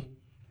people,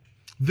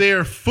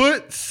 their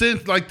foot, I'm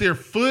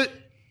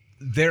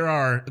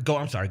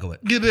sorry, go ahead.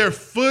 Yeah, their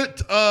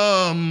foot,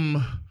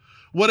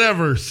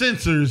 whatever,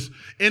 sensors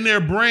in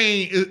their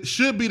brain, it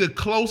should be the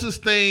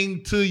closest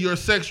thing to your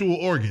sexual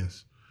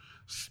organs.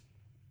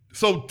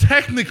 So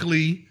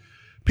technically,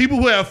 people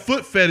who have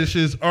foot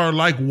fetishes are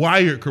like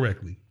wired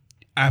correctly.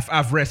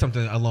 I've read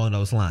something along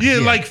those lines. Yeah,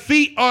 like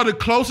feet are the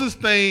closest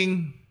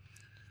thing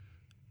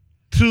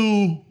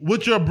to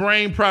what your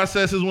brain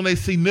processes when they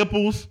see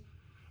nipples,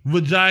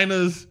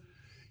 vaginas,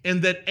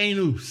 and that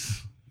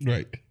anus.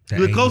 Right.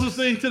 The closest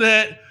thing to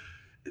that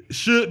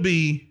should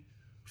be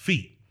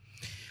feet.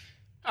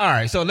 All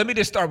right, so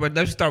let's start with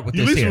You this at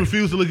least here.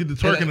 refuse to look at the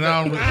twerking and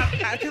I don't.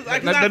 Because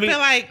I feel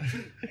like.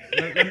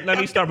 Let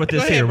me start with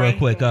this ahead, here real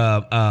Brian.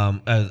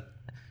 quick.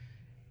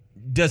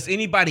 Does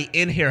anybody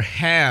in here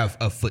have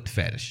a foot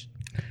fetish?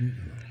 I'm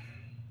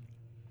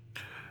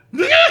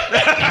looking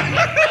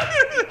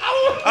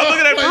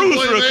at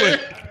Bruce real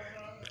quick.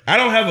 I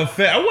don't have a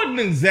fetish. I wouldn't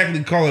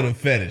exactly call it a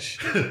fetish.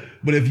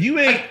 But if you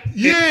ain't,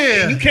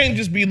 you can't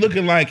just be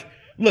looking like,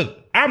 look,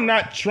 I'm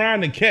not trying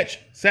to catch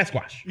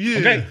Sasquatch. Yeah.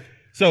 Okay.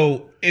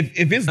 So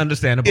if it's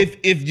understandable,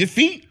 if your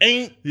feet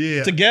ain't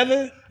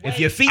together, if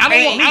your feet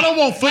I don't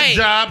want foot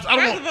jobs.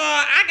 First of all,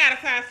 I got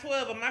a size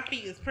 12, but my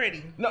feet is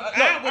pretty.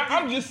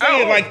 I'm just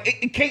saying, like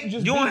it can't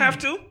just. You don't have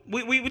to.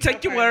 We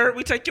take your word.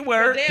 We take your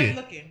word. Damn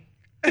looking.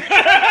 I'm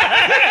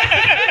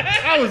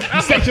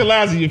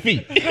sexualizing your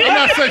feet. I'm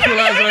not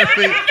sexualizing her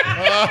feet.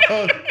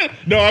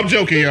 No, I'm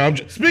joking, y'all.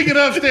 Speaking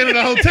of staying in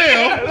a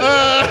hotel,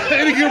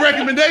 any good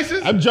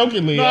recommendations? I'm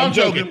joking, Lee. No, I'm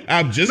joking.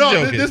 I'm just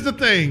joking. This is the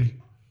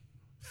thing.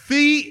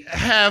 Feet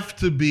have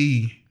to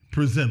be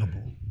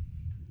presentable.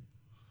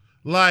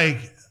 Like,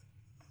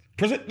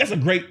 that's a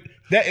great.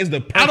 That is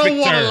the perfect I don't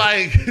want to term.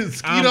 like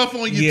skeet off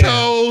on your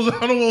toes.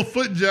 I don't want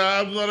foot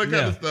jobs and all that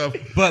kind of stuff.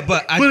 But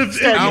if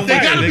they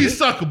gotta be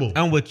suckable.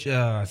 I'm with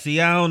see,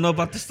 I don't know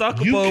about the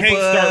suckable. You can't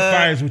start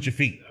fires with your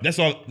feet. That's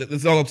all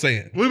I'm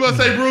saying. We about to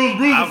say Bruce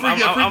a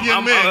freaky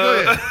young man.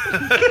 Go ahead.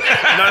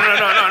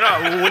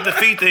 No. With the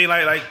feet thing,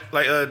 like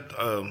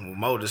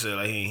Mo just said,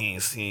 like he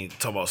ain't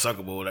talk about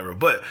suckable or whatever.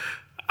 But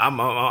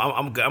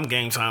I'm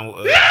game time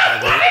with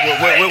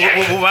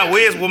my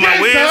whiz. We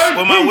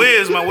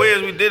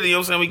did it. You know what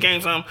I'm saying? We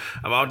game time.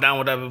 I'm all down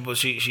with that, but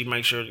she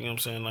makes sure. You know what I'm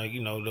saying? Like,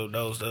 you know,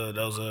 those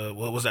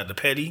what was that? The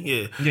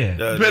petty,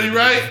 The petty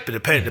right.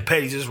 The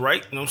petty's is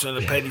right. You know what I'm saying?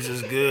 The petty's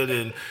is good,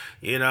 and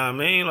you know what I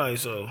mean. Like,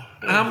 so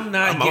I'm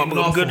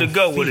good to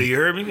go with it. You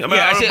heard me? I mean,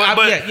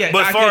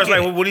 but as far as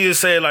like what he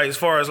just said, like as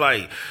far as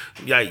like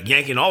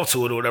yanking off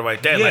to it or whatever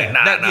like that, like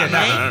no,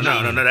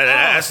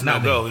 that's no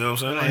go. You know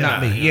what I'm saying?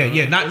 Not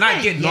me.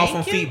 Not getting off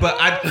on feet, but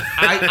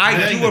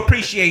I do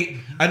appreciate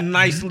a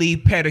nicely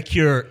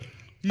pedicured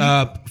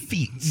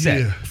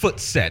foot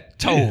set,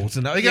 toes,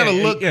 and they gotta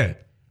look. Yeah.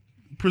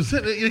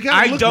 Present. You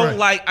gotta look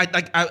right.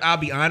 I'll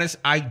be honest.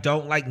 I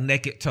don't like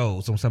naked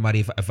toes on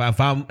somebody.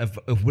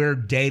 If we're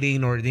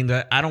dating or anything,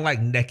 I don't like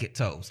naked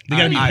toes. They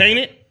gotta be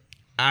painted.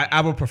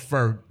 I would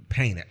prefer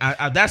painted.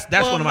 That's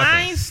one of my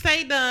mine things.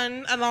 stay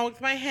done along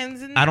with my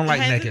hands and I don't like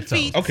hands naked and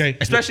feet. toes. Okay,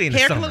 especially in the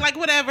hair summer. can look like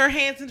whatever.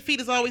 Hands and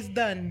feet is always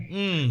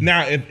done.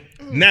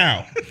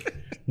 Now,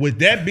 with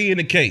that being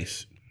the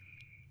case,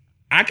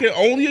 I can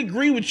only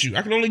agree with you.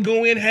 I can only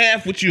go in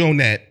half with you on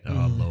that.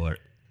 Oh Lord.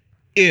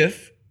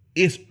 If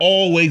it's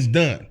always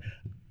done.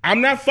 I'm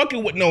not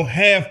fucking with no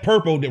half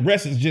purple. The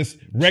rest is just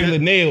regular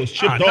nails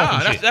chipped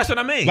off and shit. That's what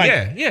I mean.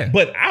 Like, yeah.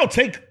 But I'll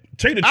take the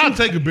truth. I'll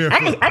take a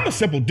barefoot. I'm a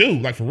simple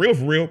dude. Like for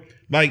real.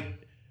 Like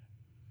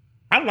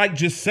I like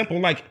just simple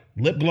like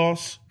lip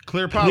gloss,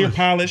 Clear clear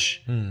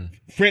polish. polish,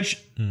 French,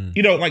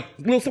 you know, like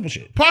little simple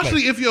shit.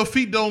 Partially, if your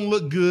feet don't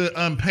look good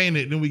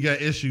unpainted, then we got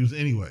issues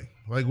anyway.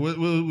 Like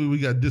we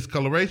got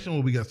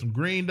discoloration. We got some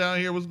green down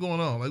here. What's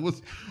going on? Like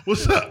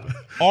what's up?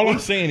 All I'm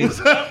saying is,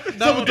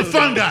 What's up with the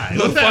fungi?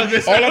 What's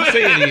happening? all I'm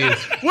saying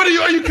is, What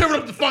are you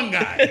covering up the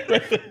fungi?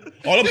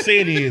 all I'm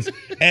saying is,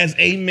 as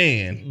a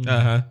man,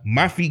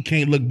 my feet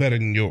can't look better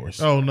than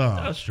yours. Oh no,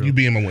 That's true. You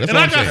being my one. That's and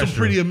all I I'm got saying. some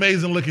pretty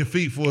amazing looking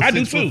feet for a I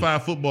do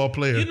 6'5" football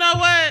player. You know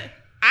what?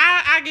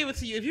 I give it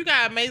to you. If you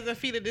got amazing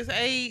feet at this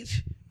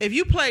age, if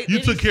you played, You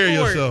any took care of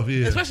sport, yourself,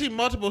 yeah. especially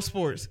multiple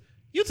sports.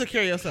 You took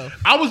care of yourself.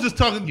 I was just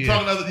talking the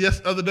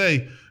other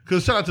day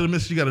because shout out to the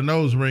missus, she got a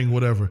nose ring,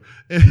 whatever.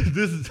 And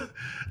this is,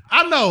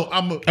 I know I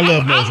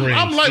love nose rings,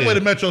 I'm lightweight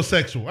yeah. and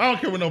metrosexual. I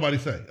don't care what nobody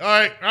say. All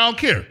right, I don't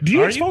care. Do you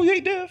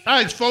exfoliate, Dev?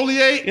 I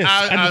exfoliate. Yes,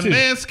 I I do too.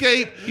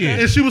 manscape. Yeah.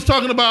 And she was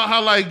talking about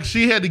how like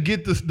she had to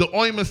get the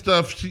ointment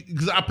stuff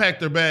because I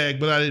packed her bag,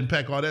 but I didn't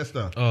pack all that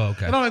stuff. Oh,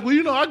 okay. And I'm like, well,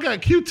 you know, I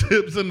got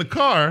Q-tips in the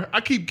car.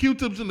 I keep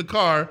Q-tips in the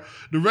car,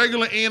 the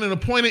regular end and the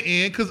pointed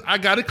end, because I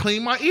got to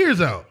clean my ears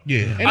out.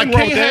 Yeah. I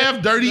can't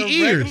have dirty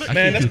ears.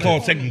 Man, that's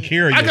called taking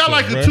care of I yourself. got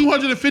like a bruh.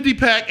 250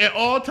 pack at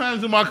all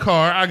times in my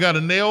car. I got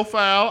a nail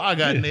file. I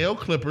got nail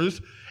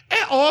clippers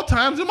at all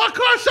times in my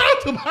car. Shout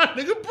out to my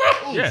nigga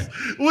bros. Yeah.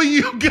 Well,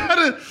 you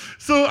gotta.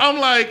 So I'm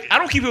like, I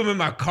don't keep them in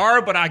my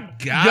car, but I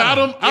got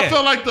them. I Yeah.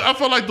 felt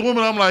like the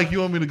woman. I'm like, you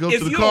want me to go If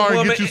to the you're car a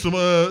and get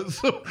woman- you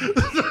some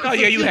Oh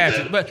yeah, you have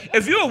to. But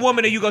if you're a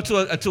woman and you go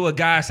to a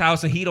guy's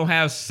house and he don't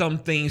have some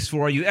things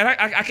for you, and I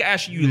can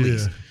ask you at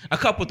least a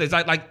couple things.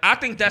 Like I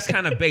think that's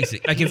kind of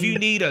basic. Like if you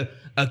need a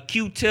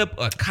Q-tip,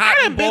 a I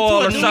cotton done been ball,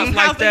 to or a dude's something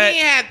house like and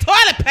he that. ain't had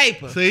toilet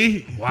paper.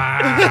 See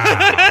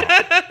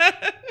Wow.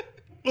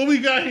 what we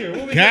got here?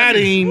 What we Got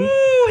him.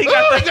 Ooh, he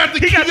Oh, got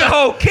the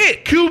whole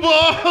kit. Cue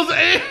balls.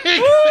 And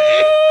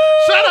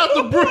shout out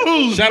to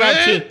Bruce. Shout out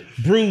man. to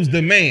Bruce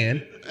the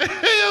man.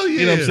 Hell yeah.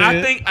 You know what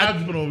I'm saying? I I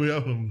just been over here.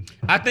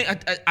 I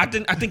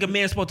think a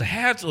man's supposed to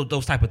have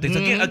those type of things.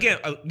 Again,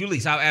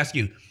 Ulysses, I'll ask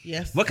you.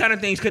 Yes. What kind of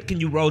things can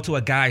you roll to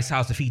a guy's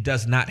house if he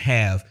does not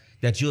have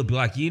that you'll be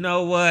like, you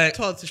know what?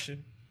 Toilet tissue.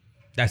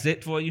 That's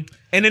it for you.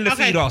 And then the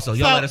Okay, feet also.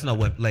 Y'all so- let us know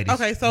what, ladies.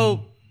 Okay,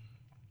 so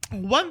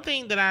one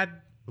thing that I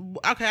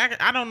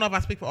don't know if I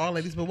speak for all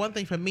ladies, but one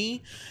thing for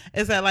me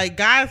is that like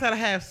guys gotta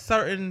have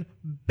certain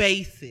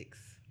basics,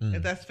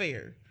 if that's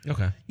fair.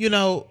 Okay. You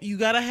know, you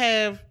gotta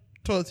have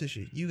toilet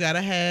tissue. You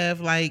gotta have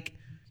like,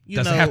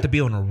 Does it have to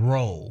be on a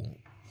roll?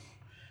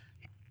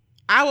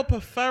 I would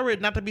prefer it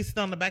not to be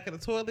sitting on the back of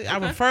the toilet. I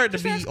prefer it to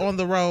be on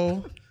the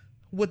roll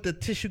with the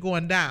tissue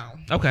going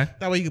down. Okay.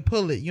 That way you can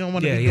pull it. You don't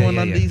want to Yeah, be yeah, doing yeah,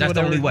 none yeah. of these. That's the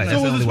whatever. only way. So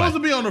That's the is it only supposed way.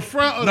 to be on the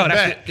front or No, the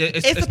that's back? it's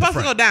It's supposed to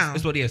front. go down.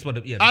 It's what it is.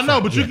 Yeah, I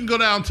know, but you yeah. can go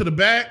down to the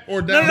back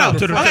or down No, to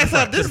to the the front. Okay, so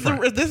front, if to the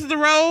front. this is the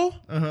roll.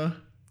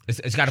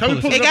 It's got to Shall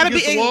we pull pull it. It gotta be.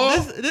 against the wall?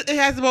 It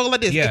has to go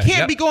like this. Yeah, it can't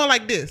yep. be going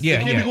like this. Yeah,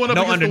 It can't yeah. be going up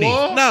No against the underneath.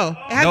 wall? No,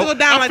 it has Nope. to go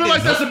down I like feel this.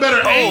 like that's a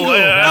better angle. No,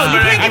 you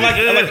can't I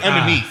get like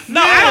underneath.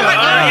 No, I don't like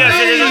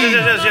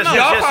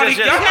Yes,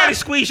 Y'all probably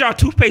squeeze y'all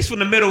toothpaste from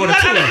the middle of the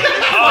tube.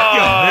 Fuck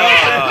y'all.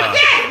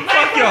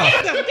 Fuck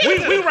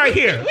y'all. We right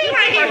here.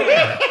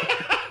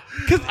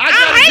 Cause I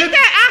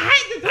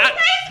hate the toothpaste.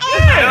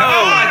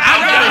 I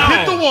gotta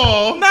hit the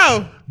wall,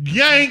 No.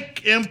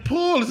 yank, and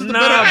pull. This is the Nah,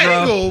 better bro.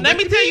 angle. Let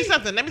me tell you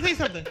something. I'm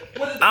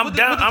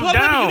down. I'm toilet paper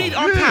down. You need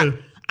on Yeah. top.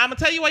 I'm gonna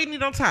tell you what you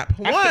need on top.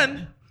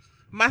 One,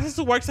 my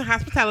sister works in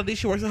hospitality.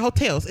 She works in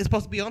hotels. It's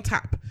supposed to be on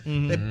top.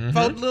 They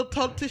fold little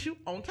toilet tissue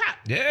on top.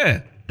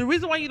 Yeah. The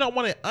reason why you don't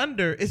want it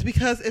under is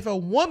because if a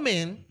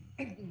woman,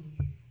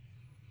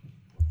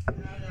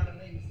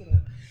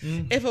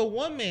 if a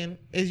woman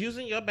is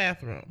using your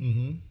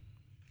bathroom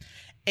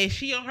and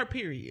she on her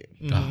period,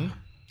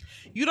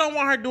 you don't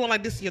want her doing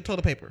like this to your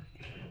toilet paper.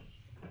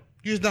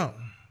 You just don't.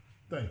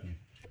 Thank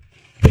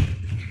you.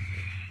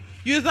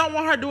 You just don't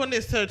want her doing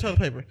this to her toilet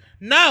paper.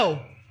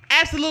 No,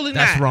 absolutely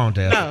That's not. wrong,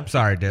 Deb. No.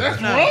 Sorry, Deb. That's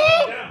No.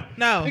 wrong.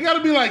 No. It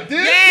gotta be like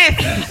this.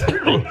 Yes.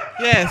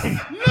 Yes. No.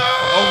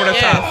 Over the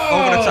Yes. top.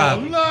 Over the top.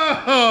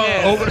 No.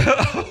 Yes. Over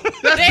the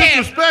That's Dan,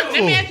 disrespectful.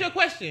 let me ask you a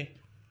question.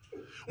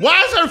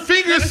 Why is her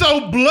finger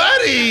so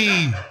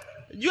bloody?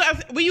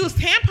 We use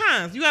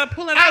tampons. You gotta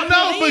pull it I out.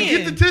 know, pull but it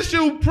get in. the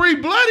tissue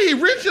pre-bloody.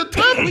 Rinse your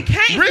tip. We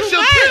can't Rinse do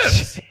your much.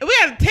 tips. We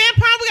got a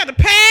tampon. We got the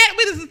pad.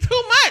 This is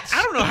too much.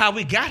 I don't know how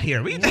we got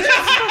here. We Hey,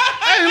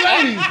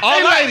 ladies.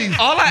 Ladies.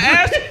 All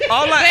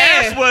I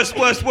asked was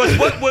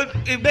what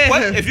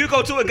if you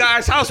go to a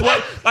guy's house,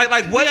 what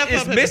got is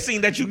something.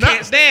 missing that you Now,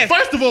 can't stand?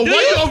 first of all, Do why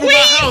you you over my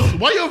squeeze? house?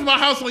 Why you over my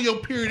house on your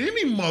period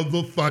any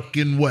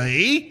motherfucking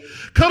way?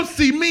 Come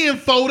see me in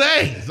 4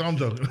 days. I'm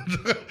joking.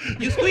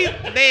 You squeeze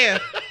there.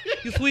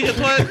 You squeeze your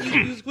toilet.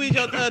 You squeeze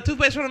your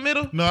toothpaste from the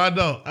middle. No, I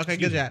don't. Okay,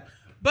 good job.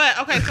 But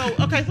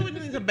so we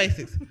need some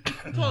basics.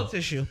 Toilet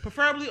tissue,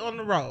 preferably on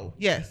the roll.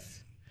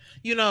 Yes.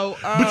 You know.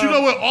 But you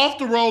know what? Off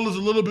the roll is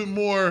a little bit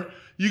more.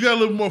 you got a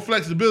little more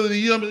flexibility.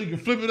 You know what I mean? You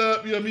can flip it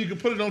up. You know what I mean? You can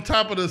put it on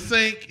top of the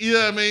sink. You know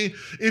what I mean?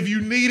 If you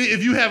need it,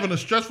 if you having a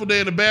stressful day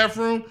in the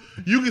bathroom,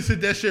 you can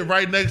sit that shit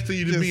right next to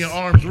you to be in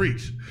arm's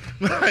reach.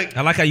 Like,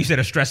 I like how you said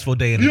a stressful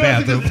day in the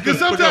bathroom. Because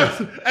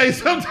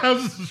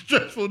sometimes it's a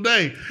stressful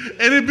day,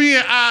 and it be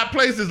in odd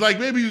places. Like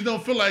maybe you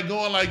don't feel like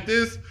going like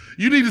this.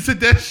 You need to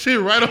sit that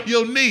shit right on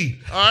your knee.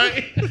 All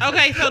right.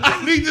 Okay, so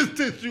I need this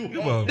tissue.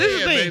 This is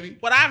the thing. Baby.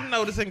 What I've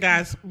noticed in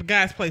guys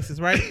places,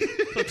 right?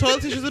 So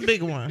toilet tissue is a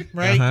big one,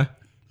 right? Uh-huh.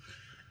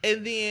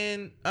 And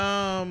then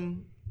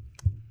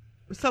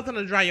something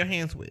to dry your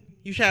hands with.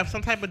 You should have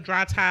some type of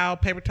dry towel,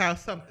 paper towel,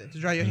 something to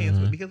dry your hands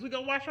with because we're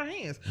going to wash our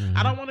hands.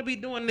 I don't want to be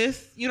doing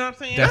this. You know what I'm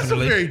saying?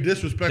 Definitely. That's a very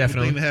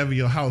disrespectful thing to have in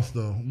your house,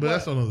 though. But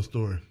that's another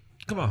story.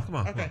 Come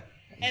on. Okay.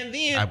 And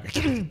then,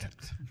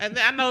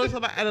 I noticed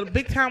about at a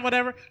big town,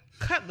 whatever,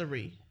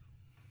 cutlery.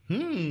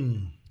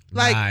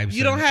 Like Knives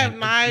you don't and- have and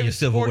knives, your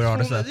silverware, all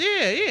that forks, stuff.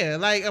 Yeah.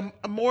 Like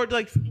a more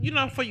like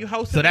for you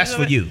hosting. So that's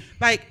for you.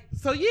 Like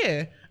so,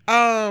 yeah.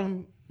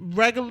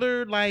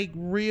 Regular like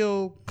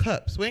real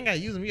cups. We ain't gotta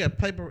use them. You got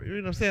paper. You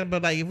know what I'm saying?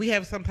 But like if we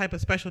have some type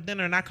of special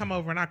dinner and I come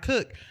over and I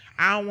cook,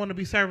 I don't want to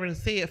be serving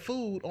said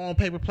food on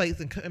paper plates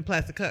and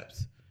plastic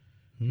cups.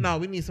 No,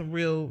 we need some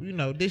real,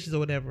 dishes or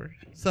whatever.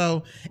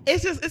 So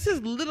it's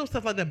just little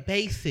stuff like the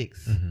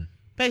basics.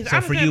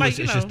 So for you, it's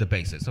just the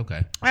basics.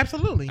 Okay.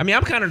 Absolutely. I mean,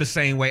 I'm kind of the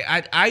same way.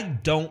 I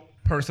don't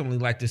personally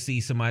like to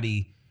see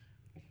somebody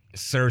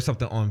serve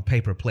something on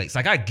paper plates.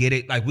 Like I get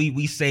it. Like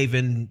we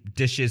saving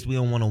dishes. We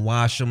don't want to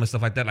wash them and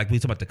stuff like that. Like we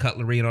talk about the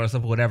cutlery and all that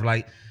stuff or whatever.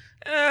 Like,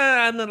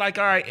 I'm like,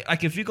 all right.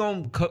 Like if you're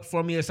going to cook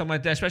for me or something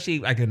like that, especially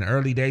like in the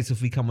early days,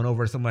 if we coming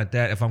over or something like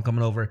that, if I'm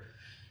coming over,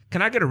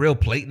 can I get a real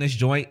plate in this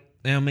joint?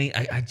 You know what I mean?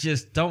 I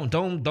just don't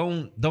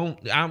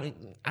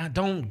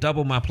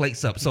double my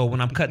plates up. So when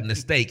I'm cutting the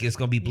steak, it's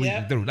going to be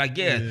bleeding through. Like,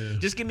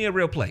 just give me a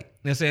real plate. You know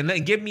what I'm saying?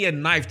 And give me a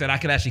knife that I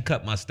could actually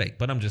cut my steak.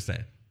 But I'm just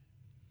saying.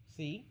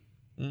 See?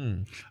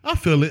 I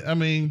feel it. I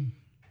mean,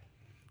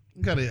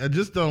 I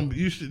just don't.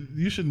 You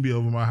shouldn't be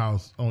over my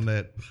house on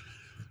that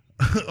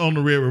on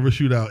the Red River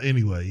Shootout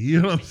anyway.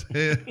 You know what I'm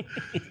saying?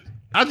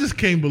 I just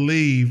can't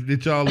believe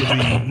that y'all would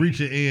be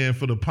reaching in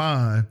for the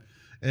pond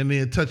and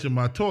then touching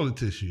my toilet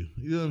tissue.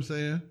 You know what I'm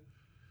saying?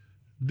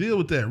 Deal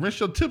with that.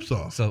 Rinse your tips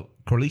off. So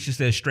Corlicia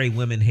says straight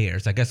women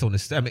hairs. I guess on the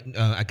stomach.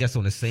 I guess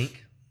on the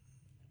sink.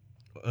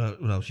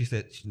 No, she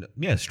said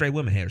straight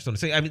women hairs. So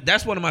I mean,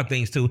 that's one of my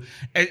things too.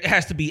 It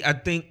has to be. I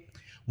think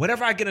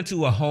whenever I get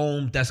into a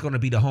home, that's going to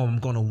be the home I'm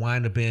going to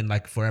wind up in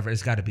like forever.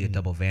 It's got to be a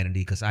double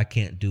vanity because I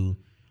can't do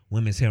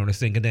women's hair on the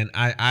sink, and then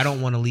I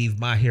don't want to leave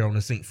my hair on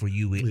the sink for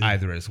you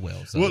either as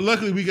well. So. Well,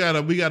 luckily we got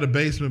a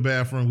basement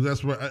bathroom because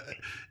that's where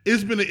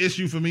it's been an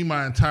issue for me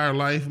my entire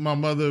life. My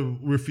mother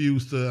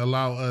refused to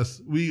allow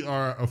us. We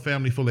are a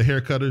family full of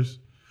hair cutters,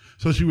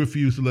 so she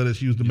refused to let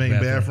us use the main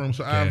bathroom.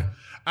 So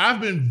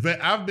I've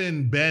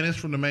been banished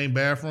from the main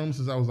bathroom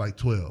since I was like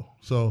 12.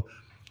 So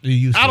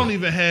I don't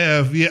even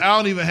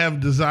have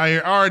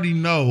desire. I already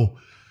know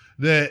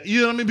that, you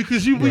know what I mean?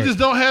 Because we just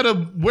don't have the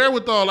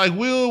wherewithal. Like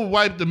we'll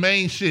wipe the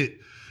main shit.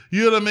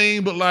 You know what I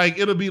mean? But like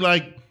it'll be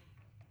like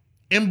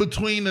in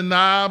between the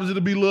knobs,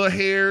 it'll be little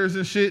hairs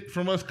and shit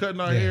from us cutting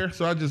our hair.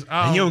 So and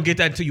you don't get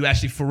that until you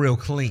actually for real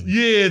clean.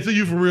 Yeah, until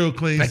you for real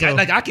clean.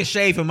 Like I can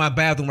shave in my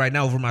bathroom right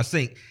now over my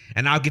sink,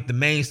 and I'll get the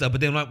main stuff.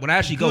 But then when I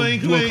actually go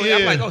do a clean,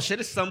 I'm like, oh shit,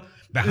 it's some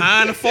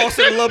behind the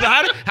faucet a little bit.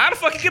 How the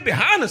fuck you get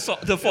behind the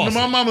faucet? And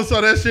my mama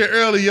saw that shit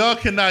early. Y'all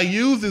cannot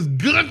use this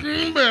good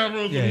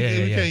bathroom. We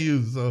can't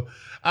use it. So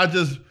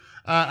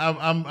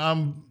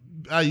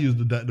I use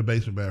the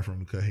basement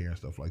bathroom to cut hair and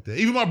stuff like that.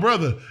 Even my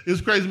brother,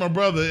 it's crazy. My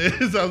brother, it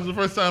was the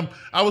first time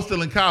I was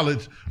still in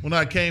college when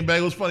I came back.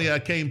 It was funny. I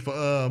came for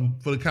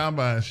the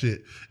combine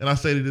shit, and I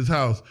stayed at his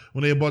house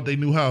when they bought their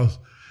new house,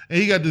 and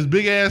he got this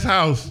big ass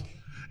house,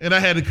 and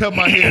I had to cut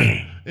my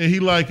hair, and he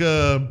like,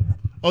 oh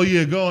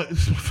yeah, go on.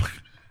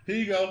 Here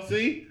you go.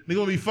 See, they're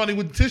gonna be funny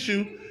with the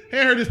tissue.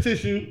 Hand her this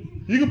tissue.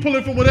 You can pull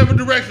it from whatever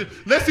direction.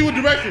 Let's see what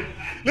direction.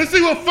 Let's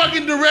see what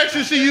fucking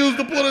direction she used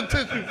to pull the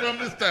tissue from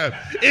this time.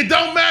 It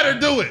don't matter,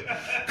 do it.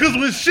 Because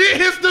when shit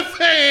hits the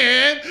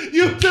fan,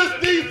 you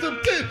just need some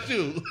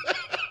tissue.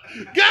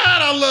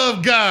 God, I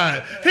love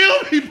God. He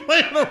don't be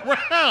playing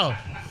around.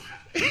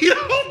 He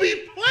don't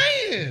be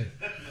playing.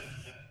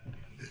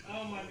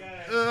 Oh my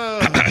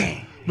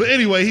God. But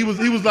anyway, he was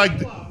like,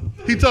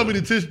 he told me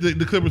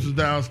the clippers was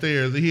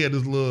downstairs, and he had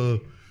this little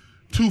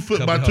 2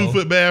 foot by 2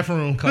 foot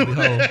bathroom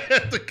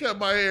to cut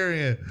my hair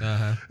in.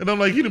 And I'm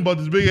like, he done bought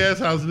this big ass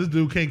house, and this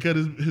dude can't cut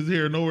his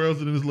hair nowhere else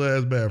than his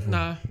last bathroom.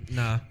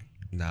 Nah.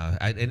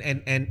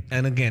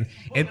 And again,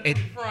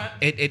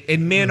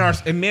 men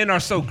are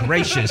so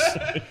gracious.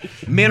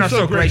 Men are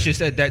so gracious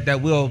that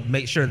we'll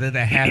make sure that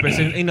happens.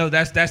 And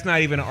that's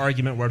not even an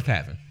argument worth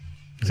having.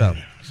 So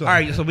all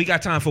right, so we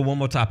got time for one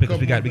more topic.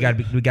 We got to be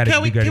ready.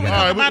 Can we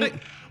talk about it?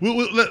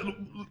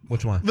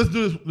 Which one? Let's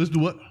do this. Let's do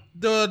what?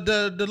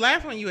 The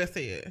last one you had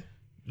said.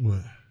 What?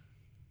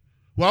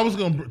 Well, I was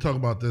going to talk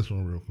about this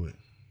one real quick.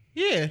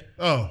 Yeah.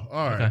 Oh,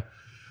 all right. Okay.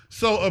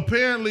 So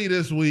apparently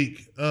this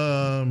week,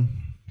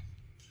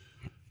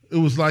 it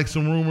was like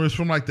some rumors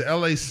from like the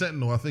LA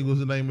Sentinel, I think was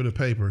the name of the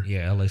paper.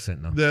 Yeah, LA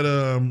Sentinel. That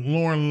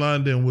Lauren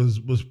London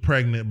was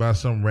pregnant by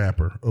some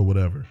rapper or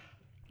whatever.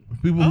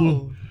 People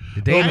who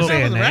Did they even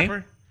say a name?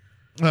 Rapper.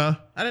 huh?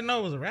 I didn't know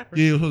it was a rapper.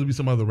 Yeah, it was supposed to be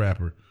some other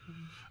rapper.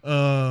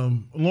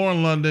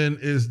 Lauren London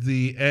is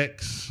the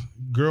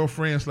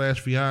ex-girlfriend /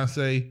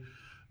 fiance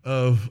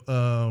of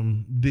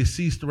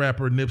deceased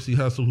rapper Nipsey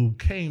Hussle, who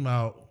came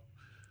out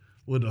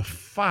with a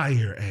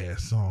fire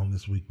ass song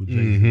this week with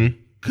Jay-Z.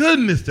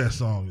 Goodness, that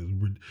song is.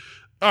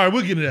 All right,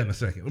 we'll get into that in a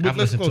second. I've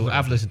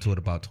listened to it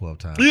about 12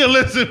 times. Yeah,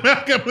 listen,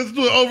 I kept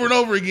listening to it over and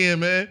over again,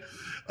 man.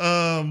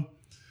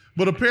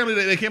 But apparently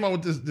they came out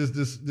with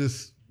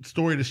this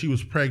story that she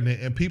was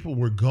pregnant, and people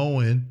were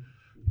going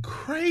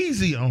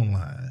crazy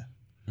online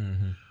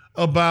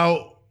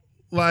about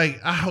like,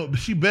 I hope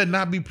she better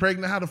not be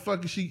pregnant. How the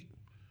fuck is she?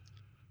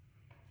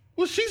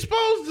 Was she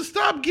supposed to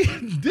stop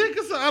getting dick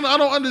or something? I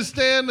don't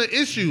understand the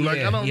issue. Like,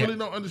 I don't really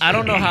don't understand. I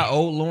don't know how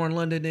old Lauren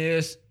London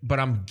is, but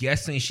I'm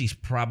guessing she's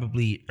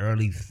probably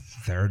early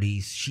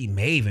 30s. She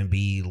may even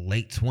be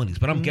late 20s,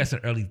 but I'm guessing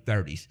early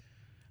 30s.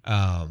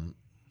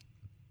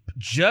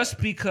 Just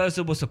because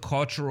it was a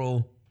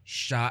cultural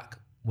shock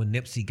when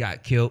Nipsey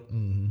got killed,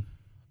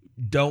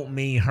 don't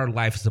mean her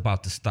life is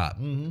about to stop.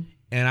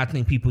 And I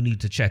think people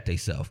need to check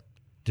themselves.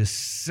 The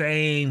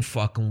same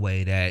fucking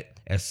way that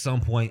at some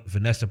point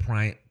Vanessa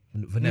Bryant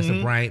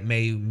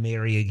may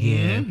marry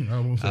again.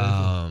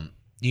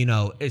 You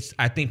know,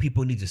 I think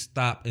people need to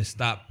stop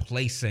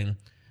placing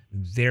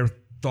their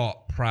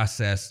thought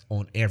process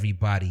on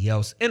everybody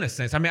else. In a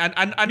sense, I mean,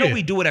 I know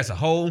we do it as a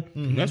whole.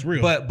 That's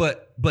real.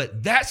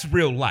 But that's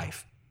real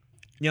life.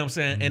 You know what I'm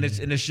saying? And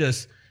it's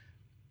just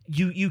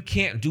you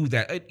can't do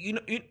that.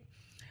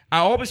 I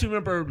always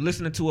remember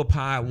listening to a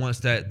pod once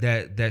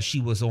that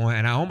she was on,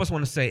 and I almost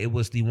want to say it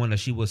was the one that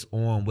she was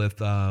on with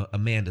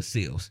Amanda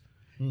Seales,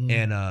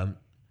 and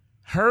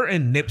her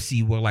and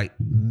Nipsey were like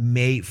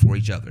made for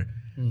each other.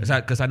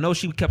 Because I know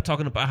she kept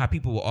talking about how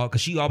people were all,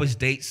 because she always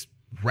dates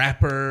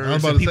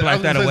rappers and people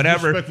like that or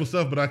whatever. Disrespectful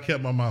stuff, but I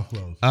kept my mouth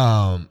closed.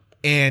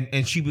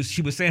 And she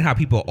was saying how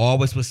people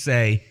always would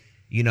say,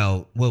 you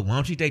know, well, why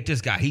don't you date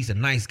this guy? He's a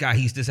nice guy.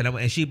 He's this and that.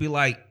 And she'd be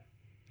like,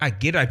 I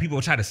get it. Like, people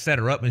would try to set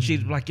her up, and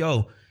she'd be like,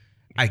 yo,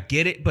 I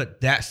get it, but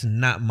that's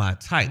not my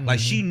type. Like,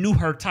 she knew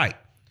her type.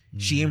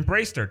 She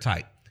embraced her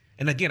type.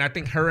 And again, I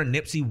think her and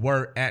Nipsey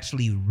were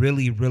actually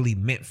really, really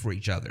meant for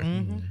each other.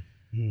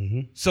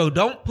 So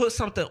don't put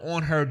something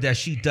on her that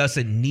she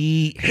doesn't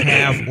need,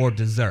 have, or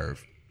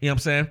deserve. You know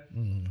what I'm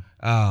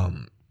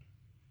saying?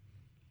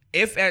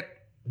 If at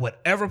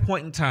whatever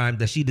point in time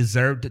that she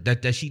deserved,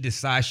 that she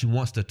decides she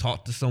wants to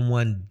talk to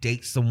someone,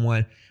 date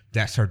someone,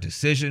 that's her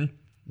decision.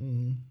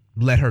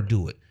 Let her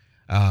do it.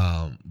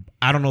 I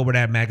don't know where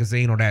that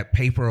magazine or that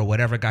paper or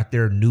whatever got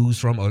their news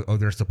from, or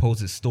their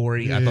supposed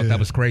story. Yeah. I thought that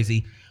was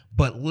crazy.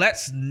 But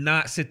let's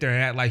not sit there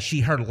and act like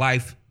her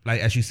life,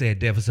 like as you said,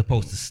 Dev, is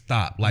supposed to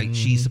stop. Like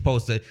she's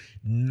supposed to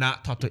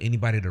not talk to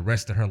anybody the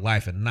rest of her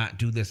life and not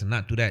do this and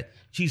not do that.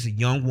 She's a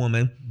young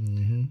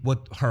woman with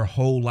her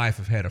whole life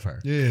ahead of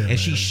her. Yeah, and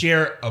she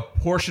shared a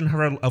portion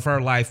of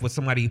her life with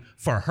somebody,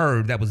 for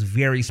her, that was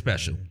very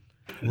special.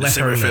 Let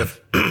her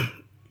live.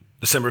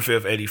 December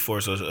 5th,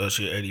 84. So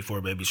she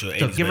 84, baby. She'll 80.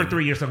 So give her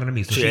 3 years younger than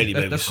me. So she 80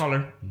 babies. Let's call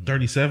her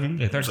 37.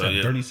 Yeah, 37. So,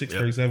 yeah. 36,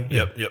 Yep. 37.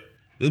 Yep.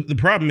 The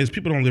problem is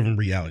people don't live in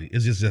reality.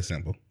 It's just that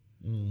simple.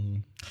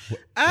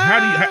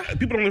 How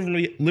people don't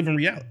live in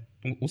reality?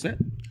 What's that?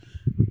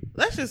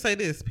 Let's just say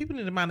this: people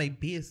need to mind their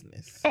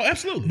business. Oh,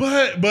 absolutely.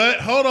 But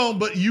hold on.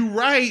 But you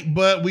right.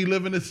 But we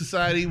live in a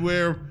society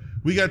where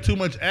we got too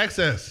much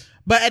access.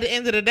 But at the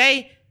end of the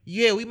day,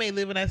 yeah, we may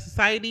live in that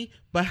society,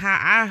 but how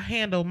I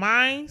handle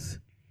mines,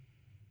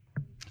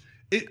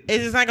 it's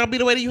just not gonna be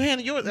the way that you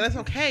handle yours, and that's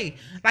okay.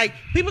 Like,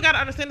 people gotta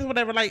understand this,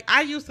 whatever. Like,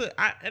 I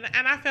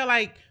feel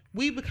like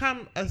we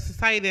become a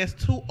society that's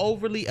too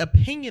overly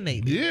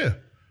opinionated. Yeah,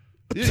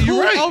 too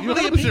you're right.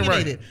 overly You're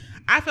opinionated. right.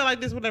 I feel like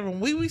this, whatever.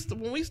 When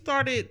we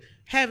started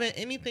having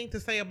anything to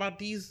say about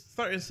these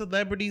certain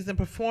celebrities and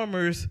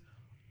performers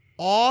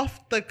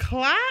off the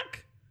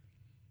clock,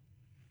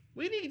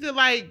 we need to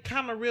like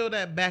kind of reel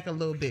that back a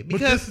little bit.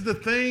 Because but this is the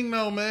thing,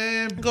 though,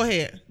 man. Go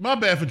ahead. My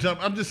bad for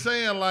jumping. I'm just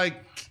saying, like,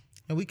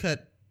 and we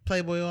cut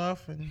Playboy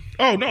off. And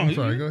oh no, I'm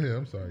sorry. Go ahead.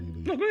 I'm sorry.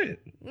 No, go ahead.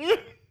 Go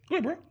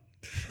ahead, bro.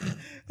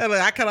 And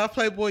I cut off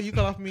Playboy, you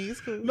cut off me. It's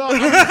cool. No, well,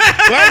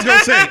 I was gonna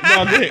say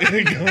no.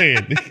 Go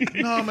ahead.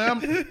 No,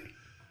 man.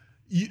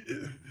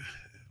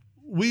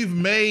 We've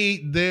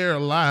made their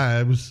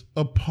lives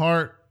a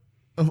part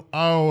of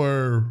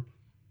our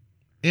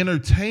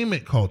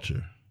entertainment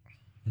culture.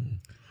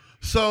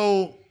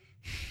 So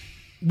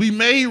we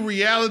made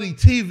reality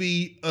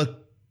TV a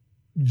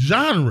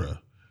genre.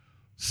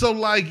 So,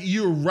 like,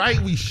 you're right,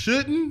 we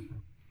shouldn't.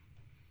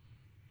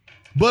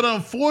 But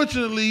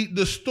unfortunately,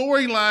 the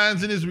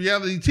storylines in his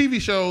reality TV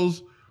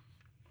shows,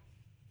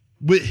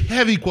 with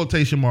heavy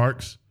quotation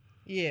marks,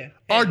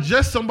 are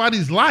just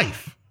somebody's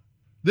life.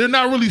 They're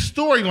not really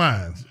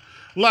storylines.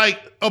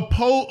 Like,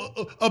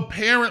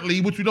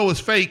 apparently, which we know is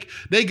fake,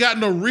 they got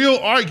in a real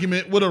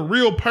argument with a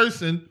real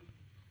person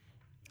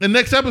And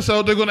next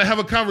episode, they're going to have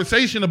a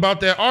conversation about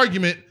that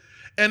argument.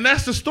 And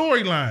that's the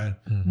storyline.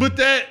 Mm-hmm. But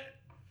that,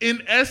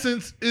 in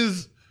essence,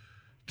 is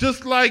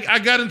just like I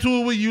got into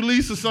it with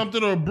Ulysses or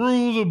something, or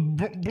Bruce or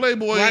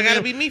Playboy. Well, I got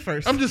to be me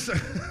first. I'm just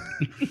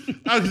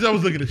I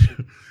was looking at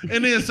you.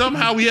 And then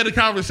somehow we had a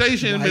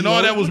conversation and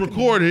all that was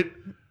recorded.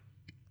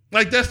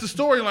 Like, that's the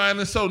storyline.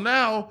 And so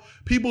now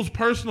people's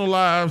personal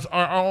lives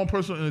are our own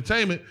personal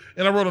entertainment.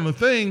 And I wrote on the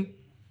thing,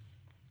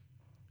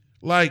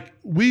 like,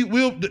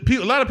 a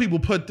lot of people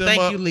put them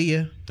Thank up you,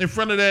 Leah. in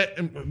front of that.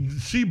 And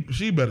she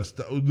better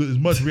stop. As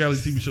much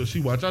reality TV show she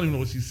watched, I don't even know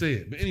what she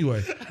said. But anyway,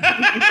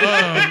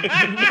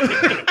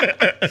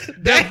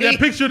 that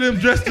picture of them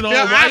dressed in all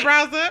white.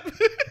 Eyebrows up.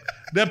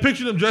 That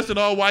picture of them dressed in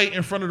all white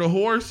in front of the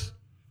horse.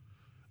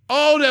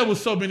 Oh, that was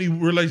so many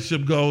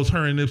relationship goals,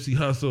 her and Nipsey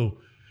Hussle.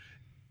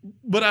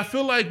 But I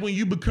feel like when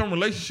you become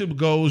relationship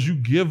goals, you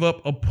give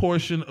up a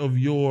portion of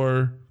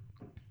your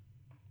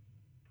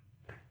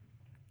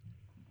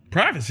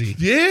privacy.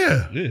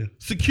 Yeah.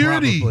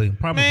 Security.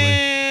 Probably.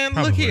 Man,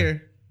 look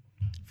here.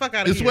 Fuck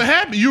out of here. It's what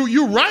happened.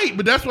 You're right,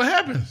 but that's what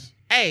happens.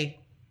 Hey,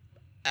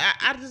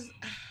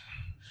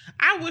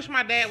 I wish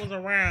my dad was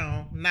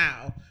around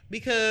now,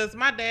 because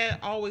my dad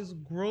always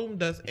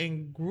groomed us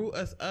and grew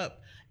us up.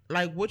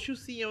 Like, what you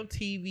see on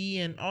TV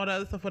and all the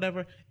other stuff,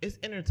 whatever, it's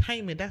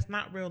entertainment. That's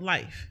not real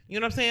life. You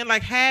know what I'm saying?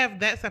 Like, have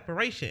that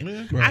separation.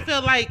 Yeah, right. I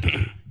feel like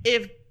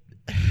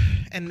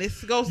and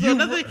this goes to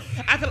another thing.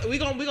 I feel like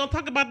we're gonna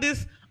talk about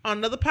this on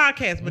another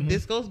podcast, but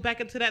this goes back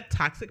into that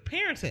toxic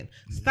parenting.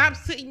 Stop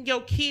sitting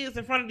your kids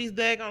in front of these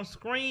daggone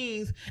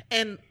screens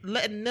and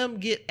letting them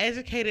get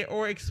educated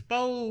or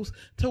exposed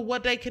to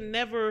what they can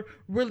never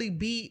really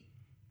be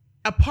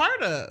a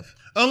part of.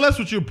 Unless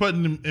what you're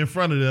putting in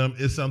front of them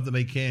is something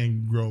they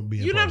can grow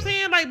being. You know what I'm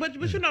saying? Like, but you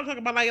know what I'm talking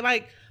about?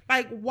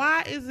 Like,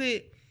 why is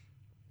it,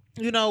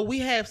 we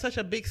have such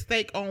a big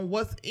stake on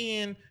what's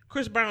in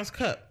Chris Brown's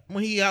cup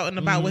when he out and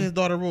about with his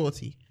daughter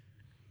Royalty?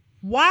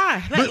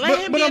 Why? Let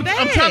him be a dad.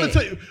 I'm trying to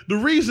tell you, the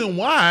reason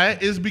why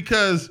is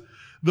because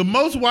the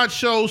most watched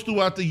shows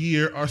throughout the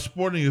year are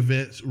sporting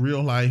events,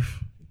 real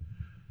life.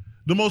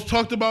 The most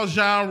talked about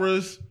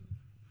genres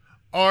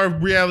are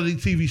reality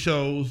TV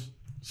shows,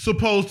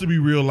 supposed to be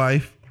real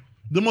life.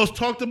 The most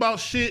talked about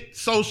shit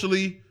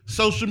socially,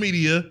 social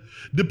media,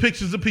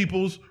 depictions of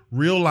people's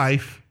real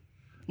life.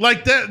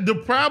 Like that, the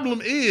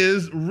problem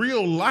is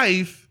real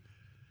life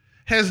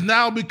has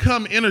now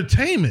become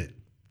entertainment.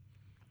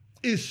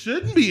 It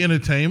shouldn't be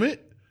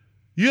entertainment.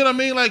 You know what I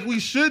mean? Like, we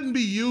shouldn't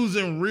be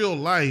using real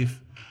life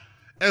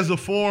as a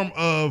form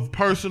of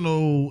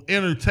personal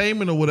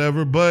entertainment or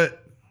whatever,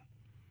 but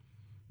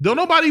don't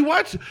nobody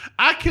watch.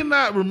 I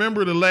cannot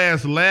remember the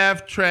last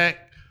laugh track,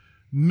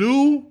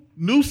 new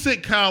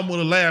sitcom with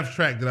a laugh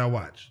track that I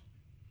watched.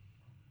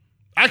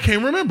 I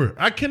can't remember.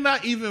 I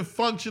cannot even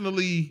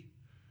functionally.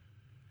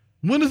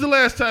 When is the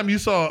last time you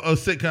saw a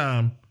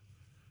sitcom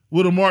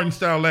with a Martin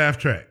style laugh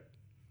track?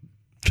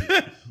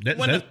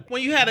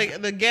 When you had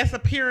the guest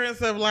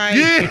appearance of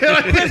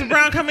Chris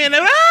Brown come in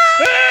and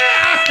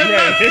I have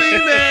not seen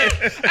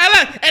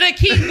that. And it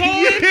keeps going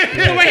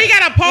to where he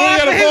got a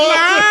pause for his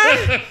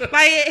line.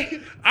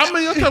 Like, I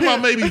mean, I'm talking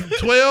about maybe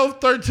 12,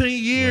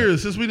 13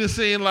 years since we done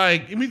seen,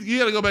 you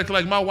got to go back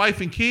to My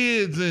Wife and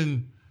Kids,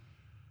 and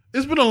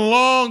it's been a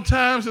long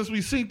time since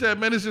we seen that,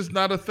 man. It's just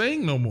not a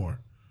thing no more.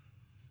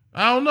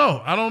 I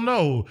don't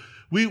know.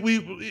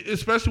 We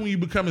especially when you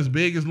become as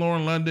big as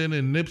Lauren London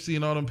and Nipsey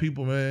and all them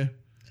people, man.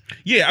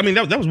 Yeah, I mean,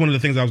 that was one of the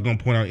things I was going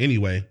to point out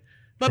anyway.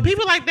 But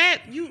people like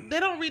that, they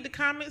don't read the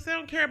comments. They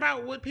don't care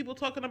about what people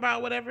talking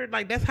about, whatever.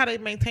 Like, that's how they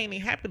maintain their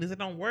happiness. They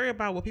don't worry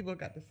about what people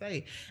got to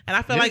say. And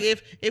I feel like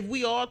if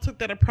we all took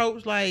that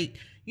approach,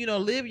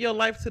 live your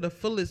life to the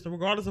fullest,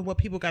 regardless of what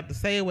people got to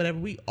say or whatever,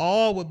 we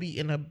all would be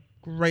in a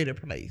greater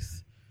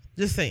place.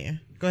 Just saying.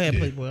 Go ahead,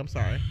 Playboy. I'm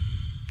sorry.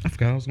 I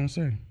forgot what I was going to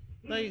say.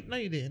 No,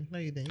 you didn't.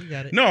 You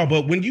got it. No,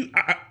 but when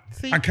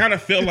I kind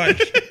of feel like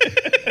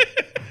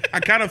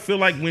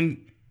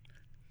when,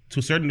 to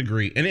a certain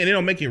degree, and it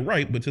don't make it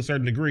right, but to a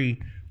certain degree,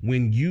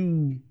 when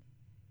you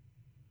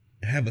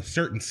have a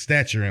certain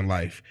stature in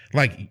life,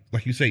 like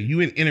you say, you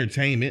in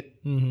entertainment,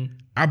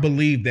 I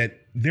believe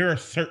that there are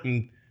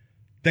certain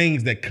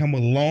things that come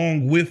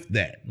along with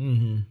that,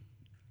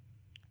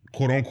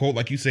 quote unquote,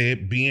 like you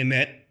said, being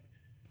that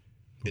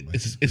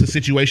it's a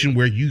situation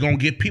where you gonna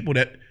get people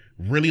that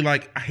really I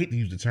hate to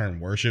use the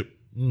term worship,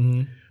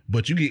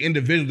 but you get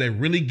individuals that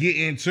really get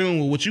in tune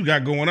with what you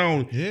got going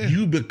on. Yeah.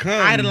 You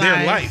become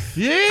their life.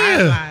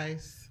 Yeah.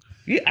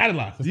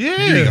 Idolize. Yeah.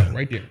 There you go,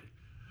 right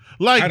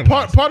there.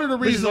 Part of the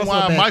reason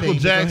why Michael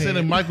Jackson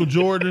and Michael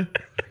Jordan,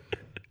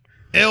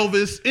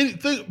 Elvis,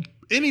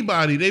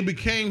 anybody, they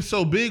became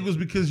so big was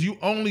because you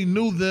only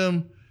knew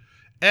them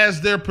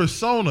as their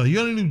persona.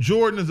 You only knew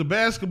Jordan as a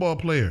basketball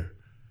player.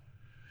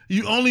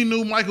 You only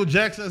knew Michael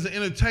Jackson as an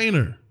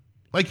entertainer.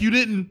 Like, you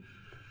didn't.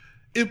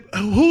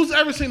 Who's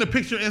ever seen a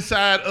picture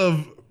inside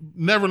of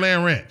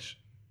Neverland Ranch?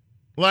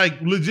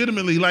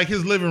 Legitimately,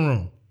 his living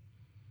room.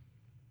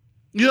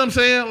 You know what I'm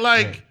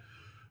saying?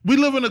 We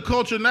live in a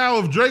culture now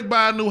of Drake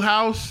buy a new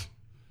house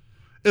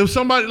If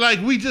somebody like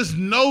we just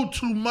know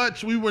too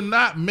much, we were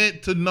not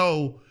meant to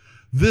know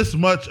this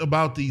much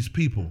about these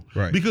people.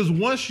 Right. Because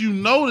once you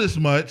know this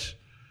much,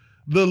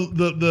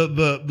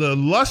 the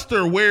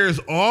luster wears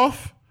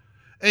off,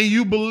 and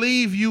you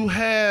believe you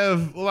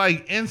have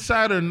like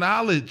insider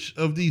knowledge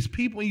of these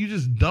people. You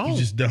just don't.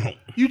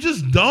 You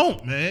just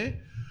don't, man.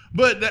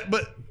 But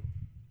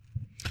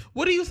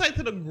what do you say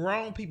to the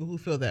grown people who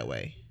feel that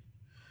way?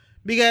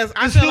 Because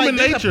I It's feel like human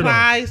this nature,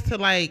 applies to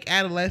like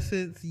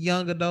adolescents,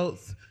 young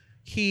adults,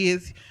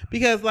 kids.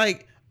 Because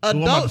like I'm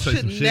about to adults say should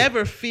some shit.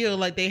 never feel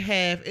like they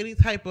have any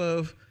type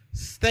of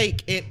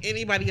stake in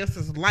anybody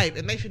else's life,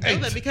 and they should know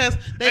that because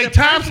they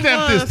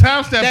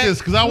timestamp this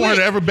because I want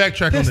her to ever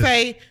backtrack on to this.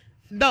 say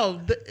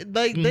no.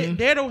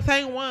 They're the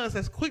same ones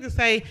that's quick to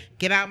say,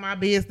 "Get out my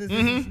business,"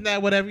 this and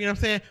that, whatever. You know what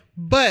I'm saying?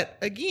 But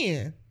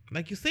again,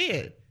 like you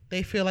said,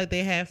 they feel like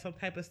they have some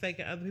type of stake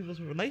in other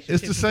people's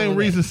relationships. It's the same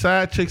reason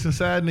side chicks and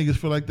side niggas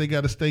feel like they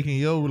got a stake in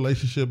your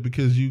relationship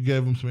because you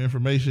gave them some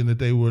information that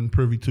they weren't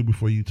privy to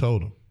before you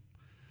told them.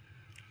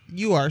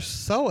 You are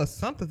so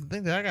assumptive to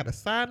think that I got a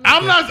side.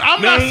 I'm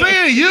not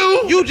saying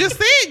you. You just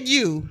said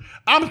you.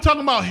 I'm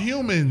talking about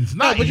humans.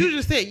 No, Not but you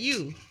just said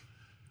you.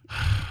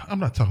 I'm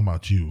not talking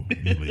about you,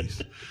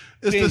 Elise.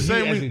 It's the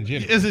same. as in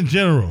general. It's in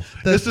general.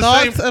 The It's the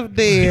thoughts same. of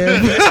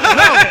Dev.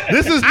 No,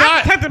 this is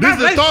not. talking This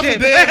about the thoughts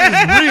of relationship.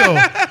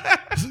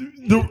 Dev is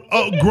real.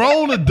 The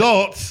grown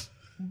adults,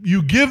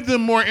 you give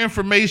them more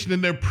information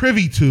than they're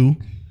privy to,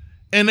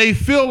 and they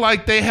feel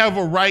like they have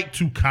a right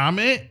to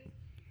comment,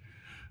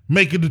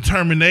 make a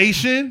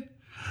determination.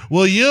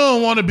 Well, you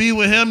don't want to be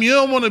with him. You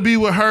don't want to be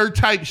with her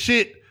type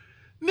shit.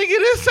 Nigga,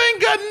 this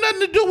ain't got nothing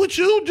to do with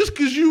you just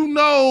because you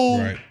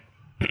know,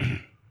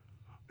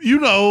 you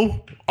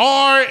know,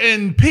 R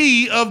and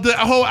P of the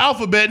whole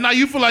alphabet. Now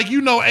you feel like you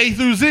know A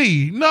through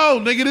Z. No,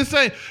 nigga, this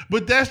ain't.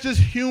 But that's just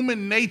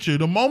human nature.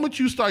 The moment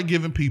you start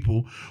giving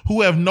people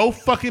who have no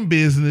fucking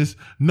business,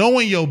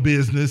 knowing your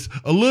business,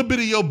 a little bit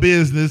of your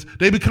business,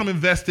 they become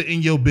invested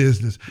in your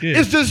business. Yeah,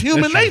 it's just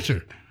human that's true.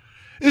 nature.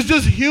 It's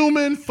just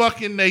human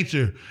fucking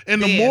nature.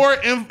 And the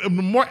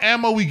more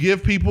ammo we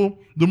give people,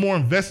 the more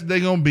invested they're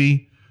going to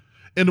be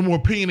and the more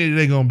opinionated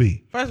they're going to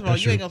be. First of all,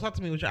 you ain't gonna talk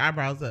to me with your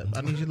eyebrows up.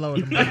 I need you to lower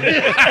them.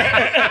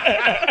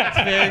 It's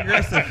very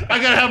aggressive. I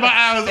got to have my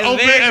eyes It's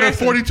open very at a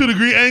aggressive.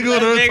 42-degree angle.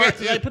 It's to very talk aggressive.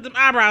 to you. Like, put them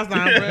eyebrows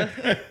down, bro.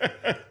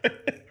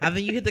 I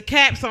think you hit the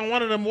caps on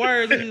one of them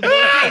words. You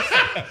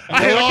lowercase.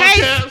 I hit all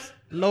caps.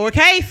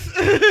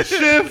 Lowercase.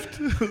 Shift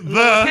the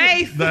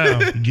Lowercase.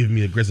 down. You give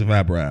me aggressive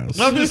eyebrows.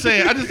 I'm just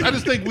saying, I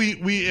just think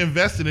we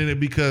invested in it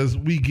because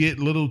we get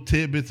little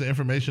tidbits of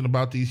information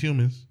about these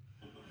humans.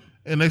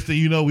 And next thing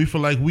you know, we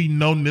feel like we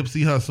know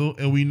Nipsey Hussle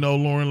and we know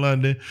Lauren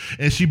London,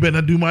 and she better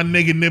not do my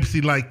nigga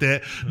Nipsey like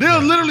that. They'll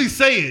literally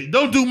say it.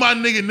 Don't do my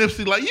nigga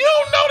Nipsey like, you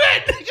don't know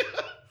that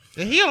nigga.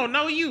 And he don't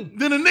know you.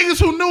 Then the niggas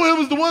who knew him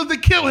was the ones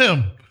that killed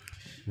him.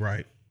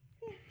 Right.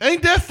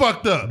 Ain't that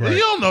fucked up? Right. You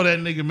don't know that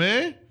nigga,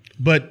 man.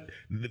 But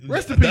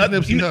Rest in peace,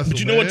 Nipsey Hussle, But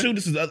you know what, man. too?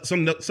 This is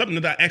something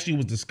that I actually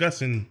was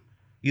discussing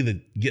either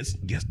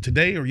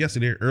today or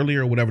yesterday,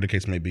 earlier, or whatever the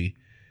case may be.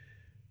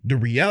 The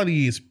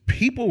reality is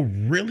people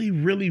really,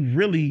 really,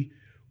 really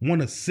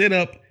want to sit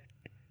up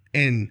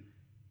and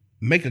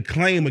make a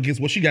claim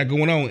against what she got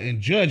going on and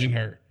judging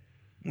her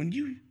when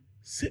you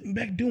sitting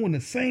back doing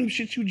the same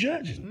shit you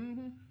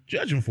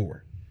judging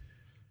for.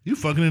 You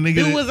fucking a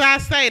nigga. Do as I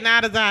say,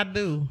 not as I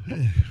do.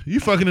 You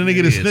fucking a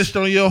nigga that snitched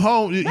on your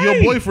your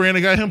Right. boyfriend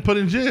and got him put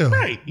in jail.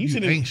 Right. You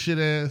ain't shit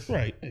ass.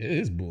 Right.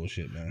 It's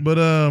bullshit, man. But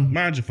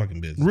Mind your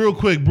fucking business. real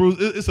quick, Bruce,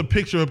 it's a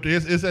picture up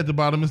there. It's at the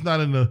bottom. It's not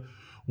in the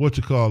what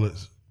you call it.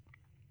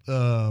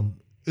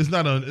 It's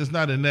not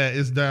in that.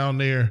 It's down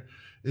there.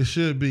 It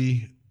should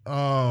be. Oh,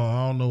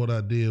 I don't know what I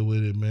did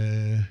with it,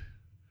 man.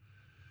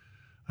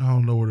 I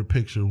don't know where the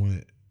picture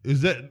went.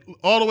 Is that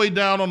all the way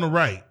down on the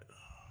right?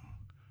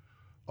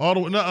 All the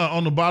way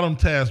on the bottom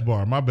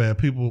taskbar. My bad.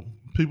 People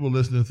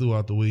listening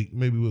throughout the week.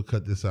 Maybe we'll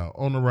cut this out.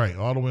 On the right.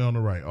 All the way on the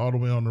right. All the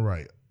way on the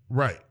right.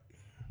 Right.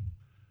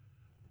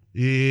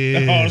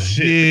 Yeah. Oh,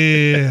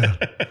 shit. Yeah.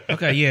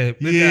 Okay, yeah.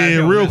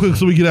 Yeah, real quick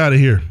so we get out of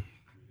here.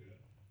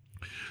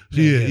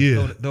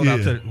 Yeah. Throw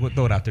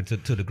it out there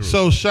to the group.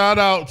 So shout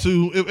out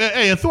to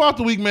hey, and throughout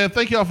the week, man,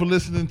 thank y'all for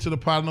listening to the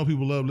pod. I know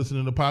people love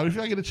listening to the pod. If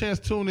y'all get a chance,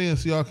 tune in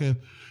so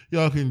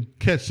y'all can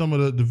catch some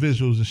of the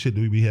visuals and shit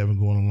that we be having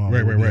going along.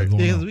 Right. Yeah,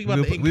 because we We about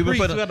to been increase.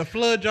 put- We about to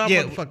flood y'all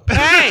Yeah. motherfucker.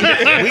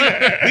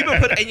 Hey! we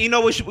been put, and you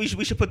know we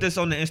should put this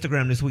on the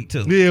Instagram this week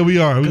too. Yeah, we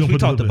are. Because we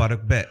put talked it up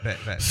about there. it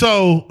back.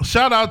 So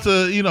shout out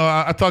to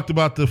I talked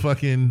about the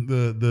fucking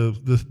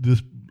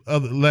this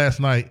other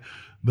last night.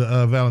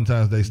 The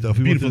Valentine's Day stuff.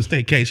 Beautiful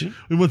staycation.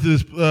 We went to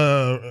this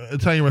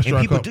Italian And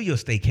restaurant people called, do your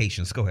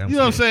staycations. Go ahead. you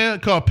know what I'm saying?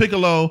 Called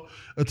Piccolo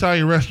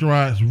Italian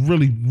restaurant. It's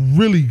really,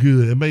 really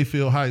good at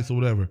Mayfield Heights or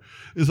whatever.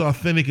 It's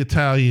authentic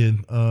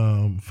Italian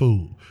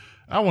food.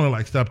 I want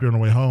to stop there on the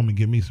way home and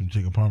get me some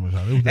chicken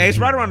parmesan. Hey, it's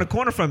right around the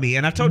corner from me,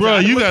 and I told you, Bro, I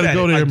you looked gotta at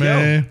go it, there, yo,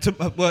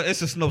 man. well,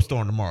 it's a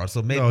snowstorm tomorrow,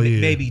 so maybe Oh,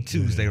 yeah. maybe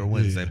Tuesday or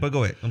Wednesday. Yeah. But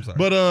go ahead. I'm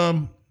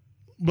sorry.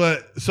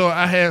 But so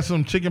I had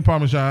some chicken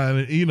parmesan,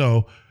 and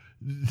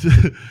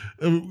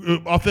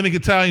authentic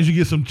Italians, you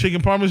get some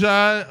chicken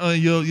parmesan.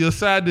 Your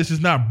side dish is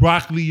not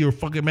broccoli or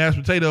fucking mashed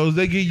potatoes.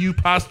 They give you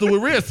pasta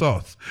with red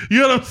sauce. You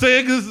know what I'm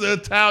saying? Because it's an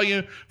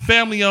Italian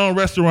family-owned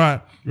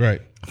restaurant.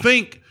 Right.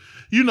 Think,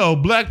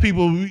 black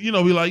people, be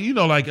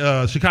like,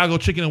 Chicago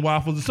chicken and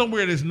waffles. It's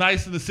somewhere that's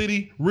nice in the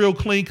city, real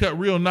clean cut,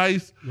 real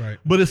nice. Right.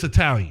 But it's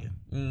Italian.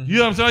 You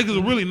know what I'm saying? Like, it's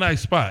a really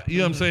nice spot. You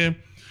know what I'm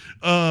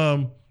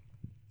saying?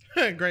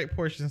 Great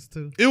portions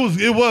too. It was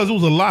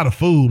a lot of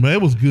food, man.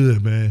 It was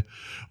good, man.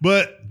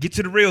 But Get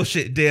to the real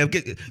shit, Dev.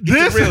 Get to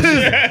this the real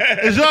shit.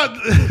 is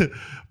y'all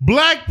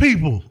black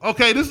people.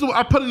 Okay, this is what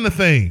I put in the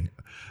thing.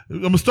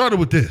 I'm gonna start it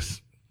with this.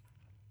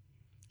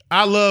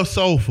 I love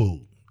soul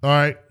food. All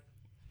right.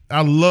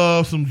 I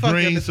love some Fuck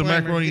greens, your some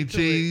disclaimer. macaroni and Get to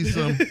cheese,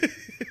 it.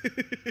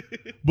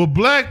 but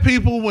black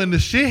people, when the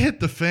shit hit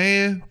the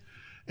fan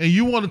and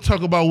you want to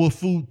talk about what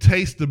food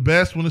tastes the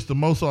best when it's the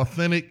most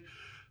authentic,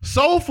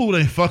 soul food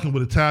ain't fucking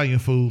with Italian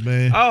food,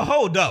 man. Oh,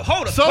 hold up.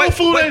 Soul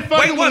food ain't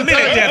fucking Wait 1 with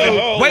minute, Italian Devin.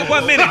 food. Wait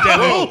 1 minute,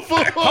 Devin. Soul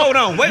food. Hold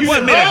on. Wait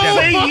 1 minute,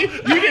 Devin.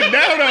 You get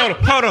down on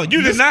him. Hold on.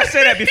 You did not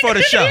say that before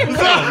the show. Hold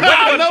on.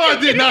 I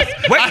did not.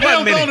 Wait I 1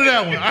 held minute. on to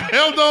that one. I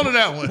held on to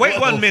that one. Wait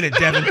 1 minute,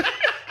 Devin.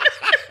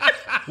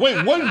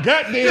 Wait, one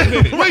goddamn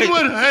minute. Wait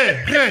 1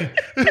 minute. Hey.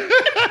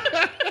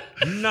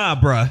 Nah,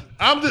 bruh.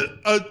 I'm the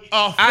I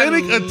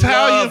authentic love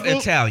Italian food.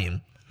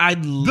 Italian. I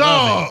love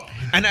Dog. it.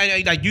 And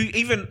I like you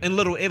even in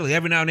Little Italy,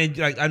 every now and then,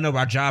 like I know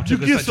our job took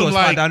You us get to some, a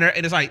spot like- down there,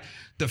 and it's like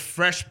the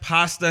fresh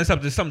pasta and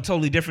something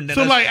totally different than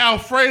So us. like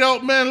Alfredo,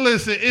 man,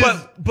 listen,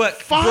 it's but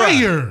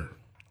fire.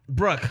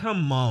 Bruh,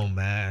 come on,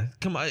 man.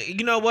 Come on.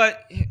 You know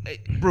what?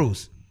 Hey,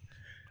 Bruce,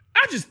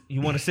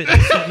 you want to sit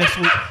next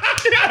week?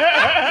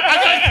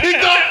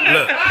 Kicked off.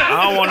 Look, I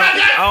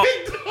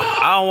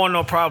don't want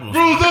no problems.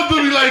 Bruce, don't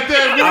do me like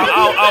that, bro.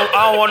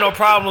 I don't want no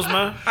problems,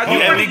 man. You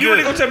Yeah, really be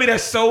gonna good. tell me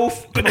that's so?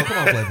 Come on,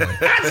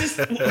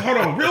 Playboy. Hold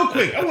on, real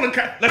quick. I want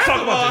to. Let's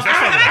talk about this.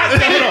 Let's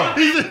talk about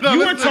this. Hold on.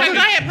 You are talking. Go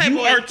ahead, Playboy.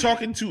 You are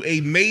talking to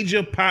a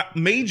major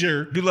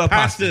You love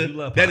pasta. pasta. You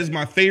love That pasta. is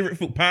my favorite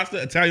food.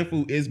 Pasta, Italian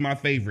food is my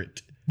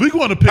favorite. We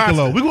going to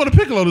Piccolo. Pasta. We going to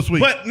Piccolo this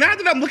week. But now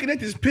that I'm looking at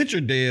this picture,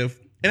 Dev,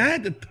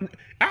 and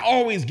I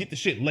always get the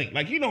shit late.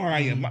 Like, you know how I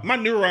am. My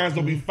neurons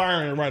don't be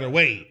firing right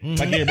away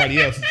like everybody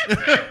else.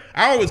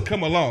 I always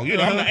come along. You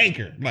know, I'm the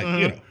anchor. Like,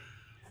 you know.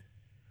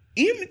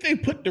 Even if they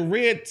put the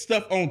red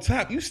stuff on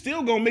top, you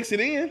still gonna mix it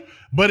in.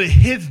 But it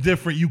hits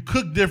different. You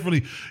cook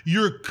differently.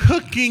 You're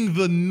cooking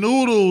the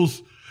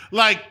noodles.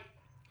 Like,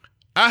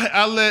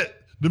 I let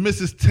the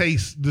missus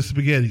taste the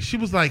spaghetti. She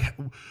was like,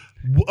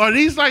 are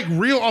these like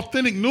real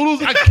authentic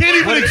noodles? I can't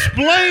even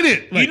explain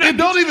it. Like, it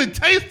don't even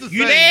taste the same.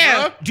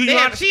 Damn. Bruh. Do you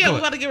Damn, not- she go was ahead.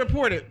 about to get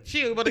reported.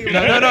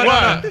 No.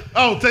 Why?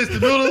 Oh, taste the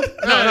noodles?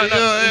 No.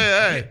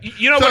 Hey.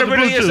 You know what it Shout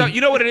really out to is? Bluetooth.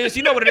 You know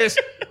what it is?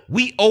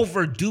 We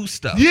overdo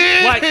stuff.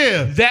 Yeah. Like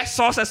that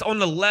sauce that's on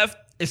the left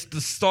is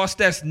the sauce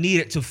that's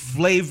needed to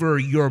flavor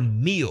your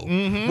meal.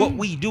 What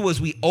we do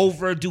is we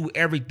overdo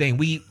everything.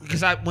 What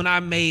did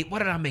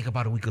I make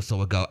about a week or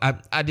so ago?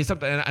 I did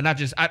something and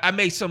I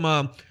made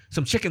some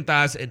chicken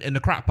thighs in the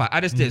crock pot.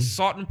 I just did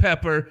salt and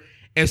pepper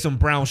and some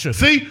brown sugar.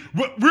 See,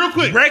 real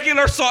quick.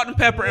 Regular salt and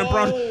pepper and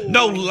brown.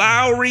 No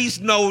Lowry's,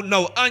 no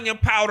onion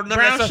powder, none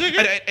Brown of that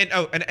stuff.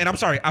 sugar? And I'm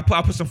sorry, I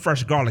put some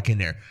fresh garlic in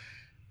there.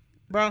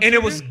 Brown And it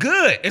sugar? was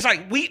good. It's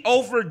like we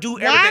overdo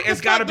Why everything. the It's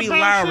got to fuck be the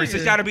brown Lowry's. sugar?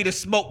 It's got to be the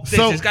smoked this.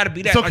 It's got to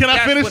be that. So Like, can I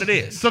that's finish? what it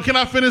is. So can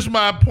I finish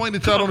my point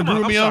that y'all don't agree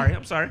with me on?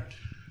 I'm sorry.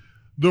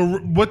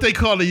 What they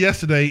called it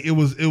yesterday, it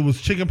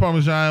was chicken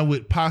parmesan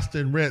with pasta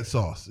and red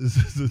sauce.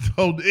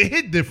 It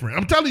hit different.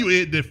 I'm telling you, it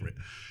hit different.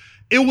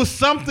 It was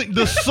something.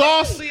 The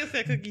sauce, Leah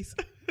said cookies.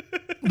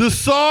 the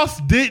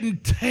sauce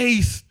didn't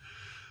taste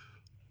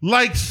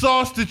like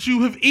sauce that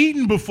you have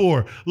eaten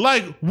before.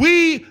 Like,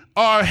 we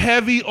are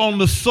heavy on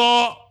the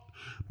salt,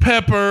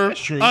 pepper,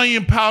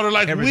 onion powder.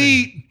 Like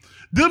Everything.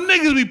 them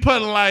niggas be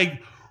putting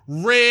like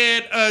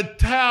red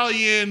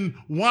Italian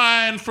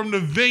wine from the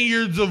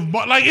vineyards of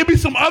like it be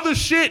some other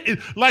shit.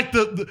 Like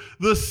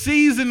the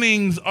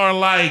seasonings are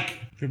like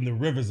From the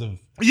rivers of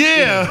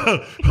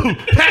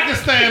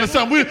Pakistan or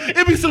something.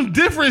 It be some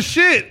different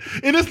shit.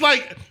 And it's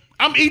like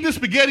I'm eating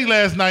spaghetti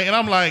last night and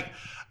I'm like,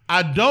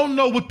 I don't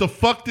know what the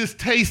fuck this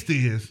taste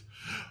is,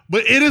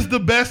 but it is the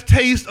best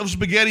taste of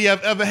spaghetti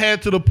I've ever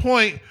had, to the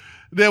point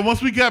that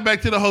once we got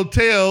back to the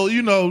hotel,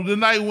 the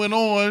night went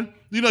on.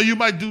 You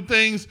might do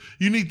things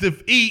you need to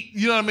eat,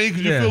 you know what I mean?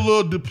 Because you Yeah. feel a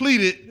little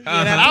depleted.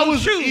 that's I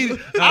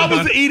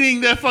was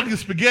eating that fucking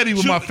spaghetti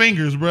with my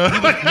fingers, bro.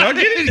 I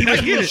get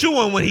it. He was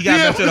chewing when he got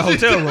back to the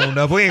hotel room,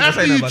 though. But we ain't gonna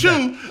After say you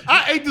nothing about chew,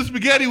 I ate the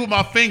spaghetti with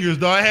my fingers,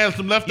 though. I had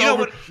some left You know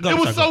over. what? Go, It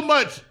was sorry, so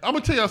much. I'm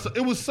gonna tell y'all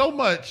something. It was so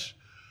much.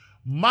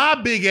 My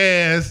big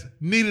ass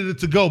needed a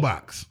to-go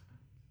box.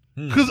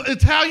 Because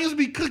Italians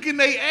be cooking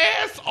their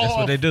ass off. That's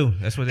what they do.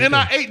 And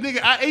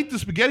I ate the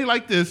spaghetti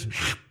like this.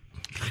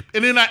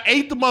 And then I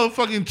ate the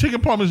motherfucking chicken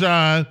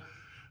parmesan.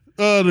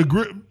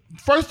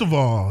 First of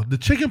all, the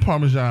chicken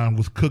parmesan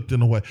was cooked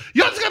in a way.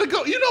 Y'all just gotta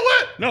go. You know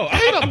what? No,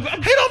 hate on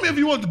me if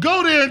you want to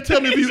go there and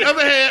tell me if you've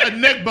ever had a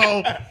neck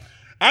bone.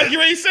 I get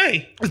ready to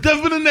say. It's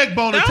never been a neck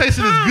bone that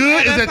tasted as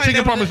good as that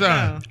chicken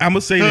parmesan. I'm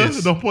gonna say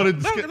this. Don't point it.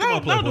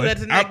 Don't do that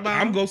to neck bone.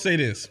 I'm gonna say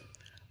this.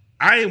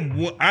 I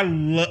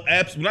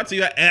love when I tell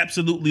you I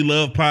absolutely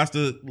love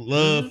pasta,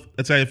 love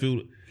Italian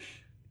food.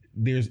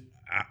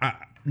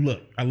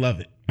 Look, I love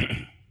it.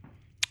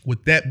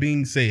 With that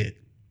being said,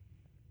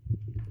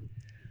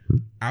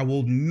 I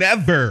will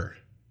never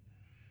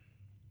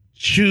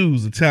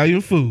choose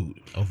Italian food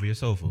over your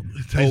soul food.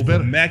 It tastes over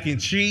better. mac and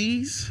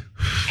cheese,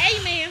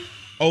 Amen.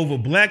 over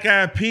black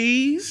eyed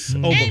peas,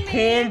 over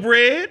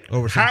cornbread,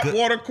 Over some hot good,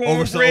 water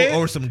cornbread,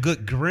 over some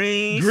good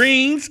greens.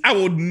 greens. I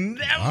will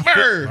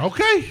never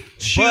Okay.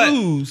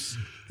 choose.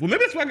 Well,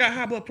 maybe that's why I got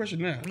high blood pressure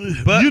now.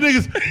 But You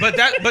niggas.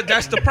 but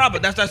that's the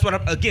problem. That's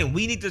what again,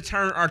 we need to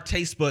turn our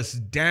taste buds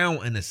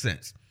down in a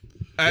sense.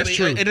 That's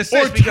true. In a Or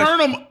sense, because, turn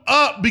them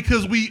up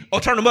because or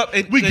turn them up.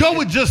 we go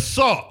with just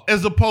salt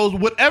as opposed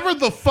to whatever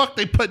the fuck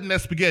they put in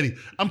that spaghetti.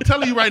 I'm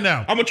telling you right now.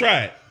 I'm gonna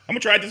try it. I'm gonna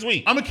try it this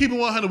week. I'm gonna keep it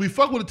 100. We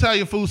fuck with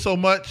Italian food so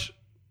much,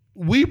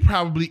 we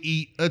probably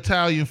eat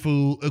Italian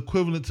food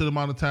equivalent to the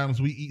amount of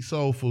times we eat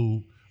soul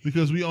food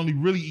because we only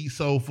really eat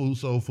soul food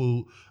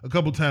a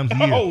couple times a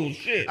year. Oh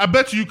shit! I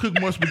bet you cook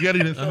more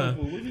spaghetti than soul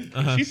food.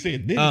 She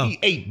said, "Then he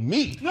ate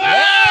me."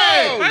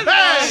 Hey! First of all,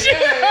 let me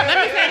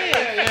say this.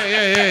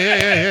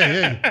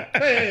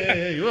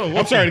 Hey,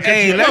 I'm sorry to cut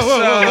Hey, you. let's.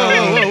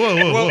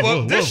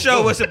 whoa, This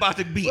show is about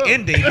to be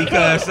ending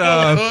because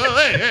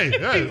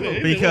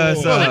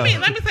because Let me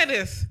say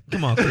this.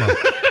 come on.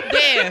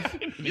 Dev,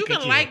 you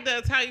can like the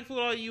Italian food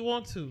all you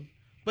want to,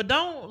 but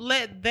don't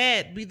let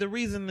that be the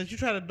reason that you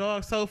try to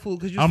dog soul food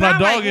because you I'm sound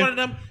not like dogging. one of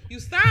them. You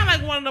sound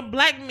like one of them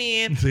black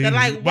men See, that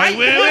like white white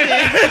women. women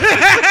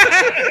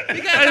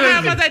because of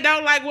how much they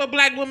don't like what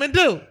black women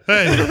do.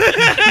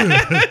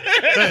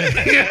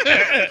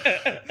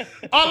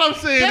 All I'm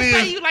saying Just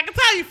say is, you like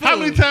Italian food. how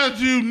many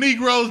times you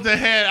Negroes that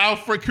had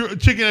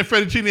chicken and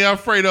fettuccine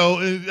Alfredo,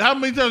 and how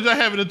many times y'all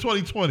have it in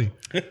 2020?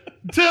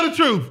 Tell the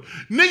truth.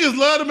 Niggas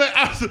love to make.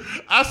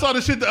 I saw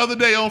the shit the other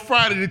day on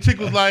Friday. The chick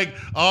was like,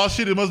 oh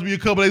shit, it must be a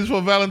couple days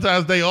before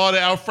Valentine's Day. All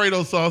the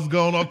Alfredo sauce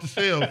going off the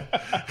shelf.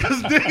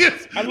 Because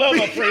niggas. I love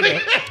Alfredo.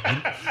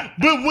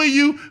 But when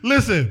you,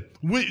 listen,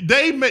 we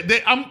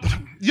gotta, I'm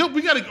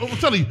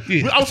telling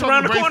you. I was It's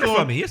around talking to the corner Brainstorm.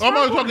 from me. It's I'm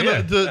around always the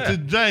talking corner.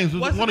 to James,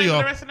 What's one the of name y'all.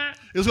 of the restaurant?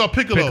 It's called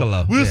Piccolo.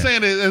 Piccolo, We were yeah.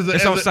 saying that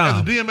It's on as a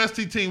Sound.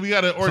 DMST team, we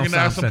got to on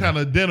organize some Sound kind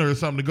of dinner or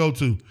something to go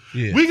to.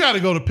 Yeah. We got to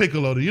go to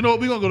Piccolo. You know what?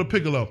 We're going to go to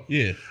Piccolo.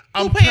 Yeah.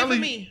 I'm Who paying for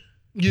telling me?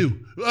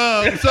 you. So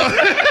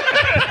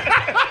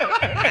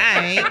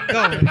I ain't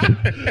going.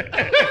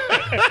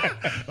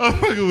 I'm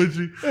fucking with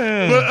you.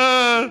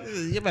 But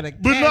You better.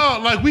 but no,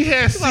 like we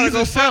had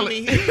Caesar salad. Me.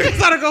 You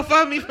gotta go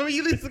fund me for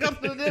you least to go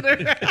to the dinner.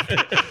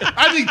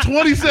 I need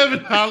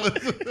 $27.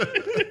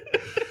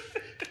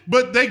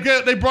 But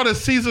they brought a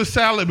Caesar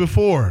salad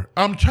before.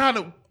 I'm trying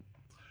to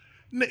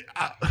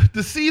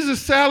the Caesar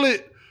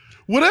salad,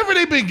 whatever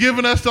they've been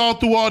giving us all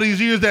through all these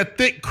years, that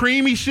thick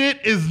creamy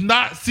shit is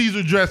not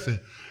Caesar dressing.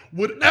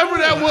 Whatever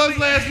that was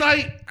last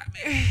night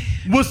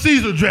was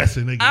Caesar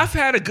dressing. Nigga. I've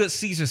had a good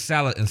Caesar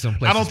salad in some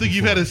places. I don't think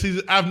you've before. had a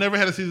Caesar. I've never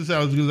had a Caesar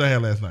salad as good as I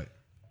had last night.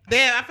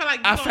 Damn, I feel like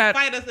you're I've gonna had-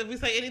 fight us if we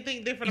say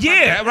anything different.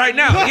 Yeah, about right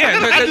now. Yeah,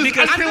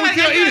 because I can't wait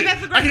till I eat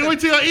it. I can't wait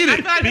till I eat it. I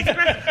feel like that's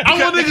aggressive.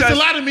 I want niggas because- to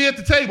lie to me at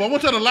the table. I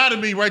want y'all to lie to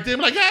me right there.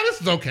 I'm like, yeah, this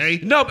is okay.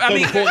 no, I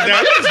mean, Fork down.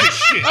 What is this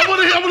shit? I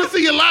want to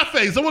see your lie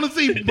face. I want to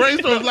see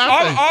Brainstorm's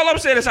lie face. all I'm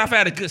saying is I've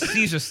had a good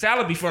Caesar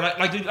salad before.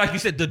 Like you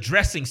said, the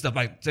dressing stuff.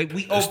 Like say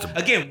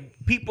again,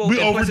 people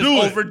We in places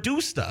overdo it. overdo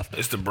stuff.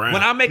 It's the brand.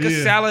 When I make a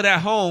Yeah. salad at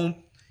home,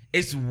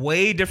 it's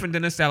way different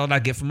than a salad I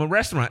get from a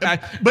restaurant. But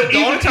the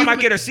even- only time I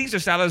even- get a Caesar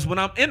salad is when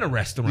I'm in a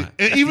restaurant.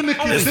 And even the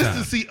only time.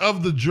 consistency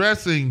of the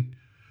dressing,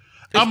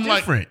 I'm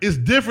different. like, it's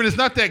different. It's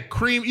not that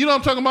cream. You know what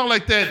I'm talking about?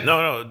 Like that.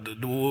 No.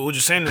 What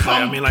you're saying is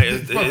like, I mean, like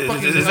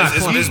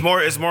it's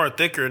more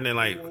thicker than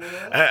like.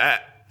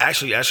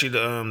 Actually,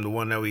 the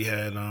one that we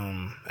had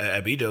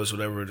at Bito's,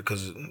 whatever,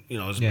 because you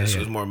know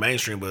it's more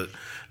mainstream. But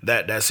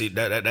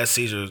that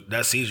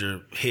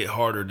Caesar hit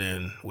harder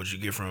than what you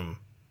get from,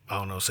 I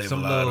don't know, Save Some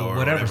a Lot little or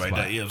whatever whatever like spot.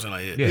 that. You know what I'm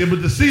saying? Like, Yeah,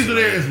 but the Caesar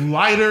there is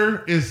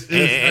lighter.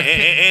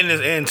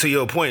 and to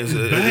your point,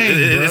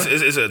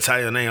 it's an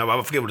Italian name.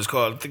 I forget what it's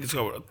called. I think it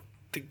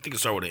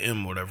starts with an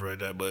M or whatever like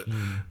that. But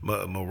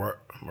not Murata.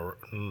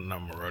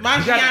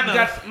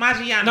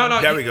 Maggiano's.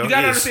 No. There we go. You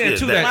gotta Yes, understand yes,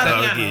 too that-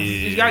 that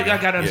you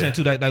gotta understand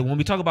too that like when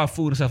we talk about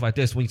food and stuff like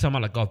this, when you talk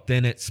about like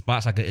authentic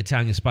spots, like an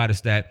Italian spot,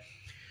 is that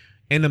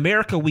in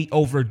America we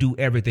overdo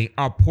everything.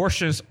 Our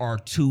portions are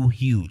too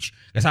huge.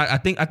 That's how I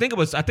think it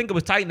was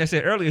Titan that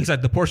said earlier. He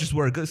said the portions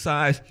were a good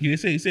size. He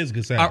says it's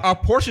good size. Our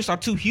portions are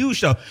too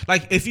huge though.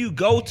 Like if you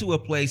go to a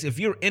place, if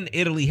you're in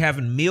Italy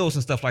having meals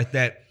and stuff like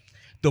that,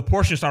 the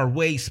portions are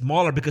way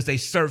smaller because they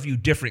serve you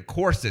different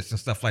courses and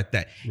stuff like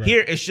that. Right.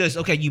 Here it's just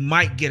okay. You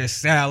might get a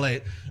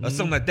salad or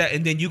something like that,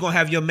 and then you're gonna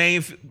have your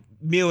main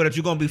meal that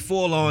you're gonna be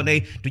full on.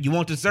 Do you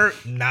want dessert?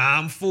 Nah,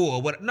 I'm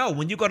full. What? No,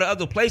 when you go to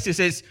other places,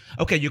 it's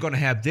okay. You're gonna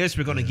have this.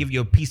 We're gonna give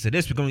you a piece of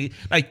this. We're gonna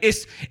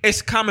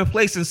it's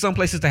commonplace in some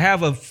places to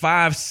have a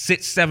 5,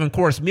 6, 7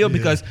 course meal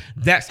because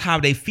that's how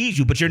they feed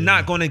you. But you're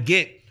not gonna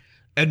get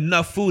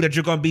enough food that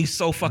you're gonna be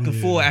so fucking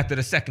full after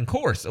the second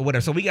course or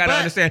whatever. So we gotta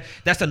understand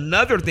that's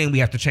another thing we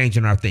have to change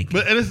in our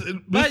thinking.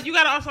 But you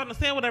gotta also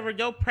understand whatever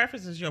your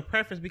preference is your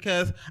preference,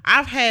 because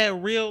I've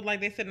had real, like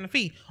they said in the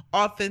feed,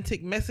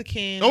 authentic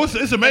Mexican. Oh,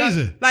 it's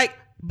amazing.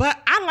 But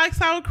I like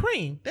sour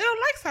cream. They don't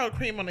like sour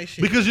cream on their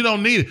shit. Because you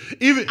don't need it.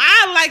 Even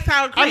I like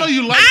sour cream. I know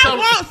you like I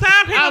want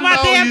sour cream on my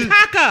damn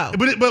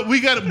taco. But we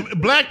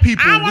got black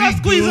people. I want to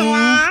squeeze a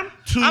lime.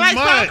 Too I like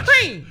much. sour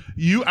cream.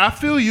 I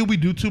feel you. We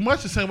do too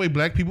much the same way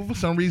black people for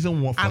some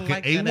reason want fucking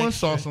like A1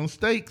 sauce on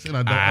steaks, and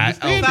I don't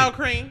understand sour it.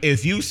 cream.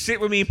 If you sit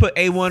with me and put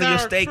A1 on your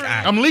Sour steak, cream.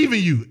 I'm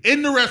leaving you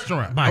in the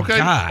restaurant. my okay?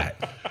 God.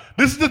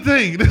 This is the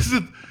thing.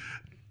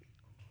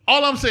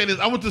 All I'm saying is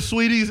I went to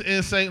Sweeties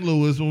in St.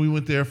 Louis when we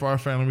went there for our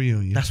family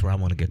reunion. That's where I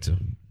want to get to.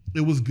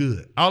 It was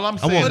good. All I'm I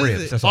saying want is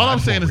ribs. That's all all. I'm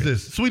I saying want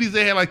is this. Sweeties,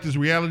 they had like this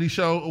reality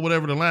show or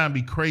whatever. The line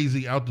be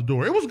crazy out the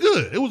door. It was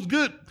good. It was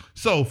good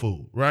soul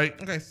food, right?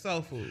 Okay,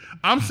 soul food.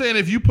 I'm saying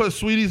if you put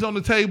Sweeties on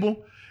the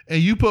table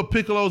and you put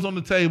Piccolos on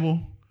the table,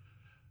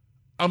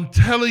 I'm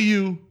telling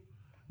you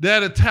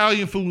that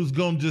Italian food is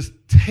going to just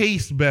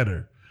taste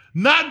better.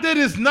 Not that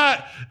it's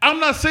not. I'm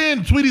not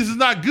saying Sweeties is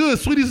not good.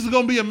 Sweeties is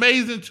going to be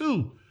amazing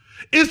too.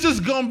 It's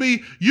just going to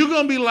be, you're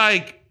going to be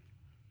like,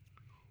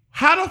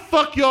 how the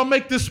fuck y'all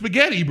make this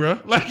spaghetti, bro?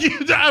 Like,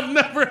 I've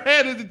never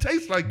had it to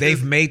taste like this.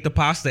 They've made the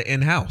pasta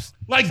in-house.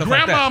 Like Stuff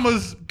like that.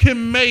 grandmamas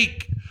can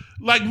make,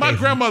 like my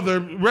grandmother,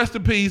 rest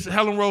in peace,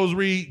 Helen Rose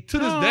Reed, to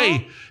this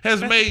day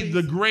has made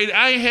the great.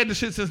 I ain't had the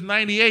shit since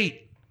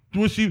 '98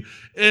 when and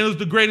it was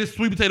the greatest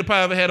sweet potato pie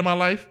I ever had in my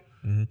life.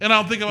 And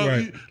I'm thinking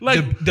about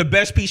like the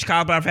best peach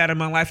cobbler I've had in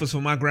my life was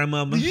from my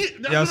grandmama. Yeah, You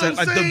know what I'm saying?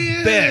 Like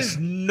the best.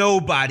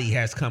 Nobody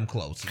has come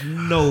close.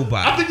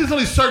 Nobody. I think there's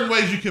only certain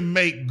ways you can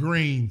make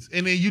greens,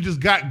 and then you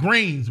just got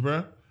greens,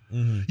 bro.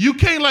 You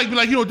can't be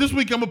like, this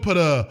week I'm gonna put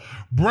a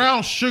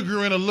brown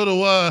sugar in a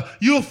little.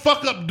 You'll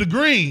fuck up the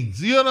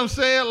greens. You know what I'm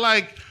saying?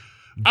 Like,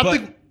 I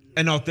think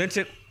an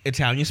authentic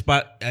Italian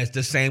spot, as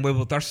the same way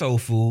with our soul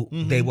food,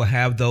 they will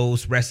have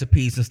those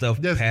recipes and stuff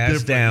That's passed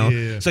different, down.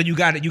 yeah. So you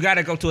got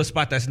to go to a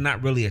spot that's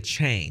not really a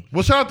chain.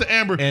 Well, shout out to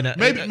Amber. And,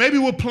 maybe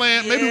we'll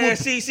plan. Maybe we'll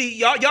see,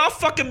 y'all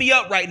fucking me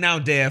up right now,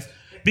 Dev,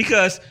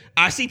 because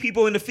I see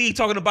people in the feed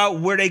talking about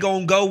where they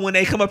gonna go when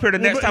they come up here the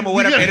next time or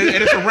whatever, and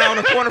it's around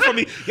the corner from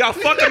me. Y'all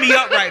fucking me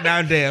up right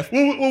now, Dev.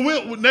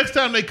 Well, next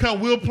time they come,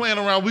 we'll plan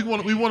around. We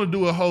want to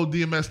do a whole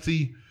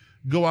DMST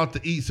go out to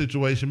eat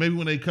situation. Maybe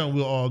when they come,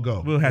 we'll all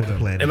go. We'll have to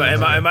plan. Am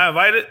I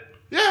invited?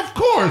 Yeah, of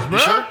course,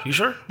 bro. You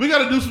sure? We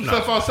got to do some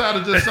stuff outside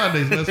of just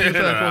Sundays, man. So we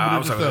try to come up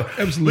with different stuff.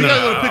 Absolutely. We got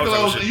to go to I was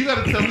Piccolo's, talking and you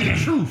got to tell me the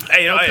truth.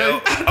 Hey, okay? oh.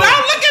 Don't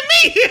look at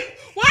me.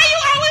 Why you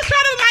always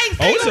trying to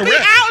Oh, like it's a single me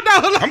wrap.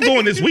 out though? Like, I'm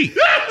going this week.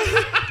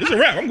 It's a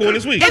wrap. I'm going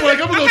this week. I'm gonna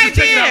go Okay, just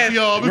check it out then. for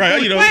y'all.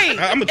 Right, you know, Wait,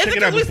 I'm gonna is check it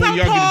it out because we before so y'all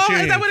get a tall?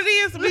 chance. Is that what it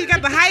is? We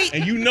got the height.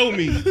 And you know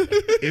me.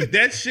 If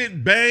that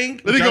shit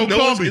bang, Let it which I go know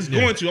comedy. it's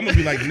going to, I'm gonna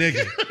be like,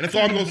 nigga. That's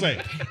all I'm gonna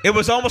say. It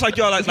was almost like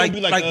y'all It's gonna be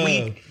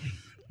we.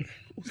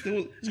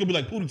 it's gonna be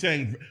like Pootie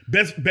Tang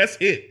best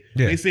hit.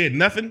 Yeah. They said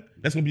nothing.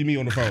 That's gonna be me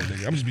on the phone,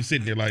 nigga. I'm just be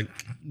sitting there like,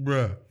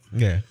 Bruh.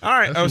 Yeah. All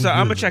right. That's So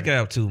I'm good, gonna check it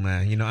out too,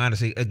 man. You know,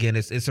 honestly, again,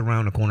 it's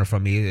around the corner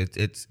from me.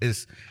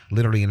 It's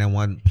literally in that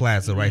one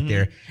plaza right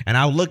there, and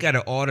I'll look at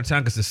it all the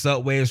time because the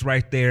Subway is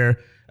right there.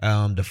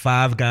 The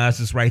Five Guys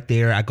is right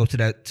there. I go to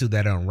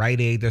that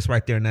Rite Aid that's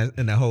right there in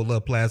that whole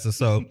little plaza.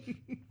 So,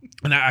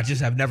 and I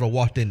just have never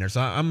walked in there, so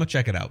I'm gonna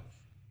check it out.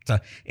 So,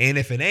 and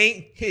if it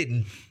ain't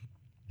hitting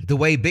the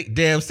way Big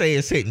Dev say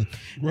it's hitting,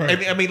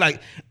 Right. I mean,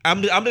 like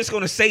I'm just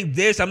gonna say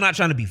this. I'm not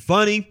trying to be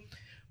funny.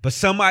 But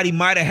somebody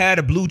might have had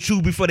a Blue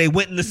Chew before they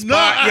went in the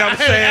spot. No, You know what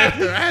I'm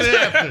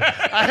saying?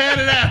 I had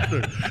it after.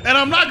 And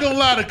I'm not gonna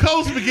lie, the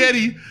cold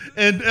spaghetti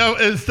and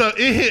stuff,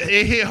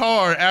 it hit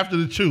hard after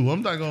the chew.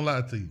 I'm not gonna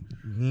lie to you.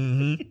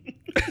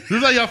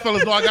 Just like y'all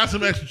fellas know, I got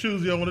some extra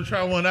chews. Y'all want to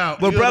try one out?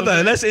 Well, You know what brother,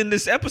 I'm let's end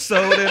this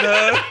episode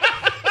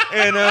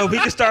and we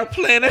can start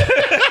planning.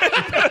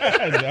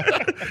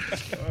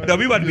 No,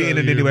 we about to be in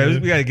it anyway.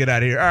 We got to get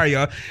out of here. All right,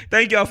 y'all.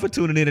 Thank y'all for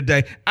tuning in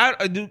today.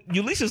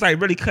 Ulisa's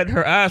like really cutting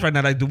her eyes right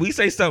now. Like, do we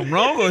say something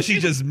wrong or is she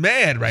just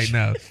mad right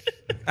now?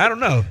 I don't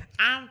know.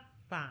 I'm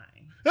fine.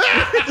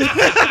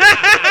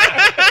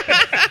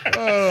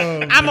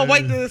 I'm gonna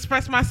wait to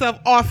express myself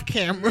off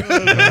camera. All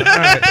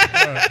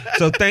right.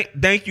 So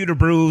thank you to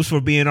Bruce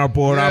for being our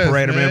board Yes,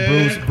 operator, man.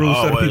 man. Bruce,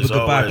 tell the people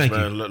goodbye. Always, Thank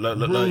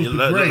man. you.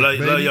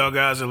 Love y'all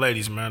guys and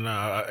ladies, man.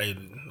 I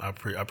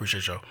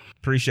appreciate y'all.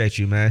 Appreciate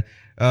you, man.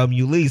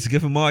 Ulysses,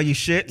 give him all your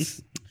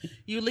shits.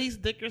 Ulysses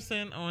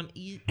Dickerson on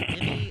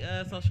any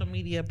social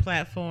media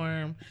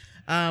platform.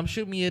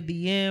 Shoot me a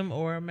DM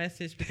or a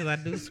message because I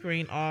do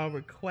screen all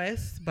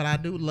requests, but I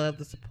do love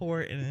the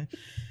support and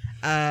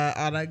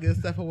all that good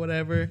stuff or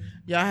whatever.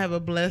 Y'all have a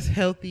blessed,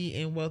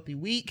 healthy, and wealthy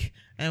week,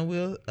 and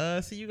we'll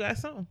see you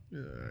guys soon.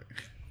 saying?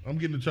 I'm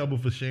getting in trouble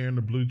for sharing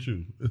the blue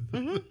chew.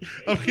 I'm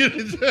getting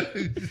in trouble.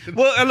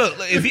 Well, look,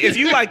 if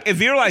you're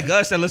like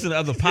us that listen to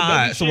other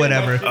pods or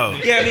whatever,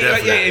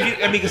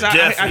 because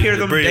I hear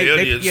them.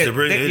 Brilliant idiots, they do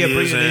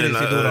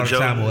it all the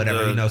time or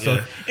whatever, you know.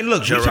 So and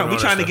look, we're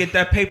trying to get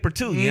that paper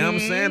too. You know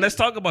what I'm saying? Let's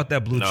talk about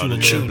that blue chew a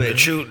little bit. The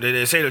chew,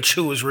 they say the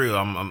chew is real.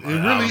 I'm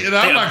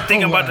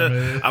thinking about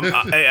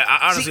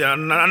honestly,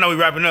 I know we're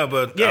wrapping up,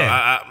 but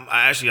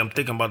I'm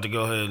thinking about to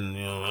go ahead and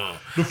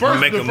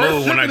make a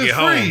move when I get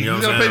home. You know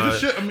what I'm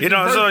saying? You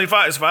know, it's only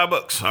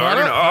 $5. I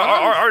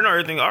already know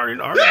everything. I already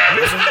know. I'm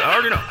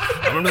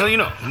telling you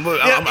know. But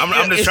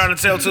I'm just trying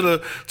to tell to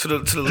the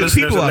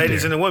listeners, the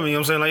ladies and the women. You know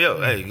what I'm saying? Like, yo,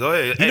 hey, go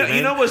ahead.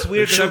 You know what's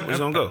weird? I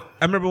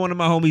remember one of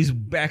my homies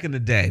back in the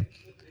day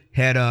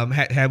had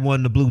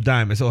one of the blue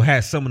diamonds, or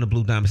had some of the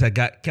blue diamonds. Had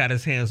got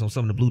his hands on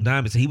some of the blue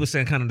diamonds, and he was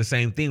saying kind of the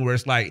same thing, where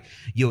it's like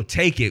you'll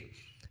take it,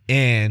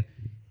 and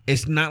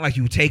it's not like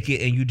you take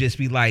it and you just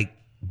be like,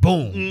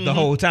 boom, the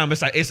whole time.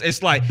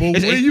 It's like but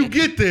when you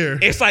get there,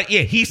 it's like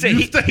he said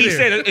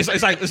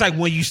it's like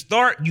when you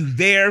start, you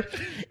there.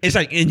 It's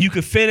like, and you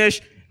can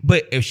finish,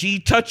 but if she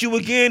touch you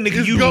again,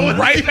 nigga, you go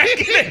right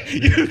back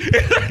in.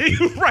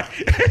 You right.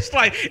 It's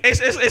like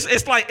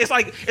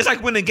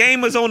when the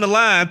game is on the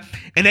line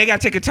and they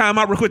gotta take a time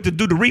out real quick to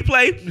do the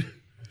replay,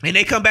 and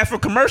they come back for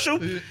commercial.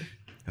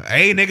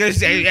 Hey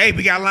niggas, hey,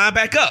 we got to line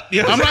back up.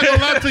 You know I'm not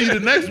gonna lie to you. The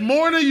next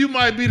morning, you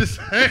might be the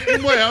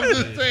same way. I'm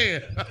just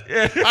saying.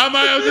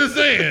 I'm just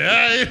saying.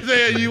 I ain't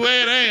saying you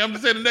ain't. I'm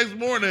just saying the next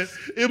morning,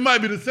 it might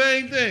be the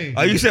same thing.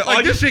 Are you saying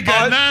like this shit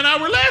got 9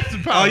 hour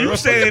lasting power? All you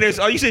saying is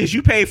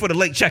you paid for the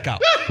late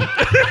checkout.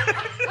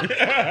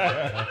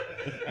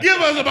 Give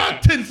us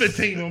about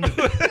 10-15 on this.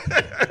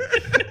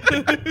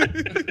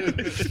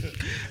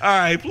 All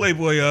right,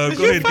 Playboy, go ahead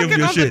and give me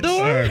your shit.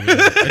 All right,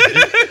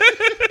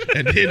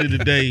 at the end of the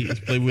day,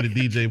 it's Playboy the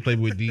DJ,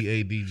 Playboy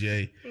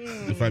DADJ.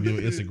 You can find me on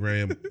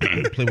Instagram,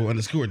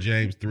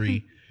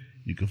 Playboy_James3.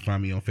 You can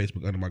find me on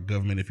Facebook under my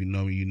government. If you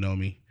know me, you know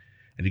me.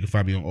 And you can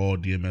find me on all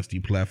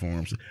DMST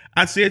platforms.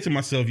 I said to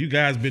myself, you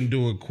guys been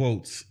doing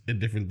quotes and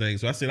different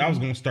things. So I said I was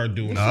going to start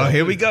doing stuff. Oh,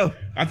 here we go.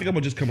 I think I'm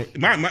going to just come up.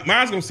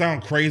 Mine's going to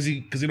sound crazy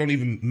because it don't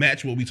even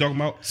match what we talking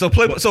about. So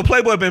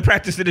Playboy been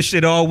practicing this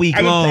shit all week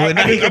long. I've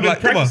been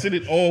practicing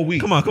it all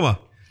week. Come on.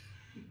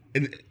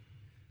 And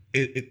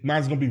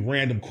mine's going to be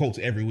random quotes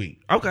every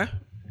week. Okay.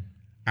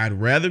 I'd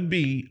rather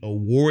be a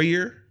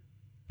warrior.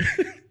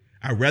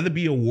 I'd rather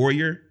be a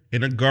warrior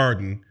in a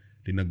garden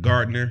than a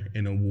gardener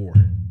in a war.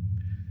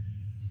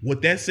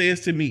 What that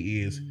says to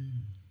me is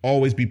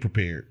always be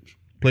prepared.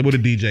 Playboy the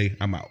DJ,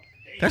 I'm out.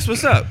 That's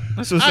what's up.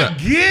 I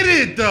get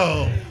it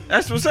though.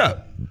 That's what's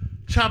up.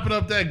 Chopping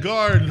up that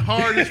garden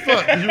hard as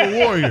fuck because you're a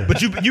warrior.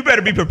 But you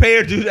better be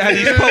prepared to have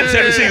these quotes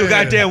every single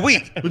goddamn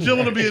week. But you don't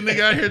want to be a nigga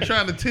out here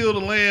trying to till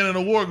the land and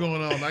a war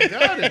going on. I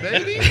got it,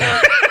 baby.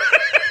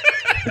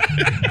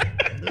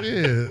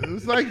 Yeah,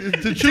 it's like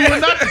to chew and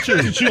not to chew.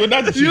 To chew and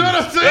not to chew. You know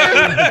what I'm saying?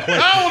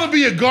 I don't want to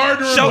be a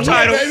gardener in a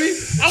title, war, baby.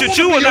 I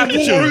want to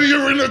be a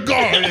warrior in a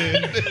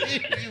garden.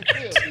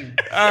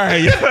 All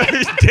right,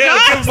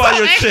 damn, give all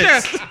your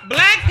shit.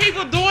 Black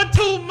people doing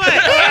too much.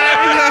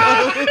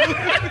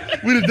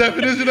 We the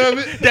definition of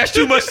it. That's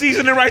too much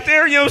seasoning right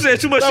there. You know what I'm saying?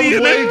 Too much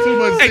seasoning. Way too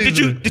much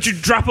seasoning. Hey, did you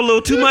drop a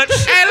little too much?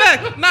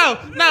 Hey, look, no,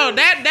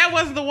 that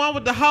wasn't the one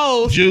with the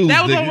holes. Jules,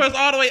 that was nigga. one where it's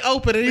all the way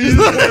open. And he just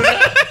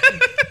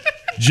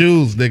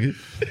Jules, nigga.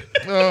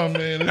 Oh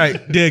man. All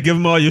right, Dev, give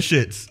them all your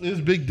shits. It's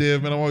Big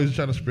Dev, man. I'm always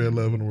trying to spread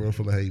love in a world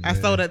full of hate. I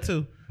stole that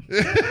too.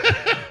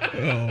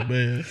 Oh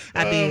man.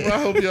 I did. I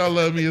hope y'all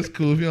love me. It's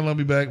cool. If you don't love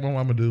me back, my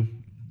mama do.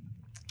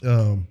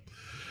 Like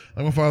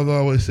my father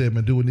always said,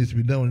 man, do what needs to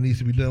be done when it needs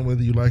to be done,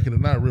 whether you like it or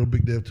not. Real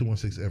Big Dev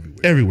 216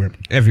 everywhere.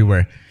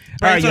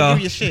 All right, y'all.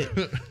 Give your shit.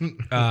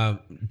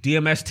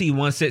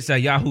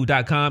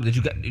 DMST16@yahoo.com.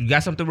 You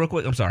got something real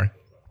quick? I'm sorry.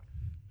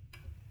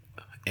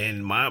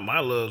 And my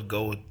love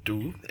go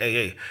through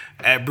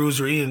at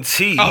Bruiser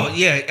ENT. Oh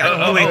yeah,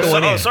 you ain't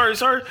going in. Sorry.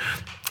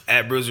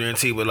 At Bruiser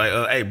ENT, but like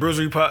at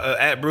Bruisery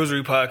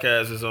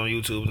Podcast is on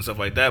YouTube and stuff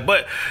like that.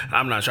 But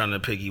I'm not trying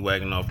to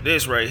piggyback off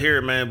this right here,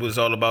 man. But it's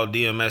all about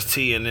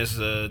DMST, and this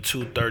is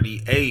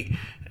 238.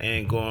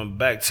 And going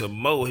back to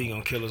Mo, he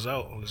gonna kill us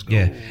out. Let's go.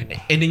 Yeah,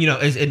 and then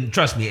and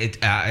trust me,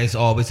 it's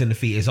always in the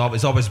feed. It's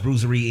always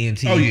Bruisery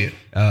ENT. Oh yeah,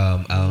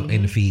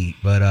 in the feed,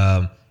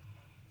 but.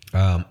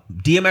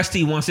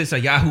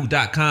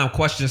 DMST16@yahoo.com.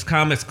 Questions,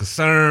 comments,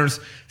 concerns,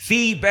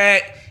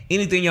 feedback,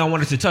 anything y'all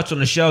wanted to touch on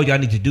the show, y'all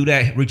need to do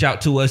that. Reach out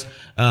to us.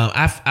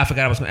 I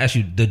forgot I was going to ask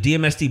you, the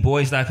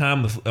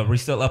DMSTboys.com, are we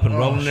still up and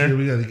rolling there? I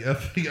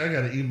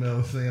got an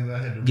email saying that I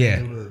had to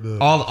renew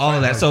all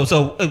of that.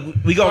 So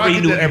we gonna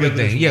renew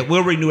everything. Yeah,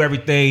 we'll renew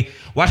everything.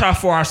 Watch out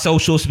for our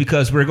socials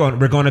because we're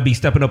going to be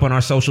stepping up on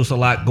our socials a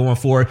lot going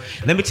forward.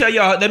 Let me tell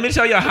y'all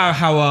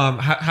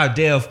how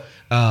Dev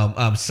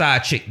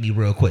side chick me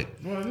real quick.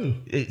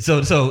 So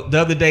the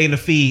other day in the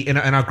feed in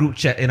our group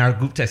chat,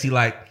 he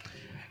like,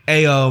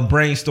 hey,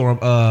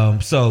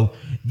 brainstorm. So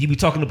you be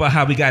talking about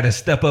how we got to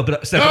step up on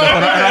our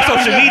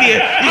social media.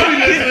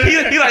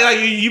 He like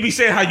you be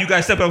saying how you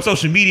guys step up on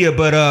social media,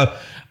 but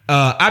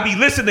I be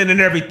listening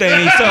and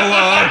everything. So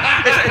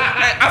I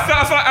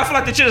feel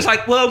like the chick is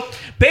like, well,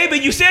 baby,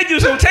 you said you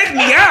was gonna take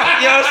me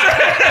out. You know what I'm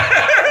saying?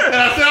 And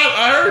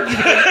I heard you.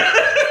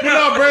 You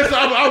know, Brad, so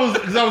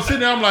I was sitting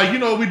there. I'm like, you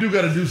know, we do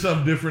got to do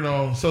something different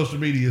on social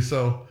media.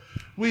 So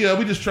we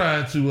just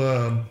trying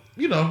to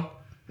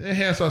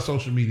enhance our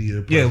social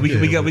media. Yeah,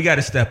 we got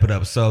to step it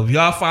up. So if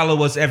y'all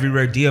follow us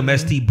everywhere,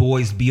 DMST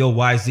Boys,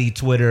 BOYZ,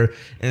 Twitter,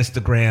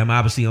 Instagram,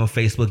 obviously on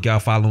Facebook, y'all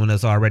following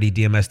us already,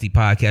 DMST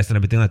Podcast and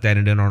everything like that,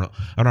 and then on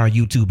our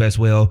YouTube as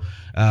well.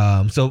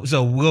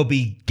 So we'll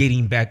be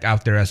getting back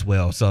out there as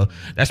well. So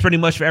that's pretty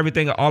much for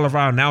everything. All of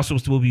our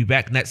announcements will be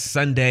back next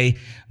Sunday.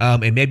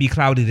 It may be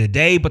cloudy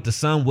today, but the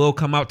sun will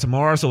come out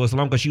tomorrow. So as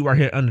long as you are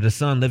here under the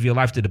sun, live your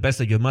life to the best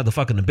of your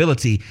motherfucking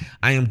ability.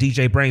 I am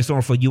DJ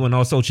Brainstorm for you on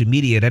all social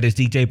media. That is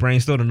DJ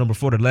Brainstorm, the number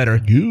 4, the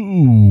letter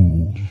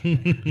You.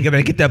 You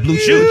better get that blue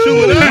shoe.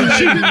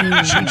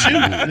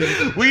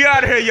 We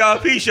out of here, y'all.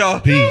 Peace, y'all.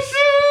 Peace.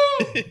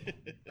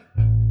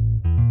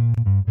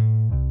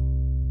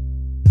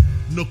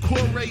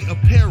 Nakore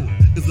Apparel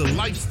is a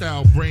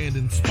lifestyle brand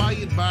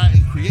inspired by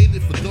and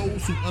created for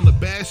those who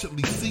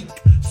unabashedly seek,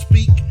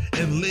 speak,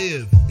 and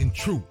live in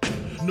truth.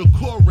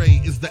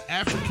 Nakore is the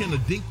African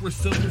Adinkra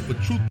symbol for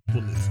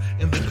truthfulness,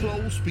 and the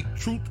clothes speak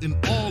truth in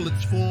all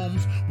its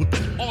forms with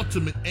the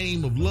ultimate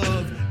aim of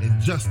love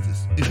and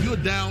justice. If you're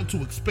down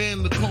to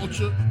expand the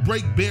culture,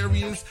 break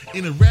barriers,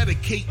 and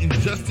eradicate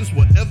injustice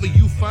wherever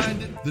you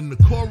find it, then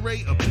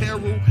Nakore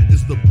Apparel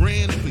is the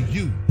brand for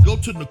you. Go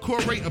to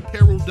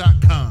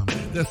NakoreApparel.com.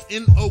 That's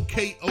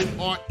NOKORE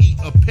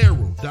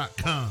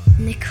apparel.com.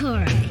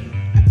 Nakore,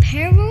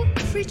 apparel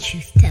for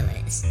truth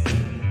tellers.